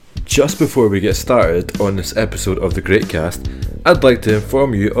Just before we get started on this episode of the GRAYT, I'd like to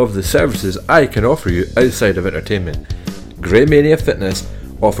inform you of the services I can offer you outside of entertainment. GRAYT Fitness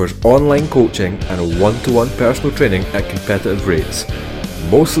offers online coaching and one-to-one personal training at competitive rates,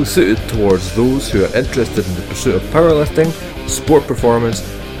 mostly suited towards those who are interested in the pursuit of powerlifting, sport performance,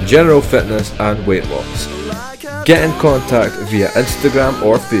 general fitness and weight loss. Get in contact via Instagram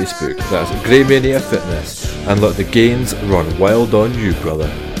or Facebook, that's GRAYT Fitness, and let the gains run wild on you, brother.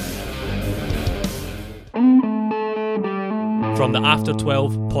 From the After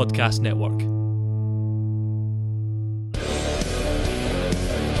 12 Podcast Network.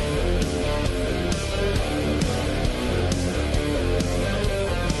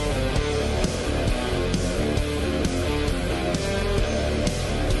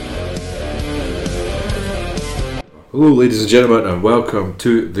 Hello ladies and gentlemen, and welcome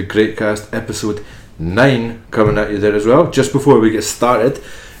to the GRAYT episode 9 coming at you there as well. Just before we get started,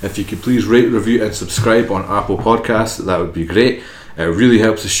 if you could please rate, review and subscribe on Apple Podcasts, that would be great. It really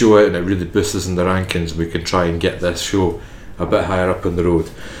helps the show out and it really boosts us in the rankings. We can try and get this show a bit higher up on the road.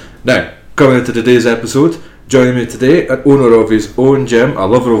 Now, coming into today's episode, joining me today, an owner of his own gym, a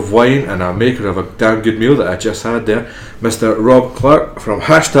lover of wine and a maker of a damn good meal that I just had there, Mr. Rob Clark from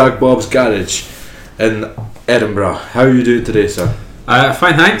 #Bob's Garage in Edinburgh. How are you doing today, sir?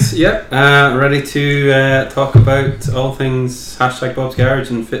 Fine, thanks. Yep, ready to talk about all things #Bob's Garage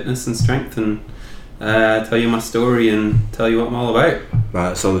and fitness and strength, and tell you my story and tell you what I'm all about.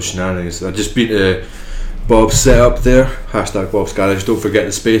 That's all the shenanigans. I've just been to Bob's setup there, #Bob's Garage. Don't forget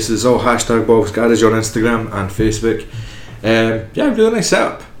the spaces. All #Bob's Garage on Instagram and Facebook. Yeah, really nice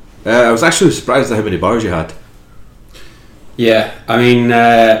setup. I was actually surprised at how many bars you had. Yeah, I mean,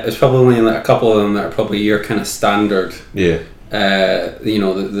 there's probably only like a couple of them that are probably your kind of standard. Yeah. You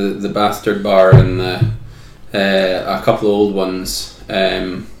know, the bastard bar and a couple of old ones.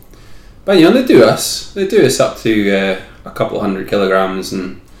 But you know, they do us up to a couple of 100 kilograms,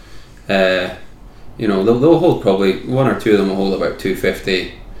 and you know, they'll hold probably one or two of them will hold about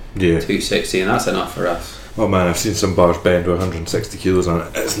 250, 260, and that's enough for us. Oh man, I've seen some bars bend with 160 kilos on it.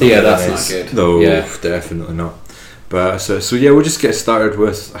 It's not that's nice. not good. No, yeah. Definitely not. But so yeah, we'll just get started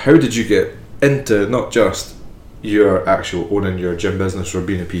with how did you get into not just your actual owning your gym business or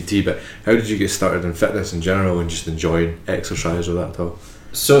being a PT, but how did you get started in fitness in general and just enjoying exercise or that at all?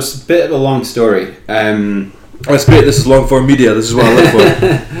 So it's a bit of a long story. That's great, this is long form media, this is what I live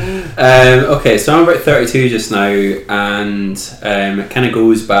for. Okay, so I'm about 32 just now, and it kind of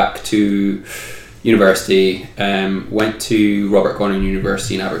goes back to university. Went to Robert Cornwall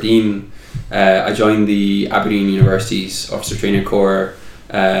University in Aberdeen. I joined the Aberdeen University's Officer Trainer Corps.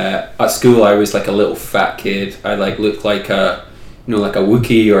 At school I was like a little fat kid. I like looked like a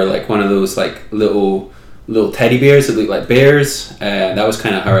Wookiee, or like one of those like little teddy bears that looked like bears. That was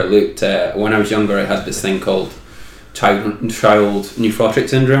kind of how it looked. When I was younger, I had this thing called child nephrotic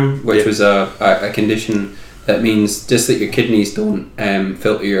syndrome, which was a condition that means just that your kidneys don't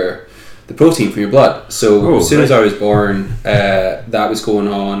filter the protein from your blood. So as soon as I was born, that was going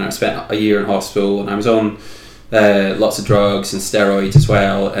on. I spent a year in hospital, and I was on lots of drugs and steroids as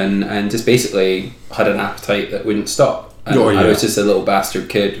well, and just basically had an appetite that wouldn't stop. I was just a little bastard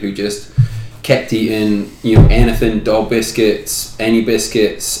kid who just kept eating, you know, anything, dog biscuits, any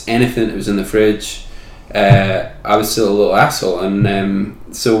biscuits, anything that was in the fridge. I was still a little asshole, and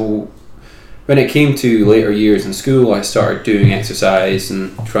so when it came to later years in school, I started doing exercise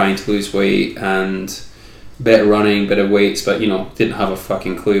and trying to lose weight, and a bit of running, bit of weights, but you know, didn't have a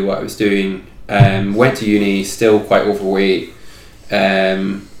fucking clue what I was doing. Went to uni, still quite overweight.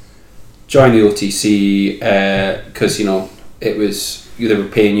 Joined the OTC because you know, it was they were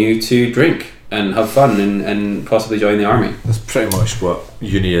paying you to drink and have fun and possibly join the army. That's pretty much what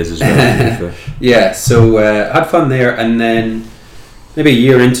uni is as well. Yeah, so had fun there, and then maybe a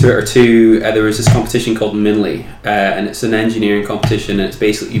year into it or two, there was this competition called Minley, and it's an engineering competition, and it's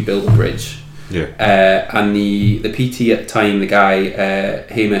basically you build a bridge. Yeah. And the PT at the time, the guy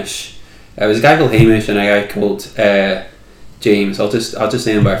Hamish. There was a guy called Hamish and a guy called James. I'll just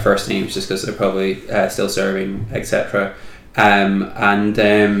name them by first names just because they're probably still serving, etc. And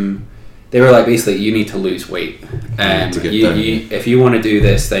they were like, basically, you need to lose weight. If you want to do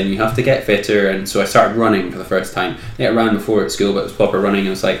this, then you have to get fitter. And so I started running for the first time. I ran before at school, but it was proper running. It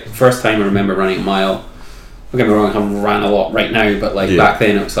was like first time I remember running a mile. Don't get me wrong, I ran a lot right now, but like back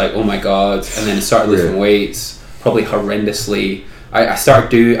then it was like, oh my god. And then I started lifting weights, probably horrendously. I'd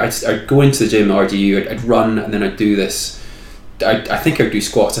go into the gym, RDU, I'd run, and then I'd do this. I think I'd do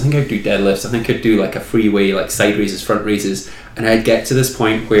squats, I think I'd do deadlifts, I think I'd do like a freeway, like side raises, front raises, and I'd get to this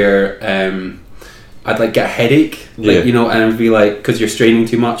point where I'd like get a headache, like and I'd be like, because you're straining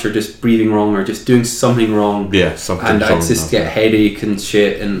too much or just breathing wrong or just doing something wrong, and I'd just get a headache and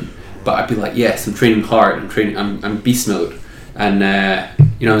shit, but I'd be like, yes, I'm training hard, I'm beast mode, and I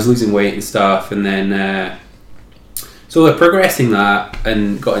was losing weight and stuff, and then so progressing that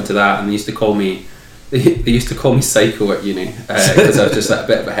and got into that, and they used to call me psycho at uni because I was just like a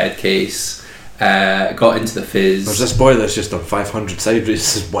bit of a head case. Got into the phys. There's this boy that's just on 500 side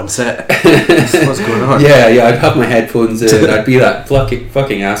races one set. What's going on? Yeah, I'd have my headphones in. I'd be that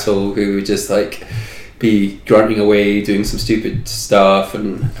fucking asshole who would just like be grunting away, doing some stupid stuff,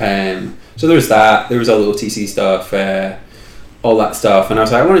 and so there was that. There was all the OTC stuff, all that stuff, and I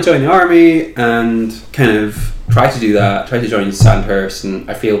was like, I want to join the army, and kind of tried to do that. Tried to join Sandhurst, and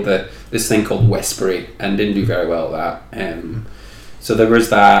I failed this thing called Westbury, and didn't do very well at that. So there was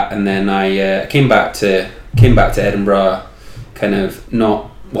that, and then I came back to Edinburgh, kind of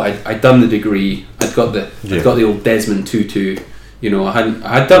not. Well, I'd done the degree. I'd got the old Desmond Tutu.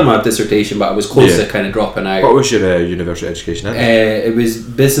 I had done my dissertation, but I was close to kind of dropping out. What was your university education at? It was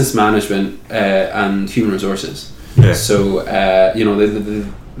business management and human resources. Yeah. So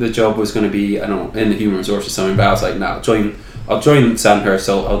the job was going to be, I don't know, in the human resources something, but I was like, nah, I'll join Sandhurst.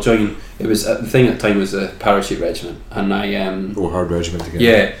 I'll join. It was the thing at the time was a parachute regiment, and I hard regiment again.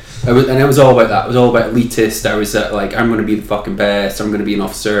 Yeah, it was all about that. It was all about elitist. I was like, I'm going to be the fucking best. I'm going to be an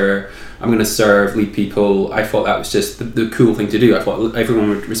officer. I'm going to serve, lead people. I thought that was just the cool thing to do. I thought everyone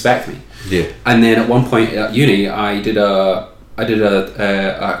would respect me. Yeah. And then at one point at uni, I did a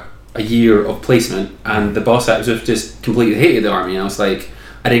year of placement, and the boss was just completely hated the army. And I was like,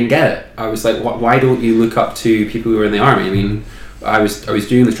 I didn't get it. I was like, why don't you look up to people who are in the army? I mean, I was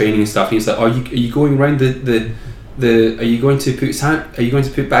doing the training and stuff. And he's like, are you going around are you going to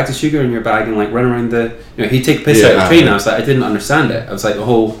put bags of sugar in your bag and like run around he'd take a piss out of the training. I was like, I didn't understand it. I was like,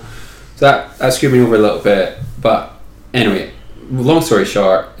 so that screwed me over a little bit. But anyway, long story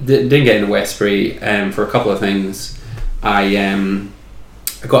short, didn't get into Westbury for a couple of things. I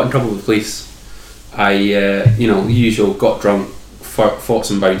got in trouble with the police. I the usual, got drunk, fought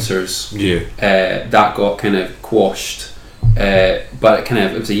some bouncers. Yeah. That got kind of quashed. But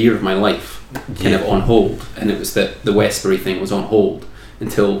it was a year of my life kind of on hold, and it was the Westbury thing was on hold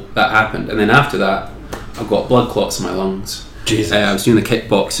until that happened, and then after that I got blood clots in my lungs. Jesus. I was doing the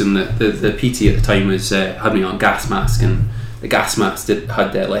kickbox, and the PT at the time was had me on gas mask, and the gas mask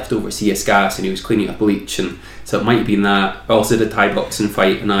had leftover CS gas, and he was cleaning up bleach, and so it might have been that. I also did a Thai boxing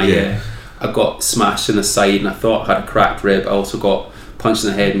fight, and I got smashed in the side, and I thought I had a cracked rib. I also got punched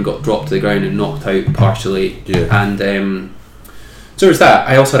in the head and got dropped to the ground and knocked out partially. And so there's that.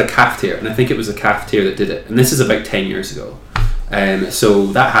 I also had a calf tear, and I think it was a calf tear that did it, and this is about 10 years ago. So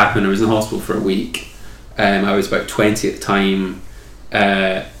that happened. I was in the hospital for a week. I was about 20 at the time.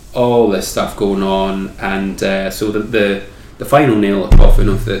 All this stuff going on, and so the final nail in the coffin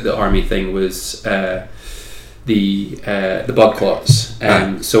of the army thing was the blood clots.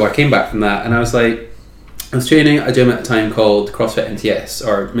 So I came back from that, and I was like, I was training at a gym at the time called CrossFit NTS,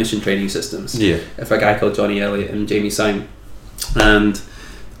 or Mission Training Systems. Yeah. With a guy called Johnny Elliott and Jamie Syme. And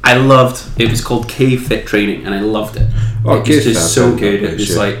I loved it. Was called Cave Fit Training, and I loved it. It was just so good. It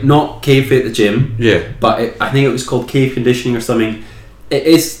was like not Cave Fit the gym, but I think it was called Cave Conditioning or something. It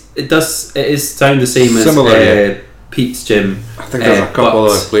is sound the same as Pete's gym. I think there's a couple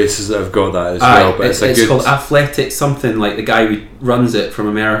other places that have got that as well, but it's called Athletic something, like the guy who runs it from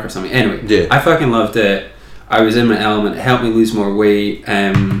America or something. Anyway, I fucking loved it. I was in my element. It helped me lose more weight.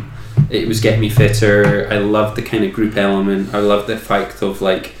 It was getting me fitter. I loved the kind of group element. I loved the fact of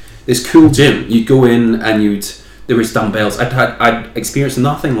like this cool gym. You'd go in and there was dumbbells. I'd experienced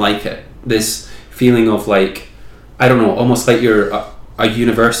nothing like it. This feeling of like, I don't know, almost like you're a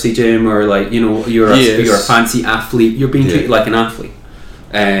university gym, or like you're a fancy athlete. You're being treated like an athlete,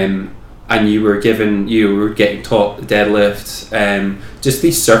 and you were getting taught deadlifts, just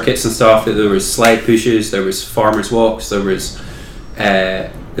these circuits and stuff. There was sled pushes, there was farmers walks, there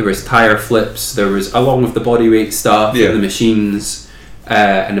was tire flips, there was, along with the bodyweight stuff and the machines,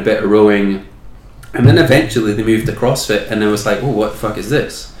 and a bit of rowing, and then eventually they moved to CrossFit, and I was like, oh, what the fuck is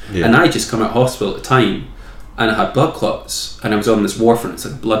this? And I just come out of hospital at the time, and I had blood clots, and I was on this warfarin. It's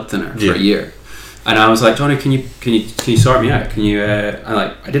like a blood thinner for a year. And I was like, Johnny, can you sort me out? Can you?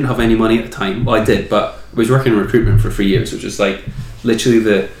 I didn't have any money at the time. Well, I did, but I was working in recruitment for 3 years, which was like literally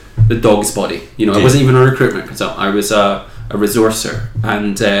the dog's body. I wasn't even a recruitment consultant. I was a resourcer,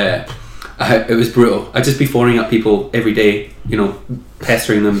 and it was brutal. I'd just be phoning up people every day,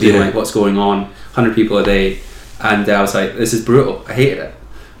 pestering them, being like, "What's going on?" 100 people a day, and I was like, "This is brutal." I hated it,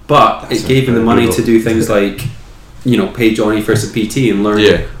 but it gave me the money to do things like, pay Johnny for some PT and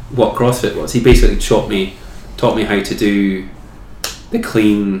learn what CrossFit was. He basically taught me how to do the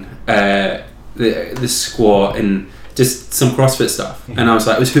clean, the squat, and just some CrossFit stuff. And I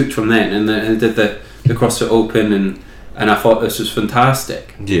was hooked from then. And then I did the CrossFit Open, and I thought this was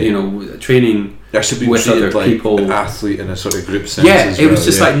fantastic. Yeah. You know, training That should be with treated other like people. an athlete in a sort of group sense. Yeah, as it was well,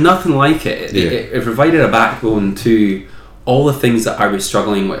 just yeah. like nothing like it. It provided a backbone to all the things that I was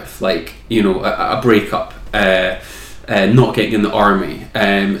struggling with, like, you know, a breakup, not getting in the army,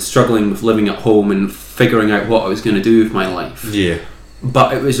 struggling with living at home and figuring out what I was going to do with my life. Yeah.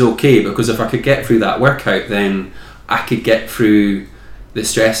 But it was okay, because if I could get through that workout, then I could get through the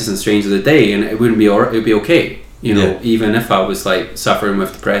stresses and strains of the day, and it would be okay. You know, even if I was like suffering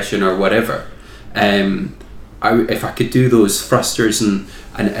with depression or whatever. If I could do those thrusters and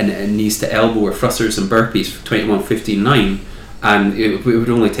knees to elbow or thrusters and burpees for 21, 15, 9, and it would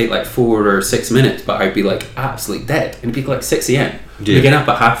only take like 4 or 6 minutes, but I'd be like absolutely dead, and it'd be like 6 a.m. Waking up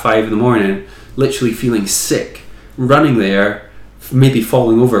at 4:30 in the morning, literally feeling sick, running there, maybe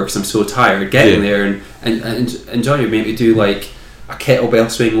falling over because I'm so tired, getting there and Johnny would maybe do like a kettlebell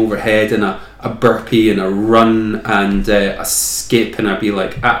swing overhead and a burpee and a run and a skip, and I'd be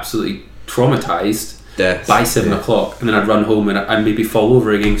like absolutely traumatized by 7 o'clock, and then I'd run home and I'd maybe fall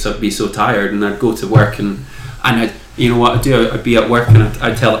over again because I'd be so tired, and I'd go to work and I'd, you know what I'd do, I'd be at work and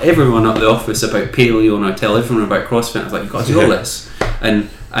I'd tell everyone at the office about paleo, and I'd tell everyone about CrossFit. I was like, you've got to do all this, and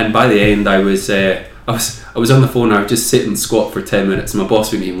by the end I was on the phone. I would just sit and squat for 10 minutes, and my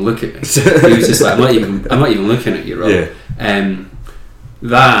boss wouldn't even look at me. He was just like, I'm not even looking at you, Rob.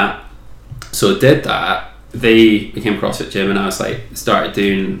 So I did that. They became CrossFit Gym, and I was like, started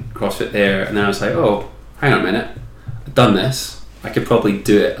doing CrossFit there, and then I was like, oh, hang on a minute, I've done this, I could probably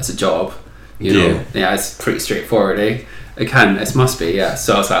do it as a job, you know. Yeah, it's pretty straightforward, eh? It must be, yeah.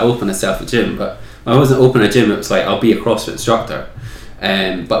 So I was like, I'll open myself a gym, but when I wasn't opening a gym, it was like, I'll be a CrossFit instructor.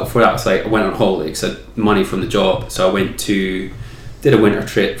 But before that, I was like, I went on holiday because I had money from the job, so I did a winter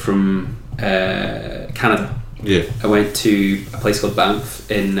trip from Canada. Yeah, I went to a place called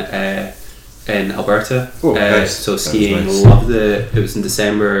Banff in Alberta. Oh, nice. So skiing, nice. Loved it. It was in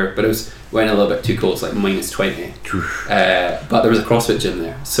December, but went a little bit too cold. It's like -20. But there was a CrossFit gym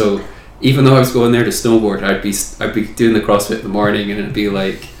there, so even though I was going there to snowboard, I'd be doing the CrossFit in the morning, and it'd be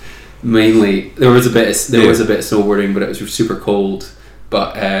like mainly there was a bit of snowboarding, but it was super cold.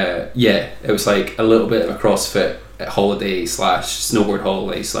 But it was like a little bit of a CrossFit holiday / snowboard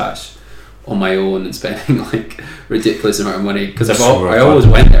holiday / on my own, and spending like ridiculous amount of money, because I always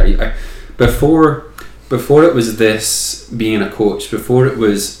went there. Before it was this being a coach, before it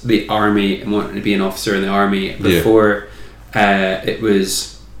was the army and wanting to be an officer in the army, before it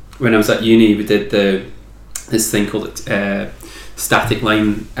was when I was at uni, we did this thing called static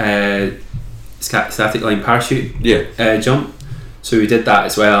line parachute jump. So we did that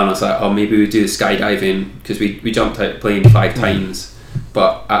as well, and I was like, oh, maybe we do the skydiving, because we jumped out of the plane 5 times.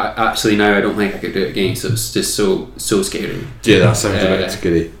 But actually now I don't think I could do it again, so it's just so scary. Yeah, that sounds a bit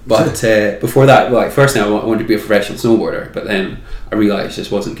scary. But before that, like, first thing I wanted to be a professional snowboarder, but then I realised it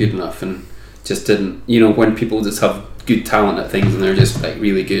just wasn't good enough, and just didn't, you know, when people just have good talent at things and they're just like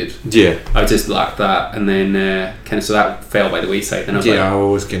really good. Yeah. I just lacked that, and then so that fell by the wayside. And I was I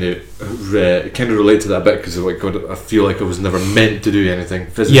always kind of relate to that a bit, because like, I feel like I was never meant to do anything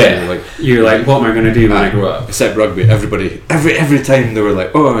physically. Yeah. Like, you're like, what am I going to do when I grow up? Except rugby. Every time they were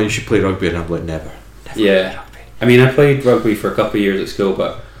like, oh, you should play rugby, and I'm like, never yeah. I mean, I played rugby for a couple of years at school,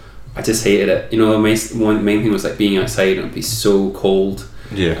 but I just hated it. You know, the main thing was like being outside, and it'd be so cold.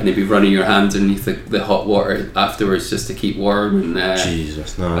 Yeah. And they'd be running your hands underneath the hot water afterwards just to keep warm, and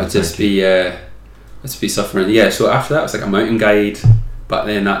Jesus, no, I'd just be suffering. Yeah, so after that I was like a mountain guide, but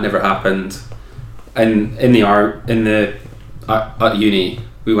then that never happened. And at uni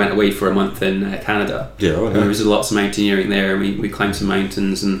we went away for a month in Canada. Yeah, and there was lots of mountaineering there. We climbed some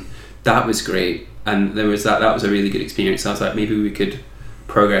mountains, and that was great. And there was that was a really good experience. I was like, maybe we could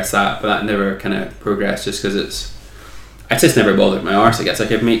progress that, but that never kind of progressed, just because I just never bothered my arse, I guess. I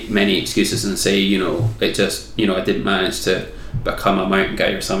could make many excuses and say, you know, it just, you know, I didn't manage to become a mountain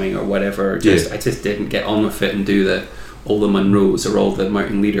guide or something or whatever. I just didn't get on with it and do all the Munros or all the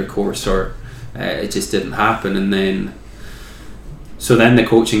mountain leader course, or it just didn't happen. And then the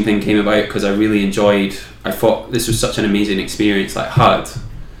coaching thing came about, because I really enjoyed, I thought this was such an amazing experience, like HUD,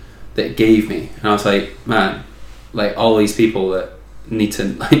 that it gave me. And I was like, man, like all these people that I need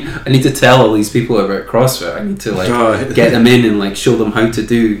to tell all these people about CrossFit. I need to get them in and like show them how to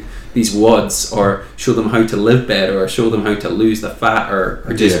do these WODs, or show them how to live better, or show them how to lose the fat, or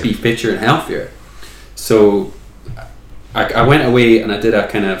just be fitter and healthier. So I went away and I did a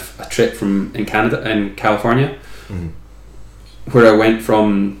kind of a trip in California, where I went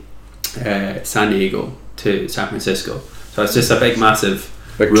from San Diego to San Francisco. So it's just a big massive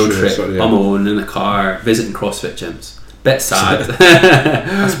Big road trip, trip sort of, yeah. on my own in the car, visiting CrossFit gyms. Bit sad.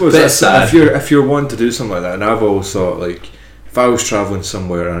 I suppose Bit that's, sad. if you're one to do something like that, and I've always thought, like, if I was travelling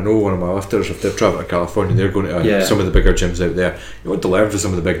somewhere, and I know one of my lifters, if they're travelling to California, they're going to Yeah. some of the bigger gyms out there. You want to learn from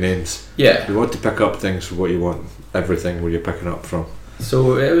some of the big names. Yeah. You want to pick up things for what you want, everything where you're picking up from.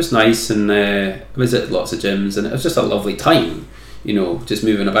 So it was nice, and visited lots of gyms, and it was just a lovely time, you know, just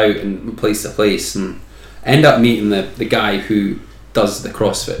moving about and place to place, and end up meeting the guy who does the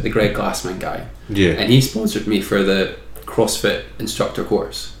CrossFit, the Greg Glassman guy. Yeah. And he sponsored me for the CrossFit instructor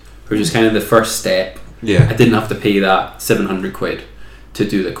course, which was kind of the first step. Yeah. I didn't have to pay that £700 to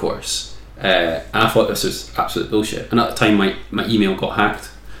do the course. And I thought this was absolute bullshit. And at the time, my email got hacked.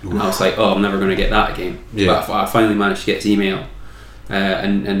 And I was like, oh, I'm never going to get that again. Yeah. But I finally managed to get his email.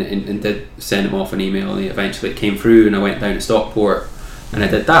 And did send him off an email, and eventually it came through, and I went down to Stockport and I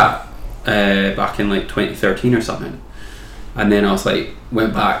did that back in like 2013 or something. And then I was like,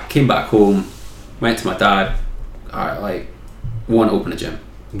 came back home, went to my dad, alright, like, want to open a gym.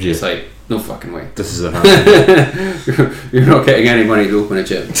 Yeah. It's like, no fucking way. This is a happen. You're not getting any money to open a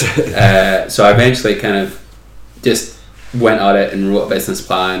gym. So I eventually kind of just went at it and wrote a business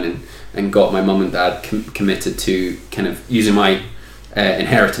plan, and got my mum and dad committed to kind of using my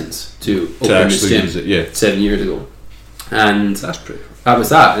inheritance to open this gym use it, yeah. 7 years ago. And That's pretty. that was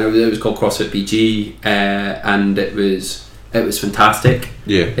that. It was called CrossFit BG, and it was fantastic.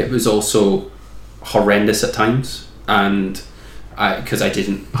 Yeah. It was also horrendous at times, and because I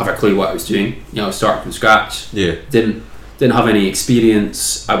didn't have a clue what I was doing. You know, I was starting from scratch. Yeah. Didn't have any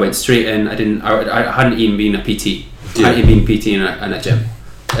experience. I went straight in. I hadn't even been a PT. Yeah. I hadn't even been PT in a gym.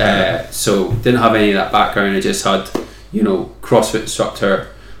 So didn't have any of that background. I just had, you know, CrossFit instructor,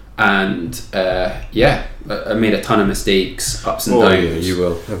 and I made a ton of mistakes, ups and downs. Yeah, you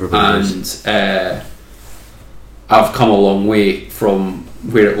will. Everybody does. And I've come a long way from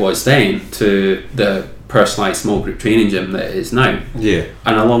where it was then to the personalised small group training gym that it is now. Yeah.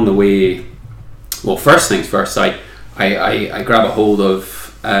 And along the way, well, first things first, I grab a hold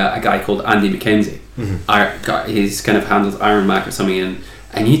of a guy called Andy McKenzie. Mm-hmm. He's kind of handled Ironman or something,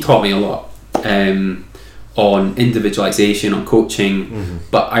 and he taught me a lot on individualization, on coaching. Mm-hmm.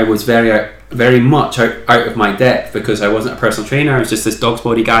 But I was very much out of my depth because I wasn't a personal trainer. I was just this dog's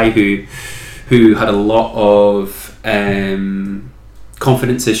body guy who had a lot of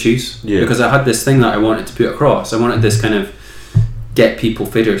confidence issues. Yeah. Because I had this thing that I wanted to put across. I wanted this kind of get people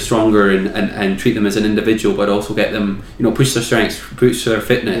fitter, stronger, and treat them as an individual, but also get them, you know, push their strengths, push their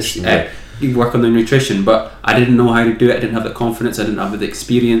fitness, work on their nutrition. But I didn't know how to do it. I didn't have the confidence. I didn't have the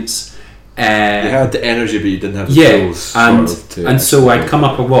experience. You had the energy, but you didn't have the tools. And so I'd come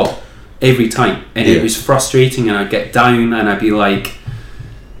up a wall every time, and it was frustrating. And I'd get down, and I'd be like,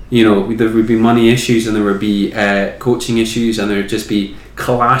 you know, there would be money issues, and there would be coaching issues, and there would just be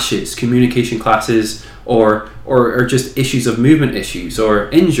clashes, communication classes, or just issues of movement issues or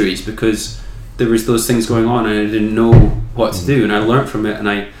injuries, because there was those things going on, and I didn't know what to do. And I learned from it, and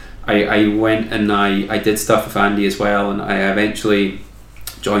I went and I did stuff with Andy as well, and I eventually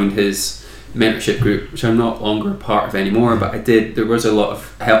joined his mentorship group, which I'm not longer a part of anymore, but there was a lot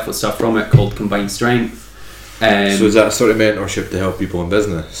of helpful stuff from it called Combined Strength. So is that sort of mentorship to help people in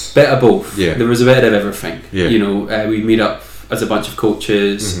business? Bit of both. Yeah. There was a bit of everything. Yeah. You know, we'd meet up as a bunch of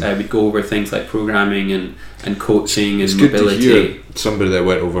coaches. We'd go over things like programming and coaching It's and good mobility. to hear somebody that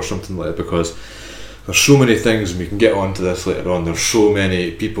went over something like that, because there's so many things, and we can get onto this later on. There's so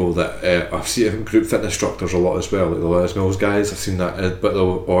many people that I've seen group fitness instructors a lot as well, like the Les Mills guys. I've seen that,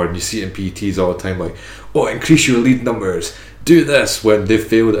 or you see it in PTs all the time, like, oh, increase your lead numbers, do this, when they've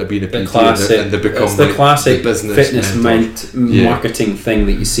failed at being a PT, and they become it's the like classic the business fitness marketing thing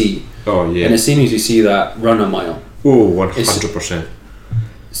that you see. Oh yeah. And as soon as you see that, run a mile. Oh, 100%.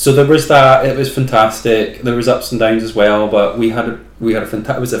 So there was that. It was fantastic. There was ups and downs as well, but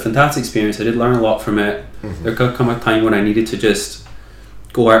it was a fantastic experience. I did learn a lot from it. There could come a time when I needed to just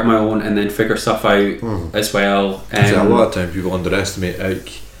go out on my own and then figure stuff out as well. A lot of times people underestimate,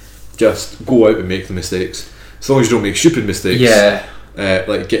 like, just go out and make the mistakes. As long as you don't make stupid mistakes. Yeah.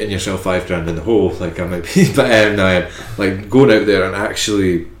 Like getting yourself $5,000 in the hole, like I might be, but like going out there and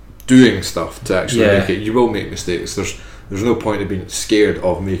actually doing stuff to actually make it. You will make mistakes. There's no point in being scared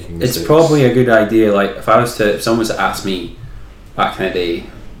of making mistakes. It's probably a good idea. Like if someone was to ask me back in the day,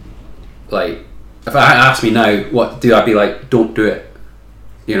 like if I asked me now what to do, I'd be like, don't do it.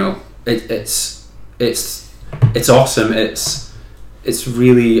 You know, it's awesome. It's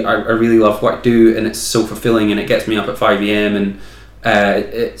really, I really love what I do, and it's so fulfilling, and it gets me up at 5 a.m. and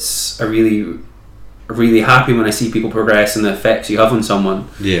it's a really really happy when I see people progress and the effects you have on someone.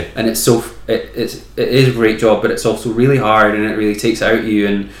 Yeah. And it is a great job, but it's also really hard, and it really takes it out of you,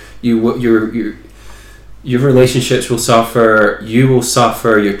 and your relationships will suffer, you will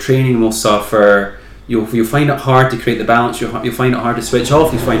suffer, your training will suffer. You'll find it hard to create the balance. You'll find it hard to switch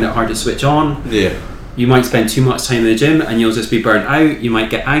off. You'll find it hard to switch on. Yeah. You might spend too much time in the gym and you'll just be burnt out. You might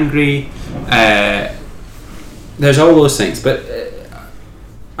get angry. There's all those things, but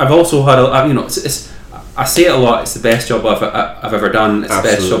I've also had I say it a lot. It's the best job I've ever done. It's the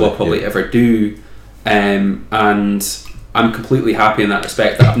best job I'll probably ever do, and I'm completely happy in that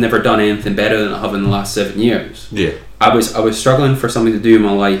respect. That I've never done anything better than I have in the last 7 years. Yeah. I was struggling for something to do in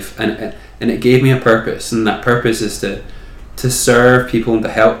my life, and it gave me a purpose, and that purpose is to serve people and to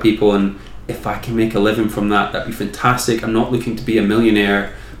help people, and if I can make a living from that, that'd be fantastic. I'm not looking to be a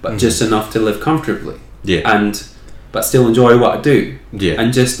millionaire, but just enough to live comfortably. Yeah. But still enjoy what I do. Yeah.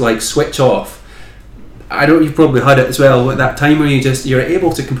 And just like switch off. You've probably had it as well, at that time when you're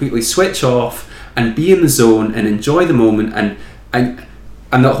able to completely switch off and be in the zone and enjoy the moment, and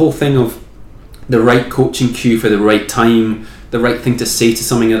that whole thing of the right coaching cue for the right time, the right thing to say to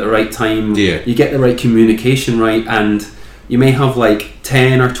something at the right time. Yeah. You get the right communication right, and you may have like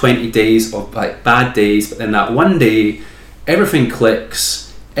 10 or 20 days of like bad days, but then that one day everything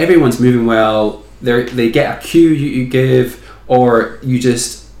clicks, everyone's moving well, they get a cue you give, or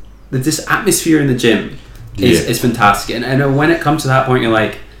this atmosphere in the gym is fantastic, and when it comes to that point, you're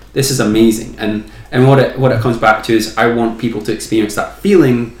like, this is amazing, and what it comes back to is I want people to experience that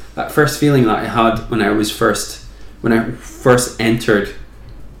feeling, that first feeling that I had when I first entered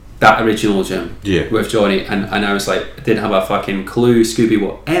that original gym with Johnny, and I was like, I didn't have a fucking clue, Scooby,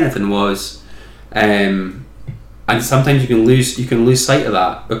 what anything was, and sometimes you can lose sight of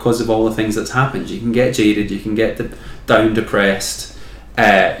that because of all the things that's happened. You can get jaded, you can get down, depressed,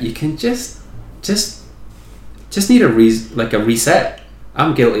 you can just need a reset.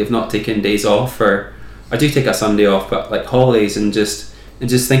 I'm guilty of not taking days off, or I do take a Sunday off, but like holidays, and just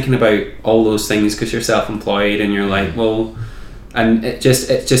thinking about all those things, because you're self-employed and you're like, well, and it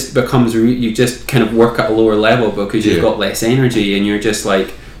just becomes you just kind of work at a lower level because you've got less energy, and you're just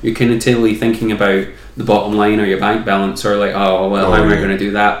like, you're continually thinking about the bottom line or your bank balance, or like, how am I going to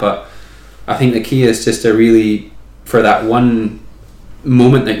do that? But I think the key is just to really, for that one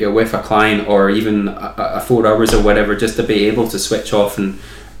moment that you're with a client, or even a 4 hours or whatever, just to be able to switch off and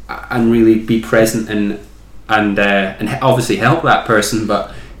really be present and obviously help that person,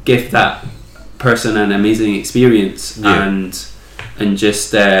 but give that person an amazing experience, and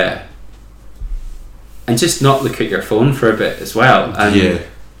just not look at your phone for a bit as well, and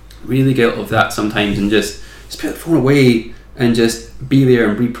really guilty of that sometimes, and just put the phone away and just be there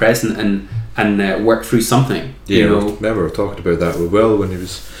and be present and work through something. I remember talking about that with Will when he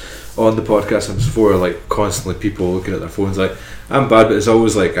was on the podcast and before, like constantly people looking at their phones. Like, I'm bad, but it's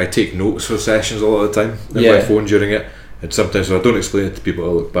always like I take notes for sessions a lot of the time in my phone during it, and sometimes I don't explain it to people,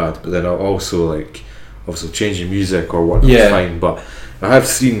 it'll look bad, but then I'll also changing music or whatnot, fine. But I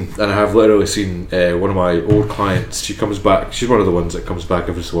have literally seen one of my old clients. She comes back. She's one of the ones that comes back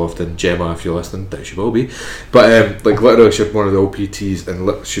every so often. Gemma, if you're listening, doubt she will be. But like literally, she had one of the OPTs,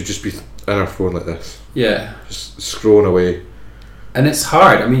 and she'd just be on her phone like this. Yeah. Just scrolling away. And it's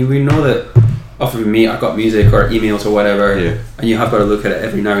hard. I mean, we know that. Often me, I've got music or emails or whatever, and you have got to look at it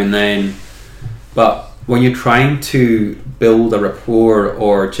every now and then. But when you're trying to build a rapport,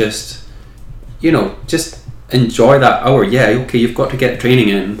 or just enjoy that hour, you've got to get training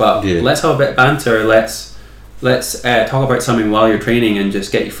in, but let's have a bit of banter, let's talk about something while you're training and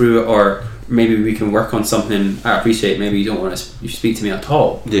just get you through it, or maybe we can work on something. I appreciate maybe you don't want to speak to me at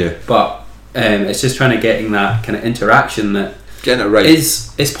all, but it's just trying to getting that kind of interaction that getting it right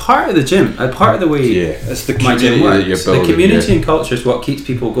is part of the gym, part of the way it's the community that you're building. The community and culture is what keeps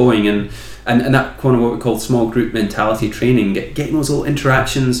people going, and that kind of what we call small group mentality training, getting those little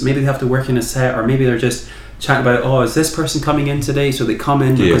interactions. Maybe they have to work in a set, or maybe they're just chatting about, is this person coming in today? So they come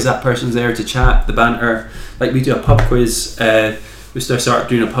in because that person's there to chat, the banter. Like we do a pub quiz, we start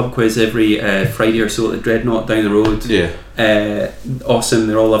doing a pub quiz every Friday or so at the Dreadnought down the road. Awesome,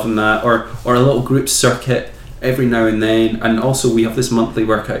 they're all loving that. Or a little group circuit every now and then. And also we have this monthly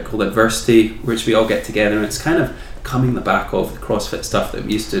workout called Adversity, which we all get together, and it's kind of coming the back of the CrossFit stuff that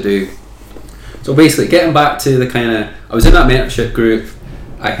we used to do. So basically getting back to the kind of, I was in that mentorship group,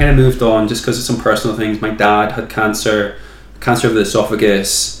 I kind of moved on just because of some personal things. My dad had cancer of the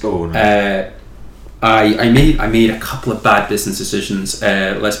esophagus. Oh no. I made a couple of bad business decisions,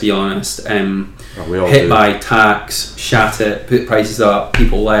 let's be honest. Hit by tax, shat it, put prices up,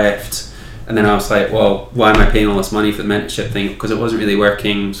 people left. And then I was like, well, why am I paying all this money for the mentorship thing? Because it wasn't really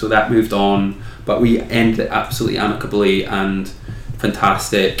working. So that moved on. But we ended it absolutely amicably and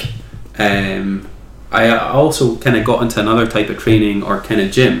fantastic. I also kind of got into another type of training or kind of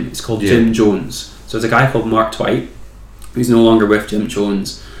gym. It's called Jim Jones. So it's a guy called Mark Twight, who's no longer with Jim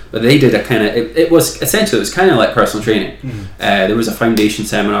Jones. But they did a kind of, it was kind of like personal training. There was a foundation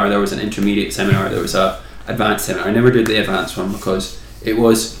seminar, there was an intermediate seminar, there was a advanced seminar. I never did the advanced one because it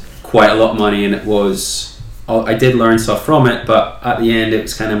was quite a lot of money, and I did learn stuff from it, but at the end it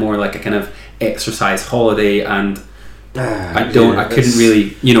was kind of more like a kind of exercise holiday, and I couldn't really,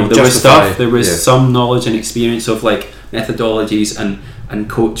 there was stuff, there was some knowledge and experience of like methodologies and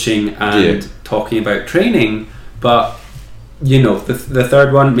coaching and talking about training, but the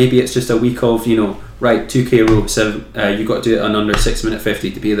third one, maybe it's just a week of, right, 2k row, you got to do it on under 6 minute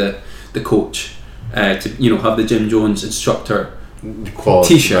 50 to be the coach, to have the Jim Jones instructor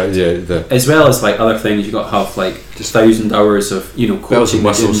quality t-shirt, as well as like other things. You got to have like just 1,000 hours of coaching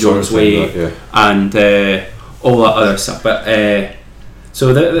the Jim Jones way, and all that other stuff. But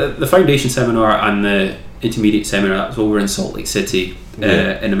so the foundation seminar and the intermediate seminar, that was over in Salt Lake City,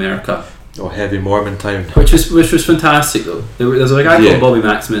 in America. Oh, heavy Mormon town. Which was fantastic though. There's a guy called Bobby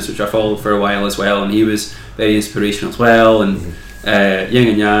Maximus, which I followed for a while as well, and he was very inspirational as well, and yin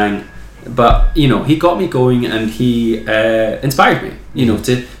and yang. But he got me going, and he inspired me.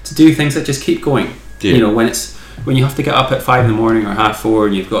 To do things that just keep going. When you have to get up at 5 in the morning or 4:30,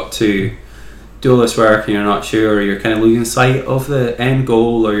 and you've got to do all this work, and you're not sure, or you're kind of losing sight of the end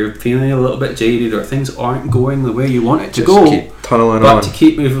goal, or you're feeling a little bit jaded, or things aren't going the way you want it to go. Keep tunneling but on. to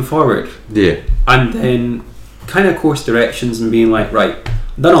keep moving forward. Yeah. And then kind of course directions and being like, right,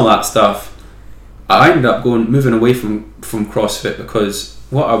 done all that stuff. I ended up moving away from CrossFit because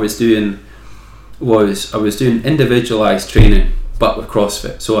what I was doing was individualized training, but with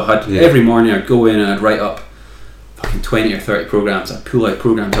CrossFit. So I had every morning I'd go in and I'd write up fucking 20 or 30 programs. I'd pull out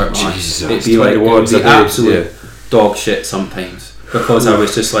programs out of my ass. It'd be absolute dog shit sometimes, because I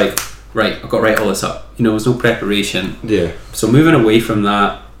was just like, right, I've got to write all this up. There was no preparation. Yeah. So moving away from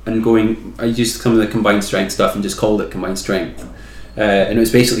that and going, I used some of the combined strength stuff and just called it combined strength. And it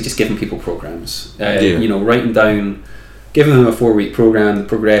was basically just giving people programs. Writing down, giving them a 4-week program, the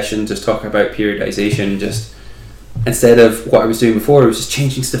progression, just talking about periodization, just instead of what I was doing before, I was just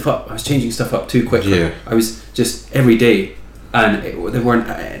changing stuff up. I was changing stuff up too quickly. Yeah. I was just every day, and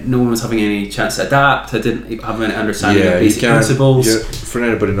no one was having any chance to adapt. I didn't have any understanding of basic principles. For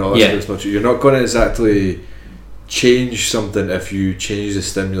anybody not listening, it's not true. You're not going to exactly change something if you change the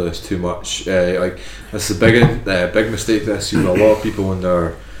stimulus too much. That's the big mistake that I see with a lot of people when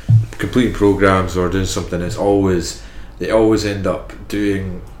they're completing programs or doing something. They always end up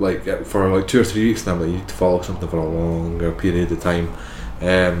doing for 2 or 3 weeks now. You need to follow something for a longer period of time.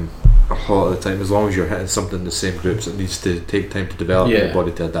 A lot of the time, as long as you're hitting something in the same groups, it needs to take time to develop your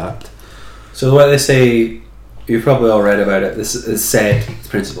body to adapt. So what they say, you've probably all read about it. This is SAID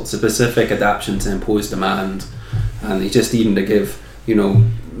principle: specific adaptation to imposed demand. And they just even to give,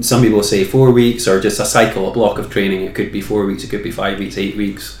 some people say 4 weeks or just a cycle, a block of training. It could be 4 weeks, it could be 5 weeks, 8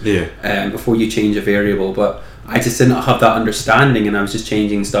 weeks. Yeah. Before you change a variable, but I just didn't have that understanding, and I was just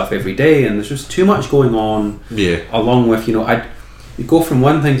changing stuff every day, and there's just too much going on. Yeah. Along with, I'd go from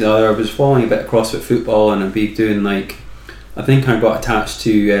one thing to the other. I was following a bit of CrossFit football, and I'd be doing I think I got attached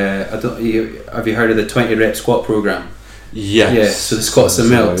to. Have you heard of the 20 rep squat program? Yes. Yeah, so the squats and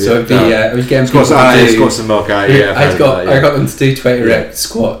milk. So it'd be, I was getting people squats and milk. I got them to do 20 rep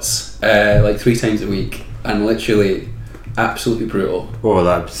squats 3 times a week, and literally absolutely brutal. Oh,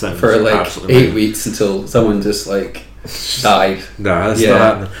 that sounds for 8 weeks until someone just died. No, that's not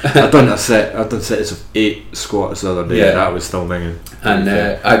happening. I've done sets of 8 squats the other day. And that was still minging. And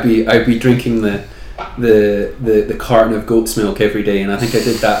I'd be drinking the carton of goat's milk every day, and I think I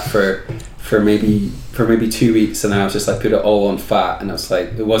did that for maybe 2 weeks, and I was just put it all on fat, and I was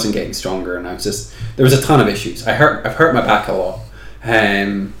it wasn't getting stronger, and I was just, there was a ton of issues. I've hurt my back a lot.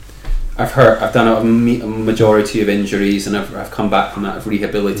 I've done a majority of injuries, and I've come back from that. I've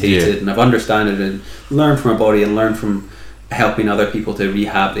rehabilitated, and I've understood it and learned from my body, and learned from helping other people to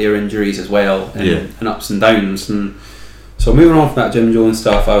rehab their injuries as well, and ups and downs. And so moving on from that Jim Jones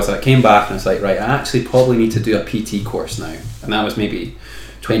stuff, I was came back and I was right, I actually probably need to do a PT course now, and that was maybe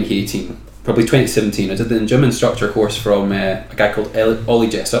 2018. Probably 2017, I did the gym instructor course from a guy called Ollie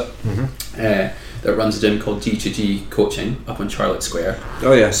Jessup, that runs a gym called G2G Coaching up on Charlotte Square.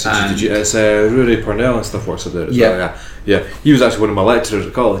 Oh yes, G2G. It's Rory Purnell and stuff works up there as well. Yeah. He was actually one of my lecturers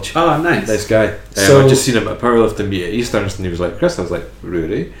at college. Oh, nice. Nice guy. I just seen him at a powerlifting meet at Easterns, and he was like, Chris, I was like,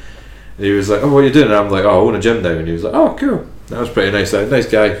 Rory? And he was like, oh, what are you doing? And I'm like, oh, I own a gym now. And he was like, oh, cool. That was pretty nice. Nice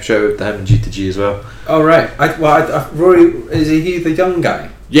guy. Shout out to him and G2G as well. Oh right. Rory, is he the young guy?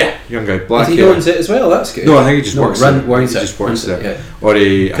 Yeah, young guy, black. He owns it as well. That's good. No, I think he just works there. He just works there. Yeah. Or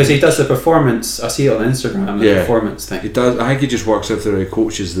because he does the performance. I see it on Instagram. The performance thing. He does. I think he just works with the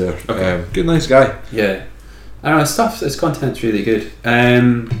coaches there. Okay. Good, nice guy. Yeah. I don't know. His content's really good.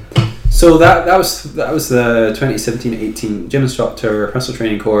 So that was the 2017-18 gym instructor personal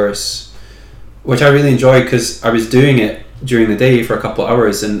training course, which I really enjoyed because I was doing it during the day for a couple of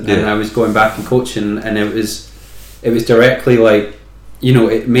hours, and I was going back and coaching, and it was directly like, you know,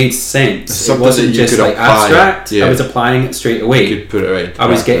 it made sense. It wasn't just like abstract. I was applying it straight away. You could put it right. I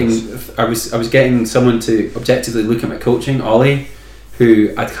was getting someone to objectively look at my coaching, Ollie,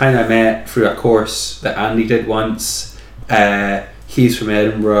 who I'd kind of met through a course that Andy did once. He's from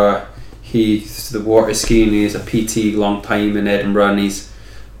Edinburgh. He's the water skiing. He's a PT long time in Edinburgh, and he's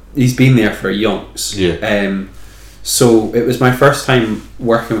been there for yonks. Yeah. So it was my first time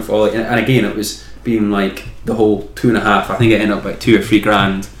working with Ollie, and again it was being like the whole 2.5. I think it ended up like $2 or $3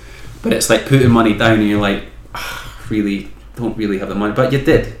 grand, but it's like putting money down, and you're like, really don't really have the money, but I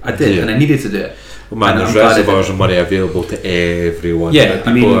did, and I needed to do it. Well, man, there's reservoirs of money available to everyone. Yeah,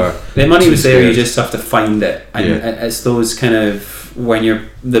 I mean, the money was there. You just have to find it, and it's those kind of when you're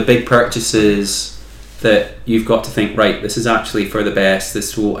the big purchases that you've got to think, right, this is actually for the best.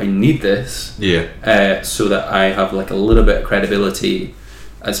 I need this. Yeah. So that I have like a little bit of credibility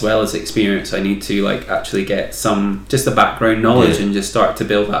as well as experience. I need to like actually get some just the background knowledge and just start to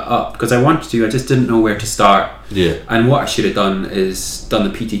build that up, because I wanted to. I just didn't know where to start. Yeah. And what I should have done is done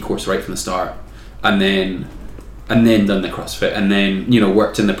the PT course right from the start, and then done the CrossFit, and then, you know,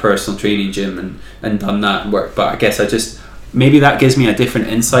 worked in the personal training gym and done that work. But I guess maybe that gives me a different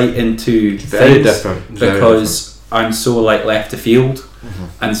insight into very things, different because I'm so like left of field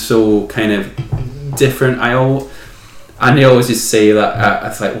and so kind of different. Andy always just say that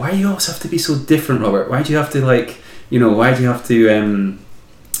it's like, why do you always have to be so different, Robert? Why do you have to like, you know, why do you have to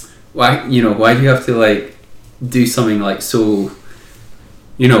like do something like so,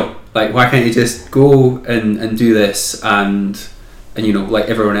 you know, like why can't you just go and do this and you know, like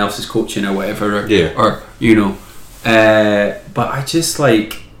everyone else is coaching or whatever, or you know. But I just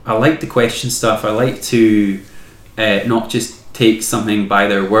I like to question stuff. I like to not just take something by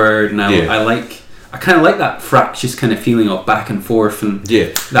their word, and I kind of like that fractious kind of feeling of back and forth, and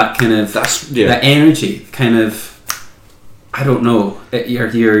that kind of that energy kind of, I don't know,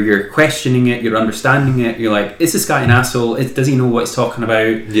 you're questioning it, you're understanding it, you're like, is this guy an asshole? Does he know what he's talking about?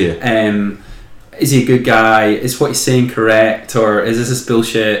 Is he a good guy? Is what he's saying correct, or is this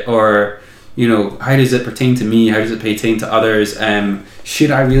bullshit? Or, you know, how does it pertain to me? How does it pertain to others?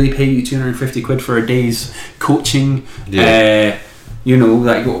 Should I really pay you 250 quid for a day's coaching? You know,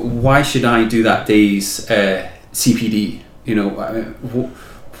 like, why should I do that day's CPD? You know,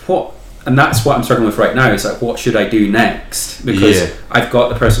 what? And that's what I'm struggling with right now. Is like, what should I do next? Because I've got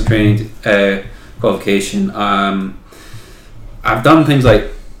the personal training qualification. I've done things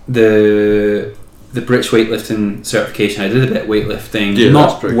like the British weightlifting certification. I did a bit of weightlifting,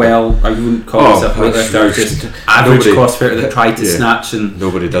 not well. Cool. I wouldn't call myself a weightlifter. I was just average CrossFitter that tried to snatch and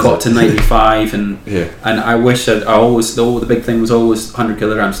got to 95. And I wish the big thing was always 100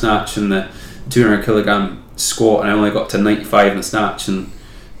 kilogram snatch and the 200 kilogram squat, and I only got to 95 in the snatch and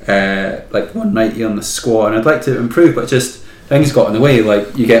like 190 on the squat, and I'd like to improve, but just things got in the way.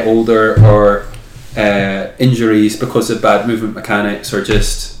 Like, you get older, or injuries because of bad movement mechanics, or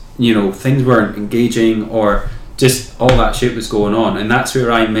just, you know, things weren't engaging, or just all that shit was going on. And that's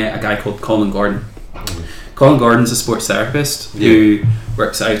where I met a guy called Colin Gordon. Colin Gordon's a sports therapist who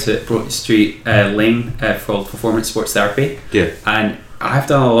works out at Broad Street Lane for performance sports therapy. And I've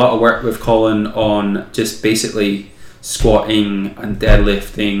done a lot of work with Colin on just basically squatting and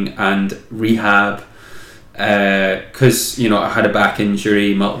deadlifting and rehab, because, you know, I had a back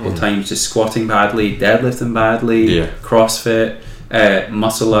injury multiple times, just squatting badly, deadlifting badly, CrossFit,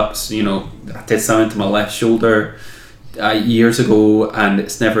 muscle ups. You know, I did something to my left shoulder years ago, and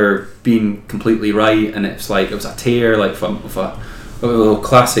it's never been completely right, and it's like it was a tear, like from a little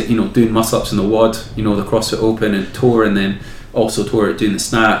classic, you know, doing muscle ups in the WOD, you know, the CrossFit Open, and tore, and then also tore it doing the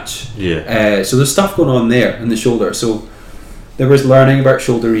snatch. So there's stuff going on there in the shoulder. So there was learning about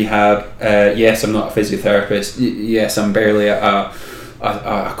shoulder rehab. Yes, I'm not a physiotherapist. Yes, I'm barely a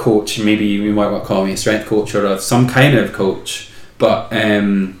coach. Maybe you might want to call me a strength coach or some kind of coach. But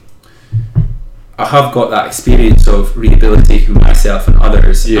I have got that experience of rehabilitating myself and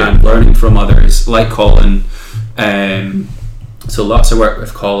others, and learning from others like Colin. So lots of work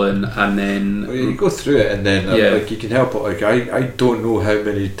with Colin, and then Well, you go through it, and then like you can help it. Like I don't know how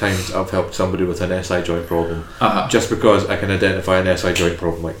many times I've helped somebody with an SI joint problem, just because I can identify an SI joint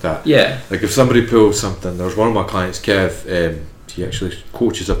problem like that. Yeah. Like if somebody pulls something, there's one of my clients, Kev. He actually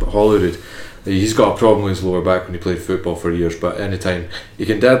coaches up at Holyrood. He's got a problem with his lower back when he played football for years, but anytime he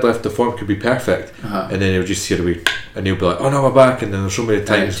can deadlift, the form could be perfect, and then he'll just hear a wee, and he'll be like, "Oh no, my back!" And then there's so many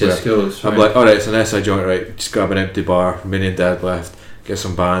times where I'm like, "All right, it's an SI joint, right? Just grab an empty bar, mini deadlift, get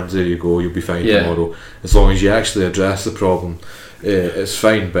some bands. There you go. You'll be fine tomorrow. As long as you actually address the problem, it's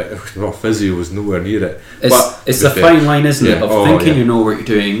fine." But physio was nowhere near it. It's a fine line, isn't it, of thinking you know what you're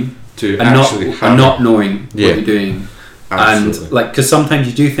doing to and not knowing what you're doing. Absolutely. And like, because sometimes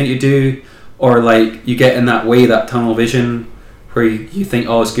you do think you do, or like you get in that way, that tunnel vision, where you think,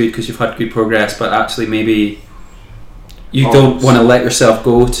 oh, it's good because you've had good progress, but actually maybe you don't want to let yourself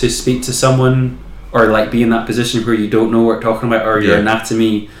go to speak to someone, or like be in that position where you don't know what you're talking about, or your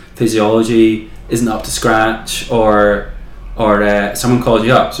anatomy, physiology isn't up to scratch, or someone calls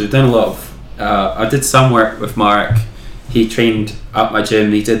you up. So we've done a lot of I did some work with Mark. He trained at my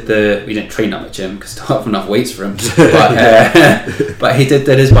gym. We didn't train at my gym because I don't have enough weights for him. But he did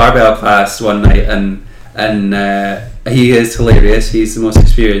his barbell class one night, and he is hilarious. He's the most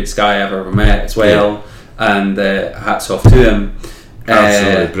experienced guy I've ever met as well, and hats off to him.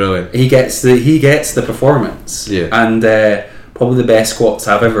 Absolutely brilliant. He gets the performance. Yeah. And probably the best squats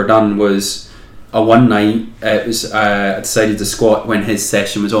I've ever done was a one night. It was I decided to squat when his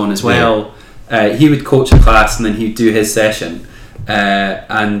session was on as well. Yeah. He would coach a class and then he'd do his session,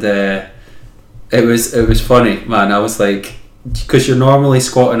 and it was funny, man. I was like, because you're normally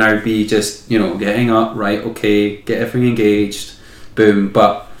squatting, I'd be just getting up, right, okay, get everything engaged, boom.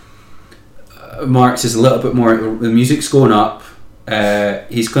 But Mark's is a little bit more. The music's going up.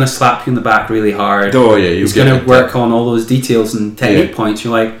 He's going to slap you in the back really hard. Oh yeah, he's going to work on all those details and technique points.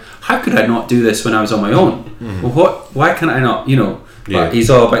 You're like, how could I not do this when I was on my own? Mm-hmm. Well, why can't I not? But he's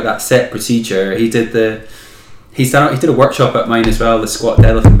all about that set procedure. He did a workshop at mine as well, the squat,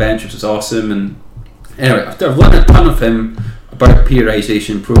 deadlift and bench, which was awesome. And anyway, I've learned a ton of him about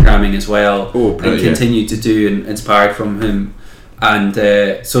periodization, programming as well, and continued to do, and inspired from him. And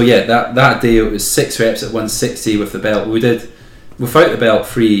that day it was 6 reps at 160 with the belt. We did without the belt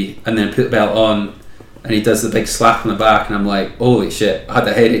free, and then put the belt on, and he does the big slap on the back, and I'm like, holy shit, I had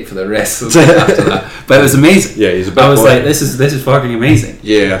a headache for the rest of the day after that. But it was amazing. Yeah, he's a big I was boy. like, this is fucking amazing.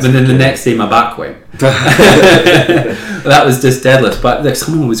 Yeah. And then the next day my back went. That was just deadlift, but like,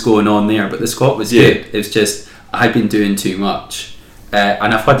 something was going on there, but the squat was good. It was just, I'd been doing too much.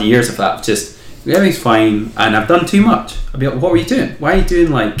 And I've had years of that, just, everything's fine, and I've done too much. I'd be like, what were you doing? Why are you doing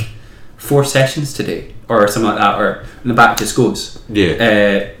like 4 sessions today? Or something like that, or and the back just goes.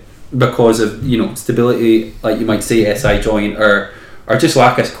 Yeah. Because of stability, like you might say SI joint, or just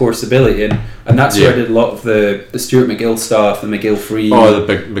lack of core stability, and that's where I did a lot of the Stuart McGill stuff, the McGill free, the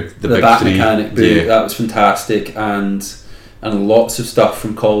big back three. mechanic boot, that was fantastic, and lots of stuff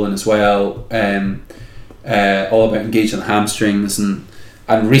from Colin as well, all about engaging the hamstrings, and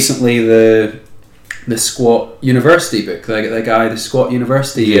recently the Squat University book, the Squat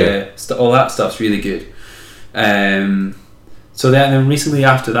University, all that stuff's really good. So then recently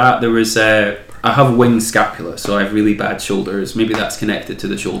after that, there was I have winged scapula, so I have really bad shoulders. Maybe that's connected to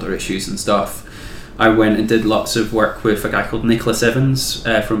the shoulder issues and stuff. I went and did lots of work with a guy called Nicholas Evans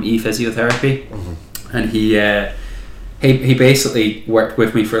from ePhysiotherapy, and he basically worked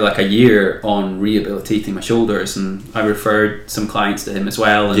with me for like a year on rehabilitating my shoulders, and I referred some clients to him as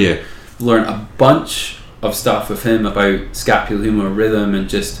well, and learned a bunch of stuff with him about scapulohumeral rhythm and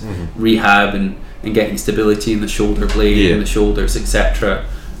just rehab and getting stability in the shoulder blade and the shoulders, etc.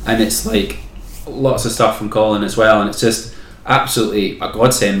 And it's like lots of stuff from Colin as well, and it's just absolutely a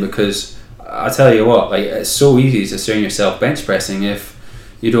godsend, because I tell you what, like, it's so easy to strain yourself bench pressing if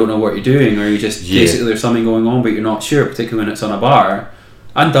you don't know what you're doing, or you just basically there's something going on but you're not sure, particularly when it's on a bar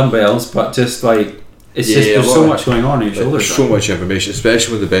and dumbbells, but just like it's just there's so much going on in your shoulders. There's so much information,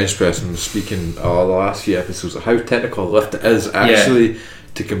 especially with the bench press. And speaking the last few episodes of how technical the lift it is actually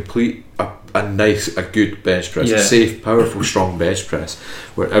to complete a good bench press, a safe, powerful, strong bench press,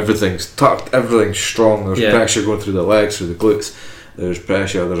 where everything's tucked, everything's strong, there's pressure going through the legs, through the glutes, there's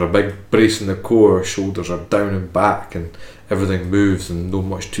pressure, there's a big brace in the core, shoulders are down and back, and everything moves and no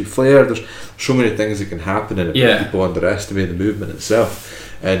much to flare. There's so many things that can happen in it that people underestimate the movement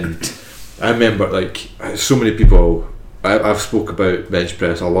itself. And I remember, like, so many people, I've spoke about bench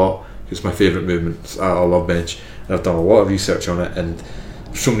press a lot, it's my favourite movement. I love bench, and I've done a lot of research on it, and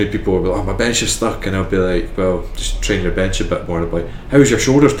so many people will be like, oh, my bench is stuck, and I'll be like, well, just train your bench a bit more. And I'll be like, how's your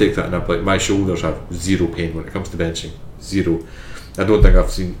shoulders take that? And I'll be like, my shoulders have zero pain when it comes to benching, zero. I don't think I've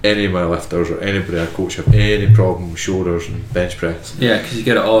seen any of my lifters or anybody I coach have any problem with shoulders and bench press. Yeah, because you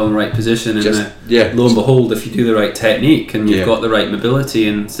get it all in the right position, and yeah, lo and behold, if you do the right technique and you've Yeah. got the right mobility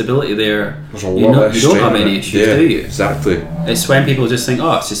and stability there, there's a you lot less don't strain have on any it. issues, Yeah, do you? exactly. It's when people just think,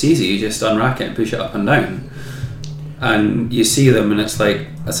 oh, it's just easy, you just unrack it and push it up and down, and you see them and it's like,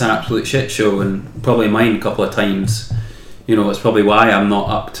 it's an absolute shit show. And probably mine a couple of times, you know, it's probably why I'm not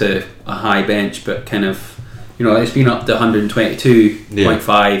up to a high bench, but kind of, you know, it's been up to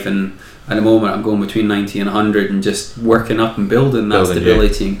 122.5, and at the moment I'm going between 90 and 100 and just working up and building that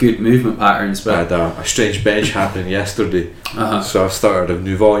stability and good movement patterns. But I had a strange bench happening yesterday, uh-huh. so I've started a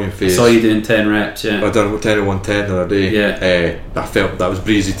new volume I phase. saw you doing 10 reps, yeah. I done 10 and 110 the other day. Yeah. I felt that was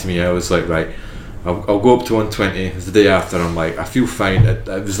breezy to me. I was like, right, I'll go up to 120. It was the day after. I'm like, I feel fine. It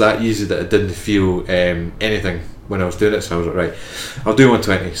was that easy that it didn't feel anything when I was doing it. So I was like, right, I'll do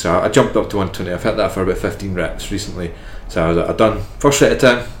 120. So I jumped up to 120. I've hit that for about 15 reps recently. So I was like, I've done first set of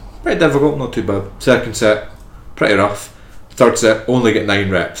 10, pretty difficult, not too bad. Second set, pretty rough. Third set, only get 9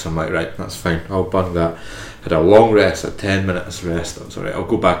 reps. I'm like, right, that's fine, I'll bung that. Had a long rest, a 10 minutes rest. I was alright, I'll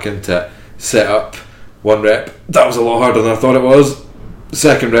go back into it. Set up, 1 rep. That was a lot harder than I thought it was.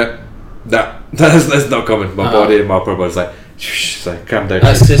 Second rep, that's not coming. My body and my upper body's like, it's like, calm down.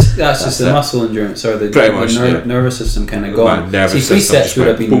 That's just the muscle endurance, or the nervous system kind of gone. My nervous See, 3 system sets just would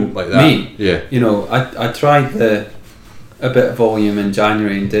have went been like that. me. Yeah. You know, I tried a bit of volume in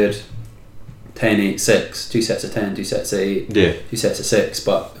January and did 10, 8, 6, 2 sets of 10, 2 sets of 8, Yeah. 2 sets of 6,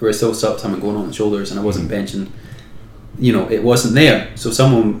 but there was still something going on the shoulders, and I wasn't benching. You know, it wasn't there. So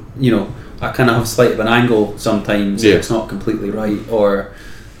someone, you know, I kind of have slight of an angle sometimes. Yeah. If it's not completely right, or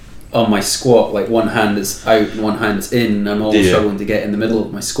on my squat, like one hand is out and one hand is in. I'm always struggling to get in the middle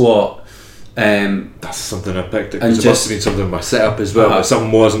of my squat. That's something I picked it, And because it must have been something in my setup as well. But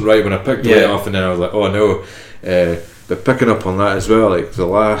something wasn't right when I picked the weight off, and then I was like, oh no. But picking up on that as well, like the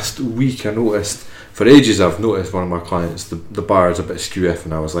last week I noticed, for ages I've noticed one of my clients, the bar is a bit skew-if,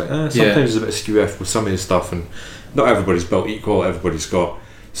 and I was like, sometimes it's a bit skew-if with some of his stuff, and not everybody's built equal, everybody's got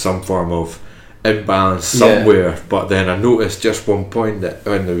some form of imbalance somewhere. But then I noticed just one point that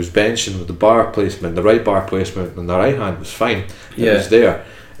when there was benching with the bar placement, the right bar placement and the right hand was fine. It was there.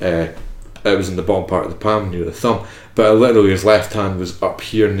 It was in the bottom part of the palm near the thumb, but literally his left hand was up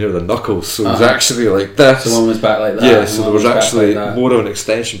here near the knuckles, so it was actually like this. So one was back like that. Yeah, so there was actually like more of an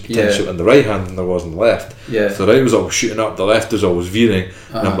extension potential in the right hand than there was in the left. Yeah. So the right was always shooting up, the left was always veering,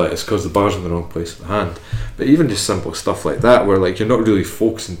 and I'm like, it's because the bar's in the wrong place with the hand. But even just simple stuff like that, where like you're not really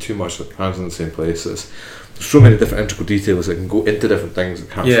focusing too much with hands in the same places. There's so many different integral details that can go into different things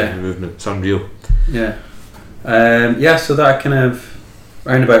that capture the movement. It's unreal. Yeah. So that kind of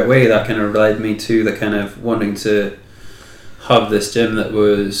roundabout way, that kind of led me to the kind of wanting to have this gym that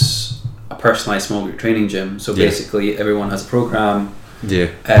was a personalised small group training gym. So basically everyone has a program.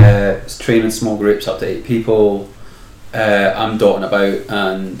 It's training small groups up to 8 people. I'm dotting about,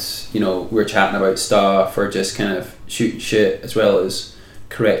 and you know, we're chatting about stuff or just kind of shooting shit, as well as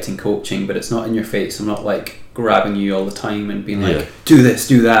correcting coaching, but it's not in your face. I'm not like grabbing you all the time and being like, do this,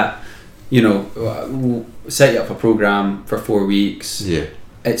 do that. You know, we'll set you up a program for 4 weeks.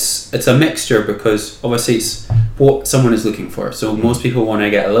 It's a mixture, because obviously it's what someone is looking for. So most people want to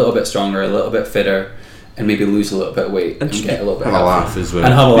get a little bit stronger, a little bit fitter, and maybe lose a little bit of weight and get a little bit have a laugh as well.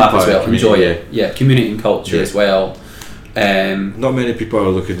 And have a laugh as well. Enjoy it. Community and culture as well. Not many people are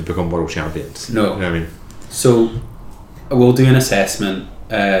looking to become world champions. No. You know what I mean? So we'll do an assessment,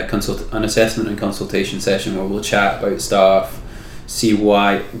 an assessment and consultation session where we'll chat about stuff. See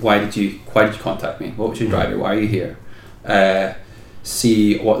why did you contact me? What was your driver? Why are you here?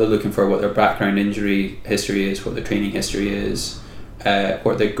 See what they're looking for, what their background injury history is, what their training history is,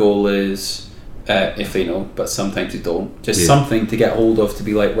 what their goal is, if they know, but sometimes they don't. Just something to get hold of, to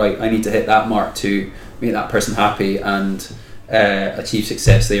be like, right, I need to hit that mark to make that person happy and achieve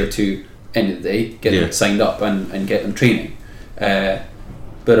success there to, end of the day, get them signed up and get them training.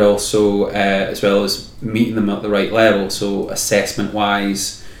 But also as well as meeting them at the right level. So assessment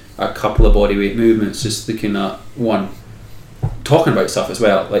wise, a couple of bodyweight movements, just looking at talking about stuff as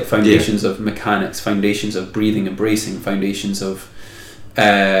well, like foundations of mechanics, foundations of breathing and bracing, foundations of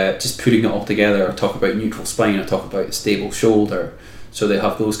just putting it all together. I talk about neutral spine, I talk about a stable shoulder, so they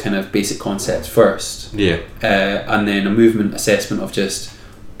have those kind of basic concepts first, and then a movement assessment of just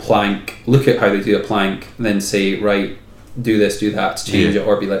plank, look at how they do a plank, and then say, right, do this, do that to change it,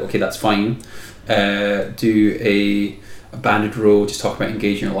 or be like, okay, that's fine. Do a banded row, just talk about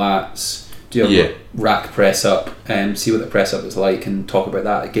engaging your lats. Do a rack press up and see what the press up is like, and talk about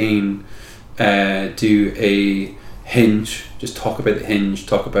that again. Do a hinge, just talk about the hinge,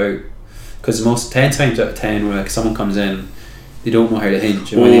 talk about because most 10 times out of 10 when like someone comes in, they don't know how to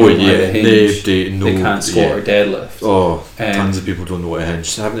hinge, and when they don't know how to hinge, they can't squat or deadlift. Tons of people don't know what to hinge.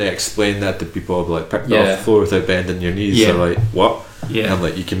 So having to explain that to people, like pick it off the floor without bending your knees, they're like, what? And I'm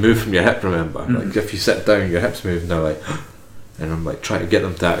like, you can move from your hip, remember? Like if you sit down, your hips move, and they're like, and I'm like trying to get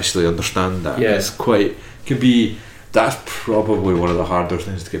them to actually understand that. It's quite, that's probably one of the harder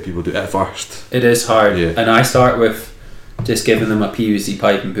things to get people to do at first. It is hard, and I start with just giving them a PVC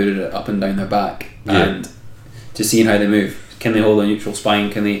pipe and putting it up and down their back, and just seeing how they move. Can they hold a neutral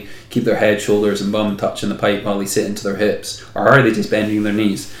spine? Can they keep their head, shoulders and bum touching the pipe while they sit into their hips? Or are they just bending their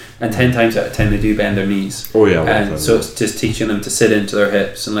knees? And 10 times out of 10 they do bend their knees. And so it's just teaching them to sit into their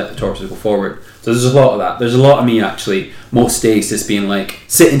hips and let the torso go forward. So there's a lot of that. There's a lot of me actually most days just being like,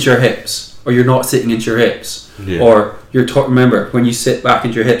 sit into your hips, or you're not sitting into your hips. Or remember, when you sit back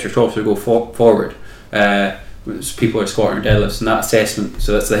into your hips, your torso will go forward. People are squatting or deadlifts, and that assessment,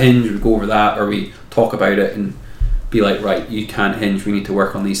 so that's the hinge, we go over that, or we talk about it and be like, right, you can't hinge, we need to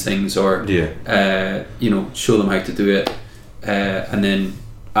work on these things, or show them how to do it, and then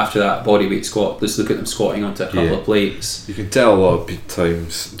after that body weight squat, let's look at them squatting onto a couple of plates. You can tell a lot of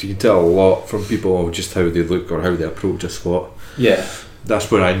times, you can tell a lot from people just how they look or how they approach a squat.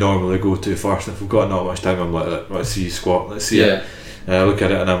 That's where I normally go to first. If we've got not much time, I'm like, let's see you squat, let's see it, and I look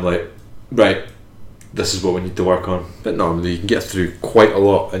at it and I'm like, right, this is what we need to work on. But normally you can get through quite a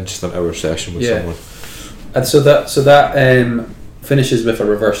lot in just an hour session with someone. And so that finishes with a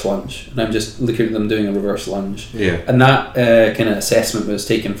reverse lunge, and I'm just looking at them doing a reverse lunge. And that kind of assessment was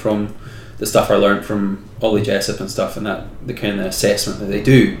taken from the stuff I learned from Ollie Jessup and stuff, and that the kind of assessment that they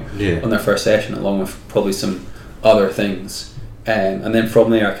do on their first session, along with probably some other things. And then from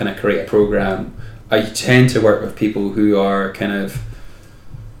there, I kind of create a program. I tend to work with people who are kind of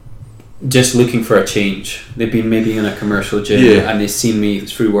just looking for a change. They've been maybe in a commercial gym and they've seen me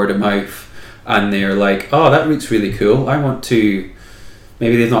through word of mouth, and they're like, oh, that looks really cool, I want to,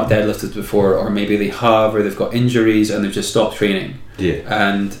 maybe they've not deadlifted before, or maybe they have, or they've got injuries and they've just stopped training,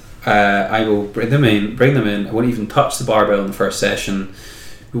 and I will bring them in. I won't even touch the barbell in the first session.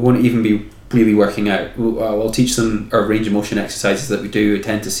 We won't even be really working out. I'll teach them our range of motion exercises that we do. I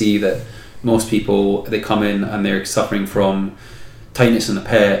tend to see that most people, they come in and they're suffering from tightness in the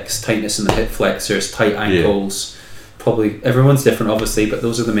pecs, tightness in the hip flexors, tight ankles. Probably everyone's different, obviously, but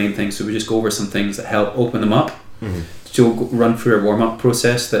those are the main things. So we just go over some things that help open them up. So we'll run through a warm-up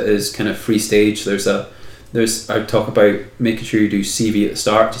process that is kind of free stage. I talk about making sure you do CV at the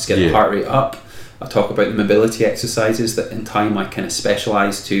start, just get the heart rate up. I talk about the mobility exercises that in time I kind of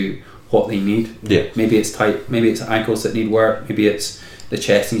specialise to what they need. Maybe it's tight, maybe it's ankles that need work, maybe it's the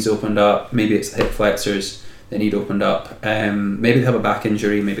chest needs opened up, maybe it's the hip flexors that need opened up. Maybe they have a back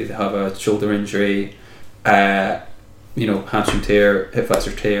injury, maybe they have a shoulder injury, hamstring tear, hip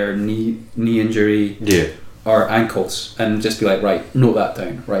flexor tear, knee injury, or ankles, and just be like, right, note that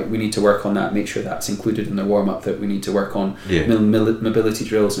down. Right, we need to work on that. Make sure that's included in their warm up. That we need to work on mobility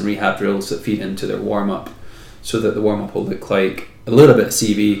drills and rehab drills that feed into their warm up, so that the warm up will look like a little bit of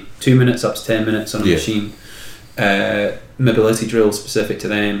CV, 2 minutes up to 10 minutes on a machine, mobility drills specific to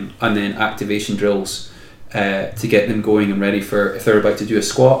them, and then activation drills to get them going and ready for, if they're about to do a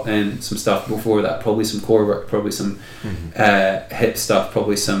squat, then some stuff before that, probably some core work, probably some hip stuff,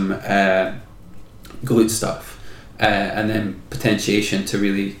 probably some glute stuff, and then potentiation to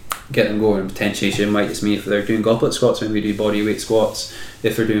really get them going. Potentiation might just mean if they're doing goblet squats, maybe do body weight squats.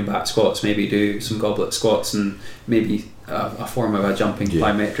 If they're doing back squats, maybe do some goblet squats, and maybe a form of a jumping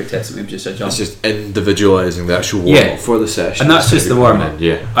plyometric test, maybe just a jump. It's just individualising the actual warm-up for the session. And that's just the warm-up.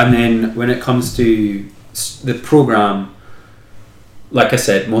 And then when it comes to the program, like I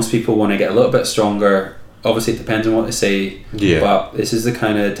said, most people want to get a little bit stronger. Obviously it depends on what they say, but this is the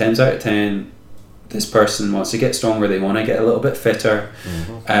kind of 10s out of 10. This person wants to get stronger, they want to get a little bit fitter,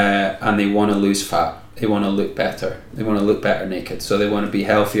 and they want to lose fat, they want to look better, they want to look better naked, so they want to be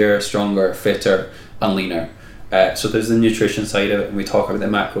healthier, stronger, fitter and leaner. So there's the nutrition side of it, and we talk about the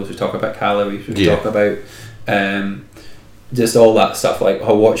macros, we talk about calories, we talk about just all that stuff, like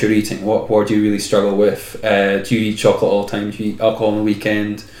what you're eating, what do you really struggle with, do you eat chocolate all the time, do you eat alcohol on the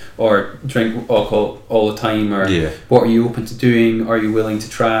weekend, or drink alcohol all the time, or what are you open to doing, are you willing to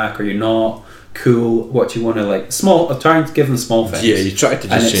track, are you not, cool, what you want to, like, small, I'm trying to give them small things. You try to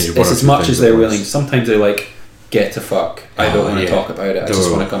just change it's as much as they're willing. Sometimes they're like, get to fuck, I don't want to talk about it, I just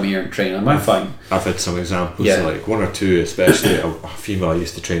want to come here and train. I'm fine. I've had some examples, like one or two, especially a female I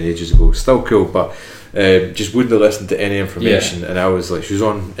used to train ages ago, still cool, but just wouldn't listen to any information, and I was like, she was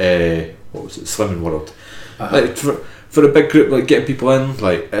on what was it, Slimming World, like for a big group, like getting people in,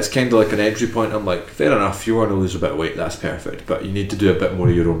 like it's kind of like an entry point. I'm like, fair enough, you want to lose a bit of weight, that's perfect, but you need to do a bit more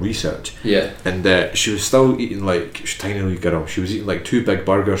of your own research. Yeah. And she was still eating, like, she was a tiny little girl, she was eating like 2 big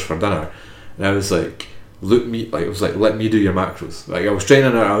burgers for dinner, and I was like, let me do your macros. Like, I was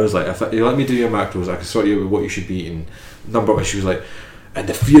training her, I was like, if you let me do your macros, I can sort you out with what you should be eating. Number one, she was like, and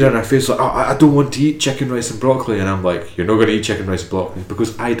the fear in her face, like, I don't want to eat chicken, rice and broccoli. And I'm like, you're not going to eat chicken, rice and broccoli,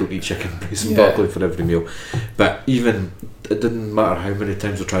 because I don't eat chicken, rice and broccoli for every meal. But even, it didn't matter how many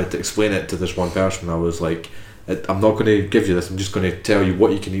times I tried to explain it to this one person, I was like, I'm not going to give you this, I'm just going to tell you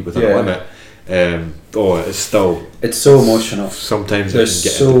what you can eat within a limit. It's still, it's so emotional. Sometimes there's it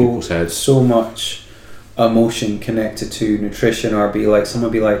can get into people's heads. So much emotion connected to nutrition, or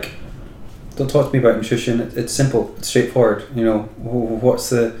someone be like, don't talk to me about nutrition, it's simple, it's straightforward, you know, what's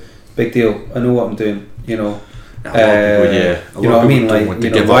the big deal, I know what I'm doing, you know. A lot of people, you know what I mean, like, you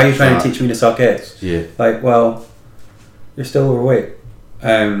know, why are you trying to teach me to suck eggs? Yeah. Like, well, you're still overweight,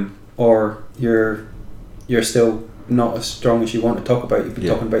 or you're still not as strong as you want to talk about. You've been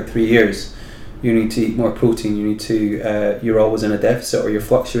talking about 3 years. You need to eat more protein. You need to. You're always in a deficit, or you're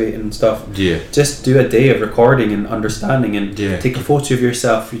fluctuating and stuff. Yeah. Just do a day of recording and understanding, and take a photo of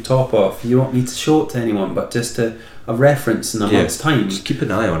yourself, your top off. You don't need to show it to anyone, but just a reference in a month's time. Just keep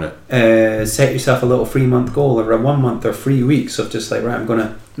an eye on it. Set yourself a little 3-month goal, or a 1 month or 3 weeks of just like, right, I'm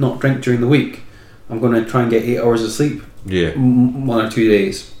gonna not drink during the week. I'm gonna try and get 8 hours of sleep. Yeah. 1 or 2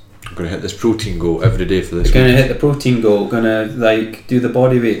 days. I'm gonna hit this protein goal every day for this week. Gonna hit the protein goal. Gonna like do the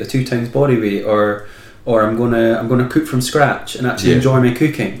body weight, the 2 times body weight, or I'm gonna cook from scratch and actually enjoy my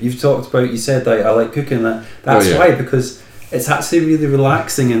cooking. You said that I like cooking. That's why, because it's actually really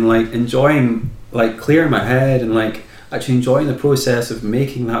relaxing and like enjoying, like clearing my head and like actually enjoying the process of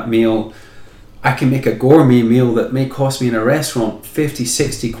making that meal. I can make a gourmet meal that may cost me in a restaurant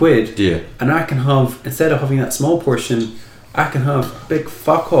 50-60 quid, and I can have, instead of having that small portion, I can have a big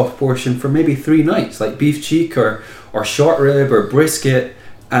fuck off portion for maybe 3 nights, like beef cheek or short rib or brisket,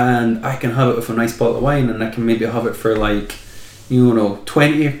 and I can have it with a nice bottle of wine, and I can maybe have it for like,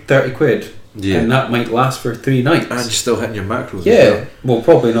 20-30 quid. Yeah. And that might last for 3 nights. And you're still hitting your macros. Yeah. Well,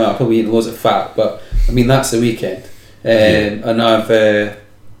 probably not. I'll probably eat loads of fat, but I mean, that's the weekend. And I've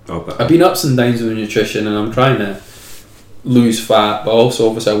been ups and downs with nutrition, and I'm trying to lose fat, but also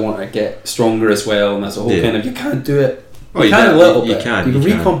obviously I want to get stronger as well, and there's a whole kind of, you can't do it. You can a little bit. You can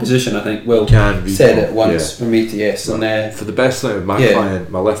recomposition, I think, Will said it once for me to and for the best thing with my client,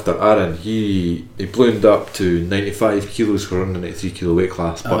 my lifter Aaron, he ballooned up to 95 kilos for running a 93 kilo weight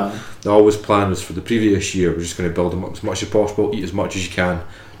class, but the always plan was for the previous year, we're just going to build him up as much as possible, eat as much as you can,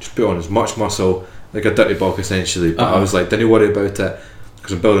 just put on as much muscle, like a dirty bulk essentially. But I was like, don't worry about it,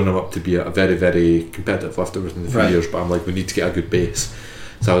 because I'm building him up to be a very, very competitive lifter within the 3 years, but I'm like, we need to get a good base.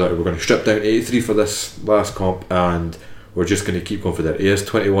 So I was like, we're going to strip down 83 for this last comp, and we're just going to keep going for that. He is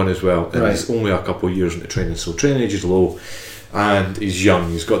 21 as well, and he's only a couple of years into training, so training age is low, and he's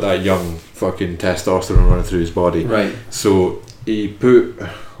young. He's got that young fucking testosterone running through his body. Right. So he put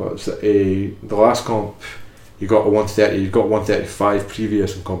the last comp, he got a 130. He got 135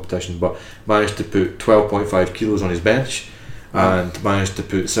 previous in competition, but managed to put 12.5 kilos on his bench, and managed to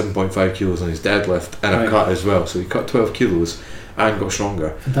put 7.5 kilos on his deadlift, and a cut as well. So he cut 12 kilos. And got stronger.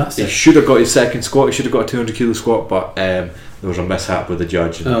 Fantastic. He should have got his second squat. He should have got a 200 kilo squat, but there was a mishap with the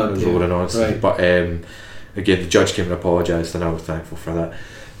judge, and it was a load of nonsense. But again, the judge came and apologised, and I was thankful for that.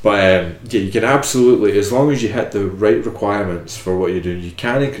 But you can absolutely, as long as you hit the right requirements for what you're doing, you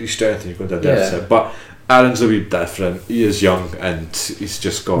can increase strength and you're going to have deficit. But Aaron's a wee different. He is young, and he's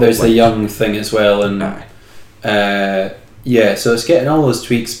just got. There's the young thing as well, and so it's getting all those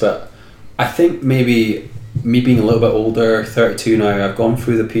tweaks. But I think maybe, me being a little bit older, 32 now, I've gone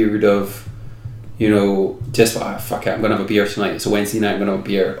through the period of, just fuck it, I'm going to have a beer tonight, it's a Wednesday night, I'm going to have a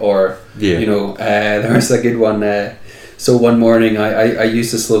beer, or there's a good one, so one morning I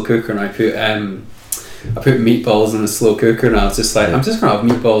used a slow cooker, and I put meatballs in the slow cooker, and I was just like, I'm just going to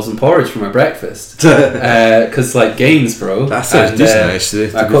have meatballs and porridge for my breakfast, because like gains, bro. That sounds decent,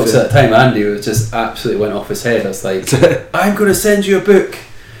 actually. I cooked at the time, Andy was just absolutely went off his head. I was like, I'm going to send you a book,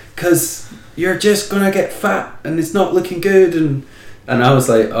 because you're just gonna get fat and it's not looking good, and I was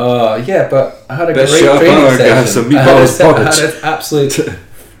like, oh yeah, but I had a great training session. I had an absolute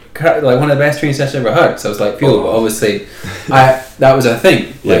like one of the best training sessions I ever had. So I was like, but obviously that was a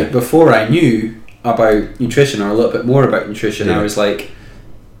thing. Like before I knew about nutrition, or a little bit more about nutrition, I was like,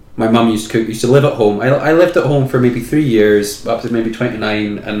 my mum used to cook, used to live at home. I lived at home for maybe 3 years, up to maybe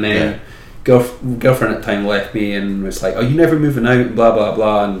 29, and then girlfriend at the time left me and was like, oh, you never moving out, and blah blah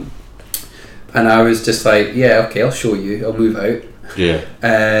blah, and I was just like, yeah, okay, I'll show you. I'll move out. Yeah.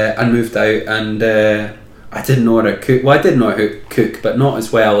 And moved out, and I didn't know how to cook. Well, I did know how to cook, but not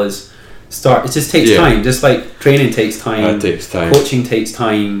as well as start. It just takes time. Just like training takes time. It takes time. Coaching takes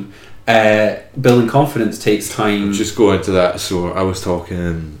time. Building confidence takes time. Just go into that. So I was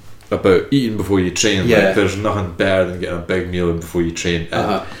talking about eating before you train. Like, there's nothing better than getting a big meal in before you train.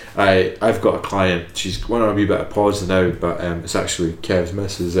 And I've got a client. She's going on a wee bit of pause now, but it's actually Kev's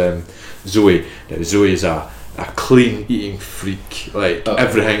missus, Zoe. Now, Zoe is a clean eating freak. Like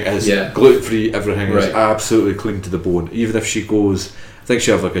everything is gluten free. Everything is absolutely clean to the bone. Even if she goes, I think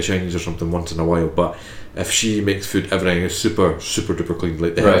she'll have like a Chinese or something once in a while, but if she makes food, everything is super duper clean,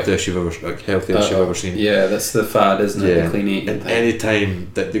 like the healthiest you've ever seen. Yeah, that's the fad, isn't it? The clean eating. And any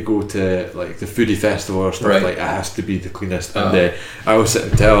time that they go to like the foodie festival or stuff, like it has to be the cleanest. And I was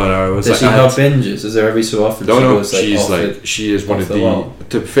sitting telling her, I was does like, she have binges? Is there every so often? No, she is one of the.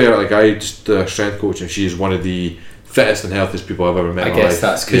 To be fair, like I just strength coach, and she is one of the fittest and healthiest people I've ever met in my life. I guess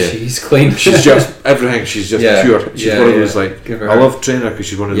that's because she's clean. She's just everything. She's just pure. She's one of those like I love training her because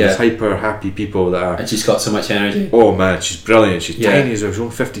she's one of those hyper happy people that are. And she's got so much energy. Oh man, she's brilliant. She's tiny as well. She's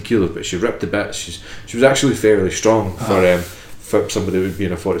only 50 kilos, but she ripped a bit. She was actually fairly strong for somebody who would be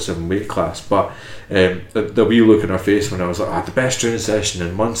in a 47 weight class. But the wee look in her face when I was like, I had the best training session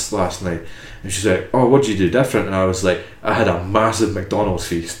in months last night, and she's like, oh, what did you do different? And I was like, I had a massive McDonald's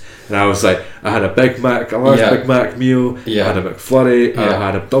feast. And I was like, I had a Big Mac, a large Big Mac meal, I had a McFlurry, I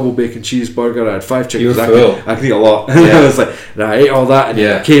had a double bacon cheeseburger, I had 5 chickens. I can eat a lot. I was like, and I ate all that,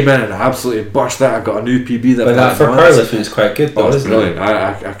 and I came in and I absolutely burst that. I got a new PB that. But that for powerlifting is quite good, though, it's brilliant.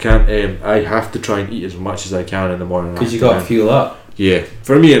 I can't. I have to try and eat as much as I can in the morning. Because you got to fuel up. Yeah,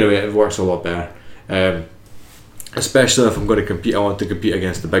 for me anyway, it works a lot better. Especially if I'm going to compete, I want to compete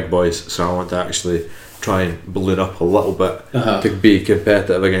against the big boys, so I want to actually try and balloon up a little bit to be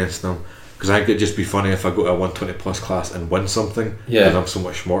competitive against them, because I think it'd just be funny if I go to a 120 plus class and win something because I'm so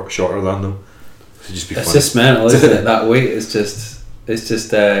much shorter than them. It'd just be funny. Just mental, isn't it? That weight is just it's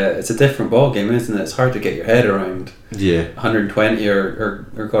a different ball game, isn't it? It's hard to get your head around 120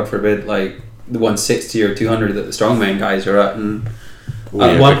 or God forbid like the 160 or 200 that the strongman guys are at. And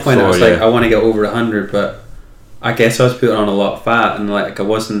at one point I was like, I want to get over 100, but I guess I was putting on a lot of fat, and like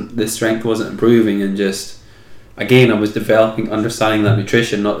the strength wasn't improving, and just again I was understanding that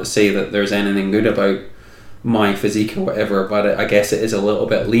nutrition. Not to say that there's anything good about my physique or whatever, but I guess it is a little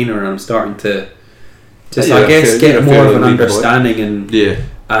bit leaner, and I'm starting to just get more of an understanding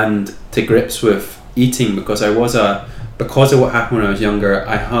and to grips with eating, because because of what happened when I was younger.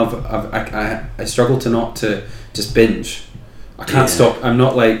 I struggle to not to just binge. I can't stop. I'm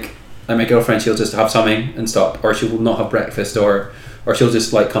not like my girlfriend. She'll just have something and stop, or she will not have breakfast, or she'll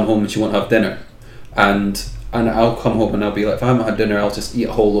just like come home and she won't have dinner, and I'll come home and I'll be like, if I haven't had dinner, I'll just eat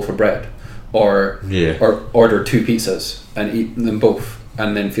a whole loaf of bread, or order 2 pizzas and eat them both,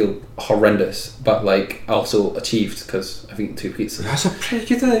 and then feel horrendous, but like also achieved because I've eaten 2 pizzas. That's a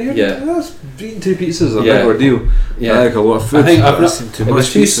pretty good idea. That's eating 2 pizzas is a big ordeal. I like a lot of food. I think I've not too much. It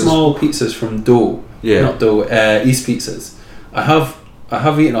was 2 small pizzas from Dough, not Dough, East Pizzas. I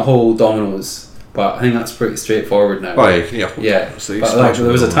have eaten a whole Domino's, but I think that's pretty straightforward now. Oh, you can eat a whole Domino's. But like,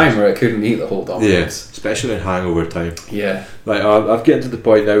 there was a time where I couldn't eat the whole Domino's. Yeah, especially in hangover time. Yeah. Like I've getting to the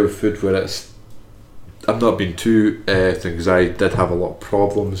point now with food where I'm not being too because I did have a lot of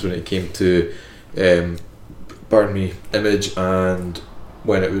problems when it came to burn me image, and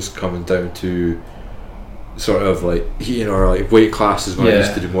when it was coming down to sort of like eating or like weight classes when I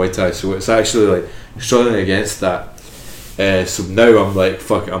used to do Muay Thai. So it's actually like struggling against that. So now I'm like,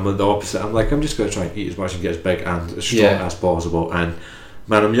 fuck it, I'm the opposite. I'm like, I'm just going to try and eat as much and get as big and as strong as possible. And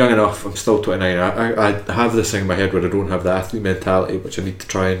man, I'm young enough, I'm still 29. I have this thing in my head where I don't have the athlete mentality, which I need to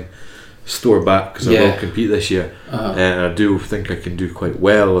try and store back, because I will compete this year. And I do think I can do quite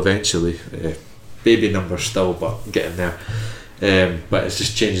well eventually. Baby numbers still, but getting there. But it's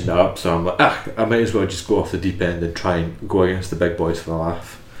just changing that up. So I'm like, I might as well just go off the deep end and try and go against the big boys for the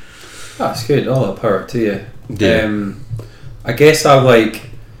laugh. That's good. All the power to you. Yeah. I guess I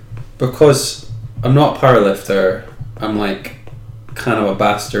like, because I'm not a powerlifter, I'm like kind of a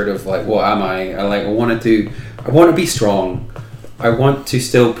bastard of like, what am I? I want to be strong. I want to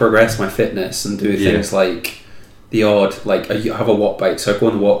still progress my fitness and do things like the odd, like I have a walk bike, so I go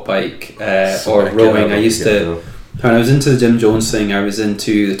on the walk bike or rowing. I used to, when I was into the Jim Jones thing, I was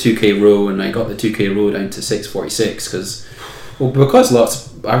into the 2K row, and I got the 2K row down to 6:46 because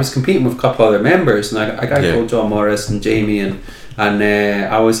I was competing with a couple other members, and I got called John Morris and Jamie, and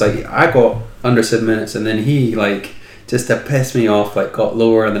I was like, I got under 7 minutes, and then he like just to piss me off like got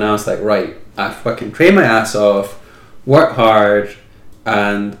lower, and then I was like, right, I fucking trained my ass off, work hard,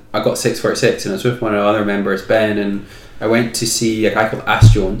 and I got 6:46, and I was with one of the other members, Ben, I went to see a guy called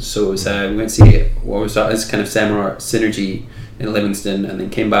Ash Jones. So it was, we went to see what was that? This kind of seminar Synergy in Livingston, and then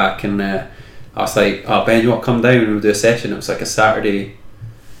came back and I was like, "Oh Ben, you want to come down and we'll do a session?" It was like a Saturday.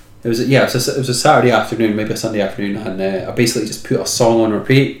 It was a Saturday afternoon, maybe a Sunday afternoon, and I basically just put a song on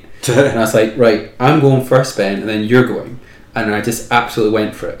repeat, and I was like, "Right, I'm going first, Ben, and then you're going," and I just absolutely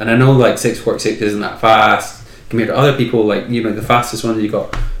went for it. And I know like 6:46 isn't that fast compared to other people. Like, you know, the fastest one you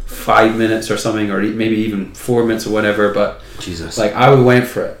got 5 minutes or something, or maybe even 4 minutes or whatever. But Jesus, like I went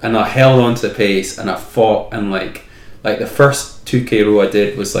for it, and I held on to the pace, and I fought, and like the first 2K row I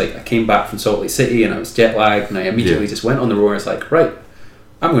did was like I came back from Salt Lake City and I was jet lagged, and I immediately just went on the row and I was like, right,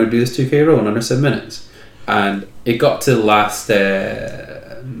 I'm going to do this 2K row in under 7 minutes. And it got to the last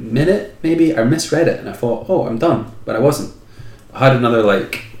minute, maybe I misread it and I thought, oh, I'm done, but I wasn't. I had another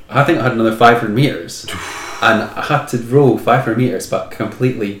I think I had another 500 meters, and I had to row 500 meters, but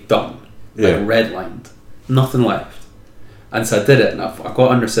completely done, like redlined, nothing left. And so I did it, and I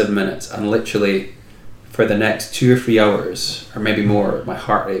got under 7 minutes, and literally for the next 2 or 3 hours, or maybe more, my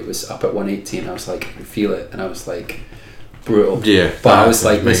heart rate was up at 180, and I was like, I could feel it, and I was like, brutal. Yeah, but I was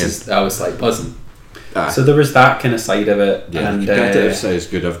like, I was like buzzing. So there was that kind of side of it. Yeah, and the competitive side is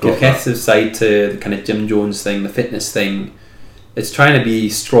good. I've got the competitive side to the kind of Jim Jones thing, the fitness thing. It's trying to be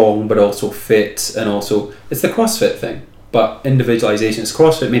strong but also fit, and also it's the CrossFit thing, but individualization. It's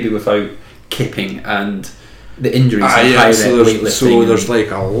CrossFit maybe without kipping and the injuries and high weightlifting. So there's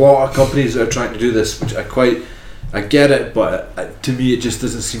like a lot of companies that are trying to do this, which I get it, but to me it just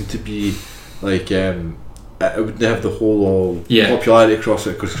doesn't seem to be like it wouldn't have the whole popularity of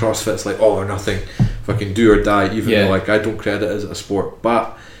CrossFit, because CrossFit's like all or nothing, fucking do or die, even though like I don't credit it as a sport,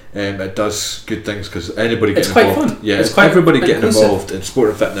 but it does good things, because anybody getting involved. Quite fun. Yeah, it's quite everybody inclusive. Getting involved in sport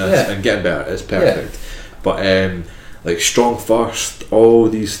and fitness and getting better is perfect. But like Strong First, all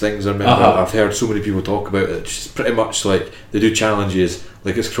these things, I remember I've heard so many people talk about it. It's pretty much like they do challenges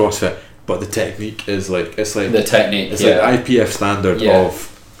like it's CrossFit, but the technique is like it's like the technique. It's like the IPF standard of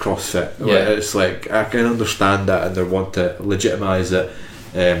CrossFit. Yeah. It's like I can understand that, and they want to legitimise it.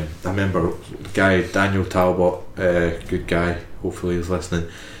 I remember the guy Daniel Talbot, good guy. Hopefully he's listening.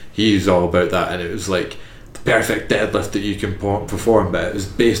 He's all about that, and it was like the perfect deadlift that you can perform, but it was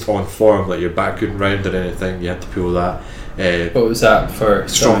based on form. Like your back couldn't round or anything. You had to pull that. What was that for?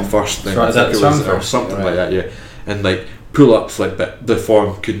 Strong First thing. Is that Strong First? Or something like that. Yeah, and like pull-ups, like the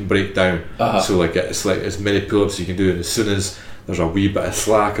form couldn't break down. So like it's like as many pull-ups you can do, and as soon as there's a wee bit of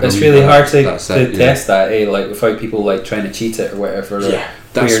slack, it's really hard to test that, like without people like trying to cheat it or whatever.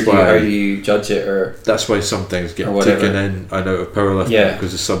 That's why. How do you judge it? Or that's why some things get taken in and out of powerlifting,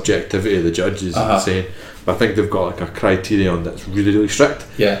 because the subjectivity of the judges is insane. But I think they've got like a criterion that's really, really strict.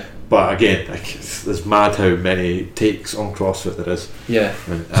 Yeah. But again, like it's mad how many takes on CrossFit there is. Yeah.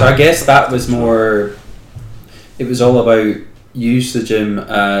 So I guess that was more. It was all about use the gym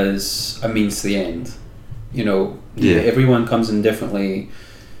as a means to the end. You know, everyone comes in differently.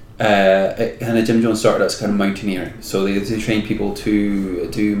 Kind of Jim Jones started as kind of mountaineering, so they train people to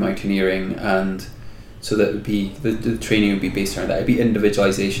do mountaineering, and so that would be the training would be based around that. It'd be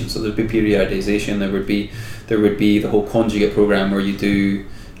individualization, so there'd be periodization. There would be the whole conjugate program where you do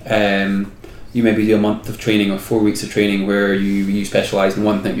you maybe do a month of training or 4 weeks of training where you specialize in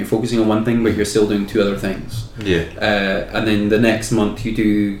one thing. You're focusing on one thing, but you're still doing 2 other things. And then the next month you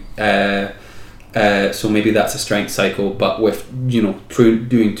do so maybe that's a strength cycle, but with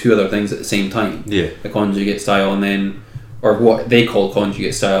doing 2 other things at the same time. The conjugate style, and then, or what they call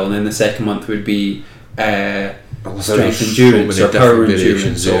conjugate style, and then the second month would be strength endurance or power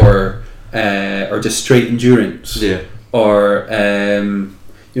endurance or just straight endurance. Or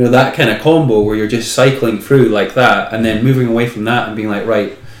that kind of combo where you're just cycling through like that, and then moving away from that and being like,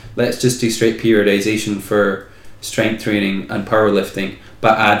 right, let's just do straight periodization for strength training and powerlifting,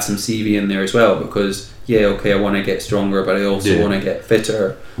 but add some CV in there as well, because I want to get stronger, but I also want to get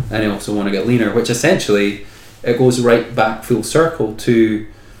fitter, and I also want to get leaner, which essentially it goes right back full circle to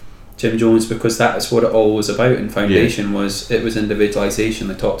Jim Jones, because that is what it all was about in foundation. Was individualization.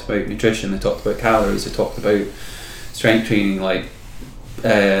 They talked about nutrition, they talked about calories, they talked about strength training, like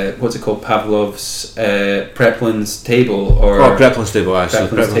what's it called, Pavlov's Preplin's table, or Preplin's table, actually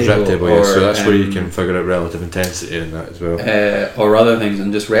Preplin's rep table, so that's where you can figure out relative intensity in that as well, or other things,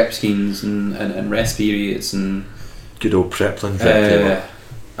 and just rep schemes and rest periods and good old Preplin's rep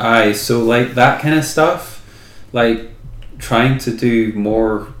table. So like that kind of stuff, like trying to do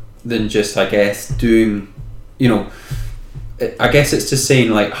more than just, I guess, doing, I guess it's just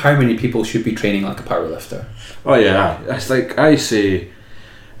saying like how many people should be training like a powerlifter. It's like I say,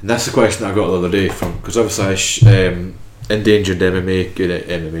 and that's the question I got the other day from, because obviously Endangered MMA, good at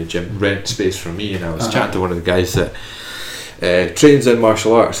MMA gym, rent space for me, and I was chatting to one of the guys that trains in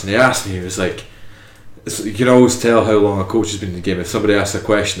martial arts, and he asked me, he was like, you can always tell how long a coach has been in the game. If somebody asks a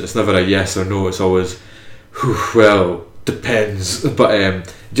question, it's never a yes or no, it's always, well, depends. But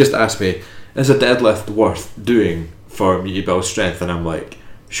he just asked me, is a deadlift worth doing for me to build strength? And I'm like,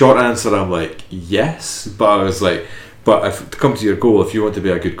 short answer, I'm like, yes. But I was like, but if to come to your goal, if you want to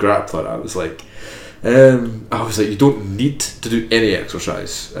be a good grappler, I was like, you don't need to do any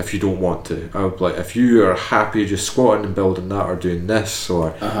exercise if you don't want to. I would like, if you are happy just squatting and building that, or doing this,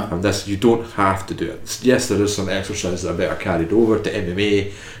 or this, you don't have to do it. Yes, there is some exercises that are better carried over to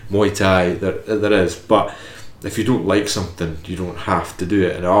MMA, Muay Thai. There is, but if you don't like something, you don't have to do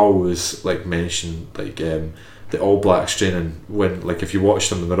it. And I always like mention like the All Blacks training, when like if you watch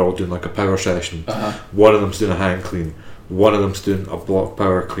them and they're all doing like a power session, one of them's doing a hang clean, one of them's doing a block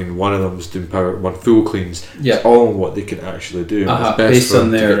power clean, one of them's doing one full cleans. It's all what they can actually do, based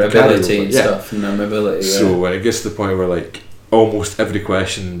on their ability and stuff, and their mobility. So when it gets to the point where like almost every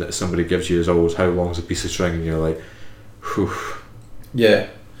question that somebody gives you is always how long's a piece of string, and you're like, whew.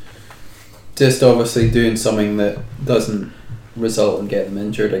 Just obviously doing something that doesn't result in getting them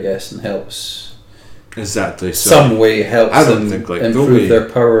injured, I guess, and helps. Exactly. So some way helps them improve their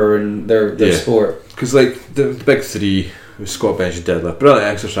power and their sport. Because like the big three, squat, bench and deadlift, brilliant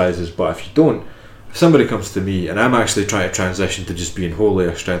exercises, but if somebody comes to me, and I'm actually trying to transition to just being wholly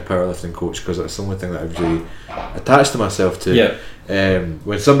a strength powerlifting coach, because that's the only thing that I've really attached to myself to.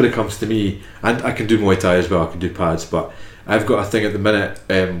 When somebody comes to me, and I can do Muay Thai as well, I can do pads, but I've got a thing at the minute,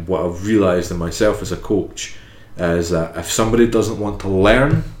 what I've realised in myself as a coach is that if somebody doesn't want to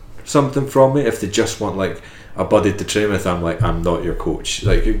learn something from me, if they just want like a buddy to train with, I'm like, I'm not your coach.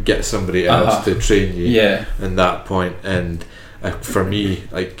 Like, get somebody else to train you in that point. And for me,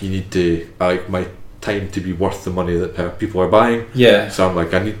 like, you need to, like, my time to be worth the money that people are buying. So I'm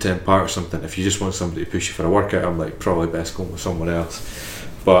like, I need to impart something. If you just want somebody to push you for a workout, I'm like, probably best going with someone else.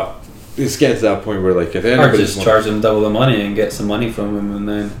 But it's getting to that point where, like, if anybody just charge them double the money and get some money from them, and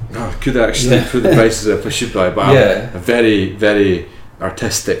then I could actually put the prices up I should buy, but I'm very, very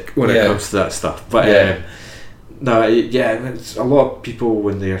artistic when it comes to that stuff. But it's a lot of people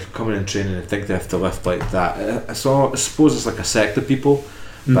when they're coming and training and think they have to lift like that. So I suppose it's like a sect of people.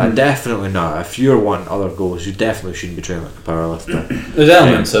 But definitely not. If you're wanting other goals, you definitely shouldn't be training like a powerlifter. There's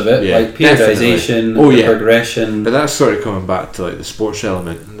elements of it, like periodization, progression. But that's sort of coming back to like the sports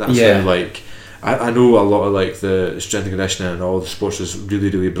element. And that's how, like, I know a lot of like the strength and conditioning and all the sports is really,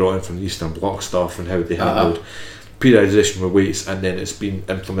 really brought in from the Eastern Bloc stuff and how they handled periodization with weights, and then it's been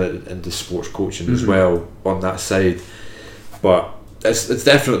implemented into sports coaching as well on that side. But it's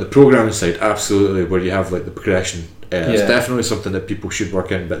definitely the programming side, absolutely, where you have like the progression. It's definitely something that people should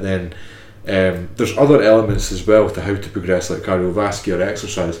work in, but then there's other elements as well to how to progress, like cardiovascular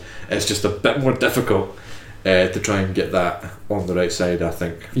exercise. It's just a bit more difficult to try and get that on the right side, I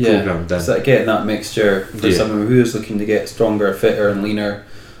think, programmed in. It's like getting that mixture for someone who is looking to get stronger, fitter and leaner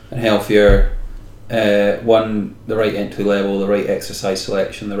and healthier. The right entry level, the right exercise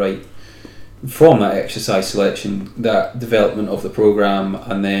selection, from that exercise selection, that development of the program,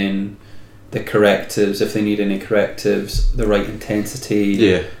 and then the correctives, if they need any correctives, the right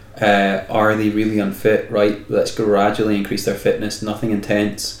intensity. Are they really unfit? Right, let's gradually increase their fitness. Nothing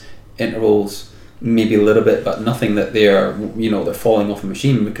intense, intervals, maybe a little bit, but nothing that they're falling off a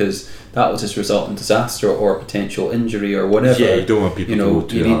machine, because that will just result in disaster or potential injury or whatever. You don't want people to go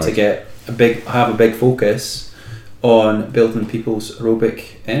too hard. To get have a big focus on building people's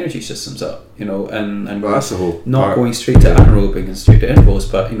aerobic energy systems up, and that's the whole not part. Going straight to anaerobic and straight to intervals,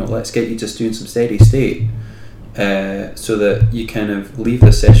 but let's get you just doing some steady state, so that you kind of leave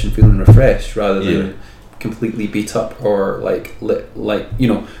the session feeling refreshed rather than completely beat up or literally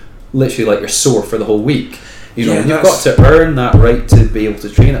like you're sore for the whole week. You've got to earn that right to be able to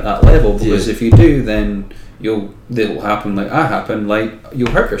train at that level, because if you do, then it'll happen like I happened, like you'll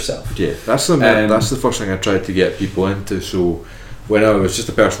hurt yourself. That's the first thing I tried to get people into. So when I was just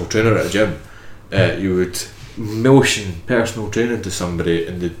a personal trainer at a gym, you would motion personal training to somebody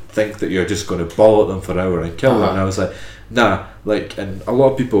and they'd think that you're just going to ball at them for an hour and kill them, and I was like, nah, like, and a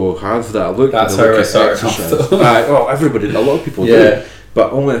lot of people have that look. That's how I started off. A lot of people do,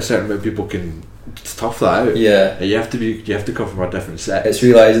 but only a certain amount of people can tough that out. You have to come from a different set. It's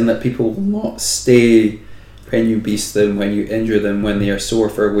realising that people will not stay when you beast them, when you injure them, when they are sore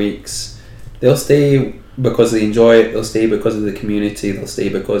for weeks. They'll stay because they enjoy it, they'll stay because of the community, they'll stay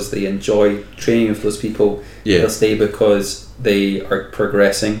because they enjoy training with those people, they'll stay because they are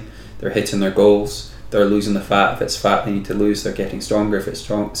progressing, they're hitting their goals, they're losing the fat. If it's fat they need to lose, they're getting stronger. If it's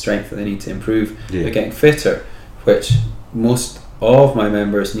strength they need to improve, they're getting fitter, which most of my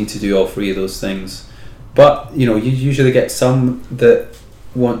members need to do all three of those things But you usually get some that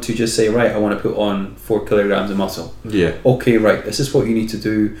want to just say, right, I want to put on 4 kilograms of muscle. Yeah. Okay, right, this is what you need to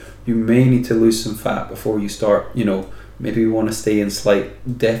do. You may need to lose some fat before you start, maybe you want to stay in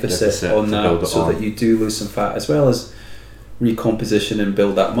slight deficit on that, so that you do lose some fat, as well as recomposition and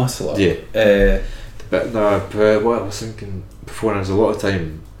build that muscle up. Yeah. But what I was thinking before, there's a lot of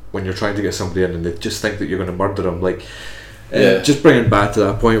time when you're trying to get somebody in and they just think that you're going to murder them. Like, just bringing back to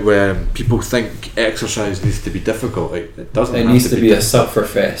that point where people think exercise needs to be difficult. Like, it doesn't. It needs to be a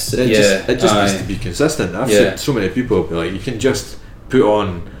sufferfest. It just needs to be consistent. I've seen so many people be like, you can just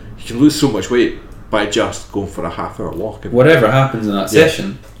you can lose so much weight by just going for a half-hour walk. Whatever happens in that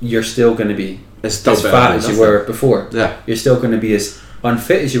session, you're still going to be as fat as you were before. Yeah. You're still going to be as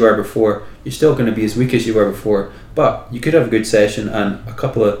unfit as you were before. You're still going to be as weak as you were before. But you could have a good session, and a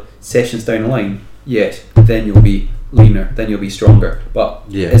couple of sessions down the line, yes, then you'll be leaner, then you'll be stronger. But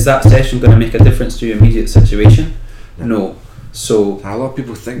is that session going to make a difference to your immediate situation? No. So a lot of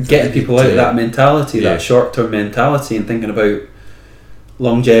people think getting people out of that mentality, that short-term mentality, and thinking about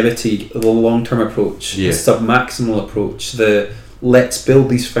longevity, the long-term approach, the sub-maximal approach, the let's build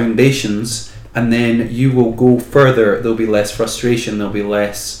these foundations, and then you will go further. There'll be less frustration, there'll be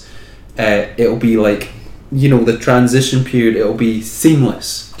less it'll be like, the transition period, it'll be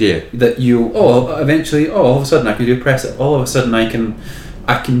seamless. That eventually all of a sudden I can do press it, all of a sudden I can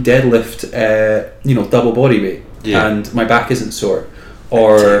deadlift double body weight, and my back isn't sore.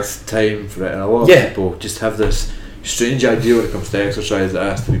 Or it takes time for it, and a lot of people just have this strange idea when it comes to exercise that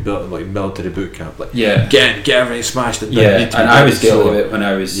has to be built in like military boot camp. Like, get everything smashed. And I was guilty of it when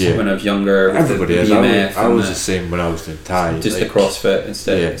I was younger. Everybody is. I was the same when I was doing Thai. Just the CrossFit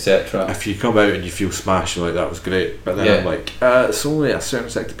instead, etc. If you come out and you feel smashed, you're like, that was great. But then I'm like, it's only a certain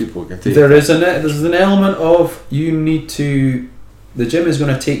sector of people who can take. There's an element of you need to. The gym is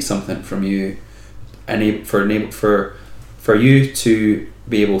going to take something from you, and for you to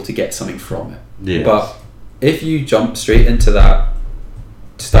be able to get something from it. But if you jump straight into that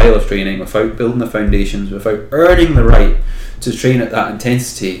style of training without building the foundations, without earning the right to train at that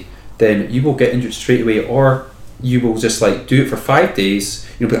intensity, then you will get injured straight away, or you will just like do it for 5 days.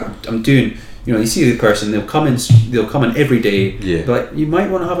 I'm doing. You see the person, they'll come in every day. But you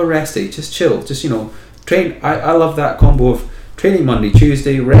might want to have a rest day. Just chill. Just train. I love that combo of training Monday,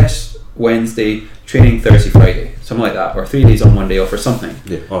 Tuesday, rest Wednesday, training Thursday, Friday, something like that, or 3 days on, 1 day off, or something.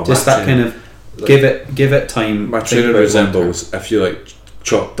 Just that kind of. Give it time. My training resembles if you like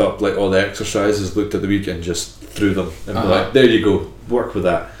chopped up like all the exercises, looked at the week and just threw them and be like, there you go, work with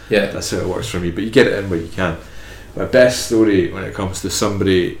that. That's how it works for me. But you get it in where you can. My best story when it comes to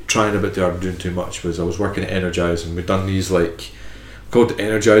somebody trying a bit too hard and doing too much was I was working at Energize, and we'd done these like called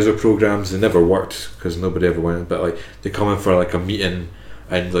Energizer programs. They never worked because nobody ever went, but like they come in for like a meeting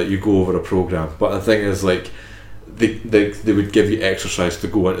and like you go over a program. But the thing is, like, they would give you exercise to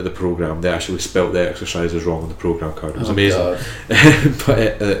go into the program. They actually spelt the exercises wrong on the program card. It was amazing.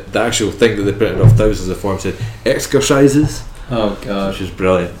 But the actual thing that they printed off thousands of forms said exercises. Oh god, which is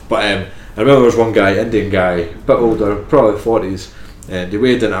brilliant. But I remember there was one guy, Indian guy, a bit older, probably 40s, and he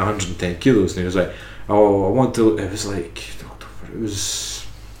weighed in at 110 kilos, and he was like, "Oh, I want to." It was like it was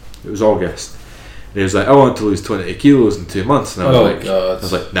August. And he was like, "I want to lose 20 kilos in 2 months," and I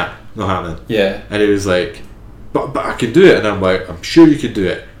was like, "Nah, not happening." And he was like, But I can do it, and I'm like, I'm sure you could do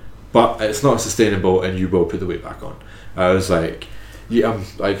it, but it's not sustainable, and you will put the weight back on. I was like, I'm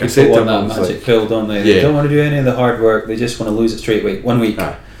like, I said to him, that magic pill, don't they? They don't want to do any of the hard work. They just want to lose it straight away. 1 week.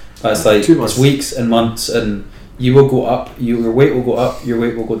 It's like 2 months. It's weeks and months, and you will go up. Your weight will go up. Your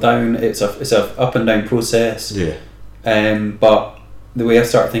weight will go down. It's a up and down process. But the way I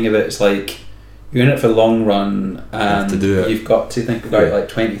start thinking of it, it's like you're in it for the long run, and you've got to think about like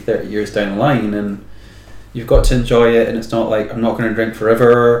 20, 30 years down the line, and you've got to enjoy it. And it's not like, I'm not going to drink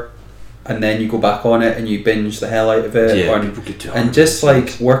forever, and then you go back on it and you binge the hell out of it. And just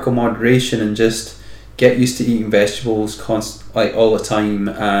like work on moderation, and just get used to eating vegetables like all the time,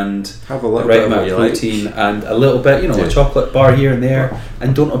 and have a little the right amount of protein, and a little bit, a chocolate bar here and there,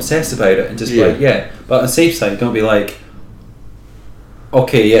 and don't obsess about it, and just be like, but on the safe side, don't be like,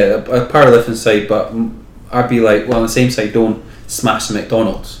 okay, a powerlifting side, but I'd be like, well, on the same side, don't smash the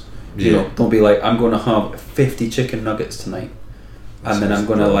McDonald's. Don't be like, I'm going to have 50 chicken nuggets tonight, and then I'm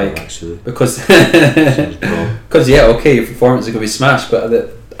going to like, because performance is going to be smashed,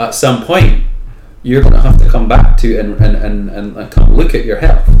 but at some point you're going to have to come back to and come look at your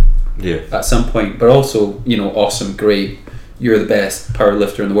health at some point. But also, awesome, great, you're the best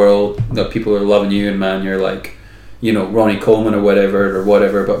powerlifter in the world, people are loving you, and man, you're like, Ronnie Coleman or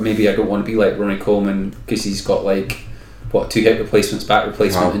whatever, but maybe I don't want to be like Ronnie Coleman because he's got like 2 hip replacements, back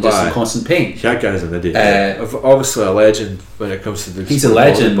replacement, and just in constant pain. That guy's an idiot. Obviously a legend when it comes to the he's a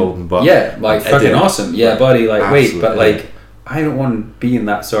legend, but fucking idiot. Awesome, buddy. I don't want to be in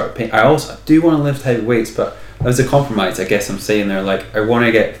that sort of pain. I do want to lift heavy weights, but as a compromise, I guess I'm saying there, I want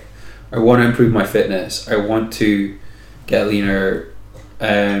to improve my fitness. I want to get leaner.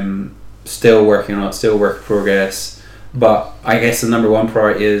 Still working on it, still work in progress. But I guess the number one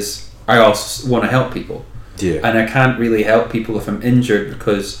priority is I also want to help people. Yeah. And I can't really help people if I'm injured,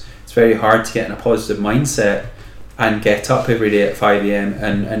 because it's very hard to get in a positive mindset and get up every day at 5 a.m.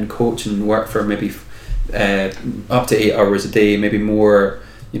 and coach and work for maybe up to 8 hours a day, maybe more,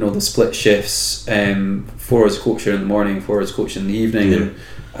 the split shifts, 4 hours coaching in the morning, 4 hours coaching in the evening,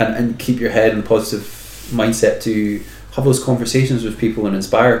 and keep your head in a positive mindset to have those conversations with people and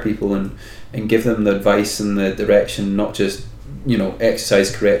inspire people and give them the advice and the direction, not just exercise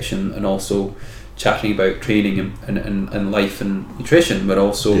correction, and also chatting about training and life and nutrition, but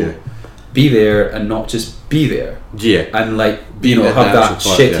also be there and not just be there. And have that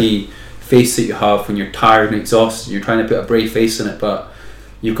shitty face that you have when you're tired and exhausted. You're trying to put a brave face in it, but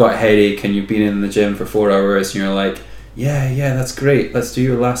you've got a headache and you've been in the gym for 4 hours and you're like, yeah, that's great, let's do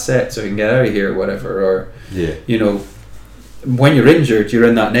your last set so I can get out of here or whatever. Or when you're injured, you're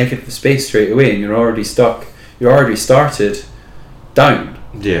in that negative space straight away and you're already stuck. You're already started down.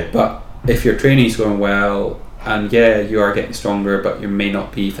 But if your training's going well and you are getting stronger, but you may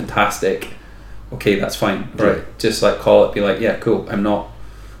not be fantastic, okay, that's fine. Right. Just call it, be like, cool, I'm not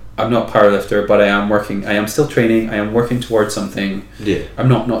a powerlifter, but I am still training, I am working towards something. I'm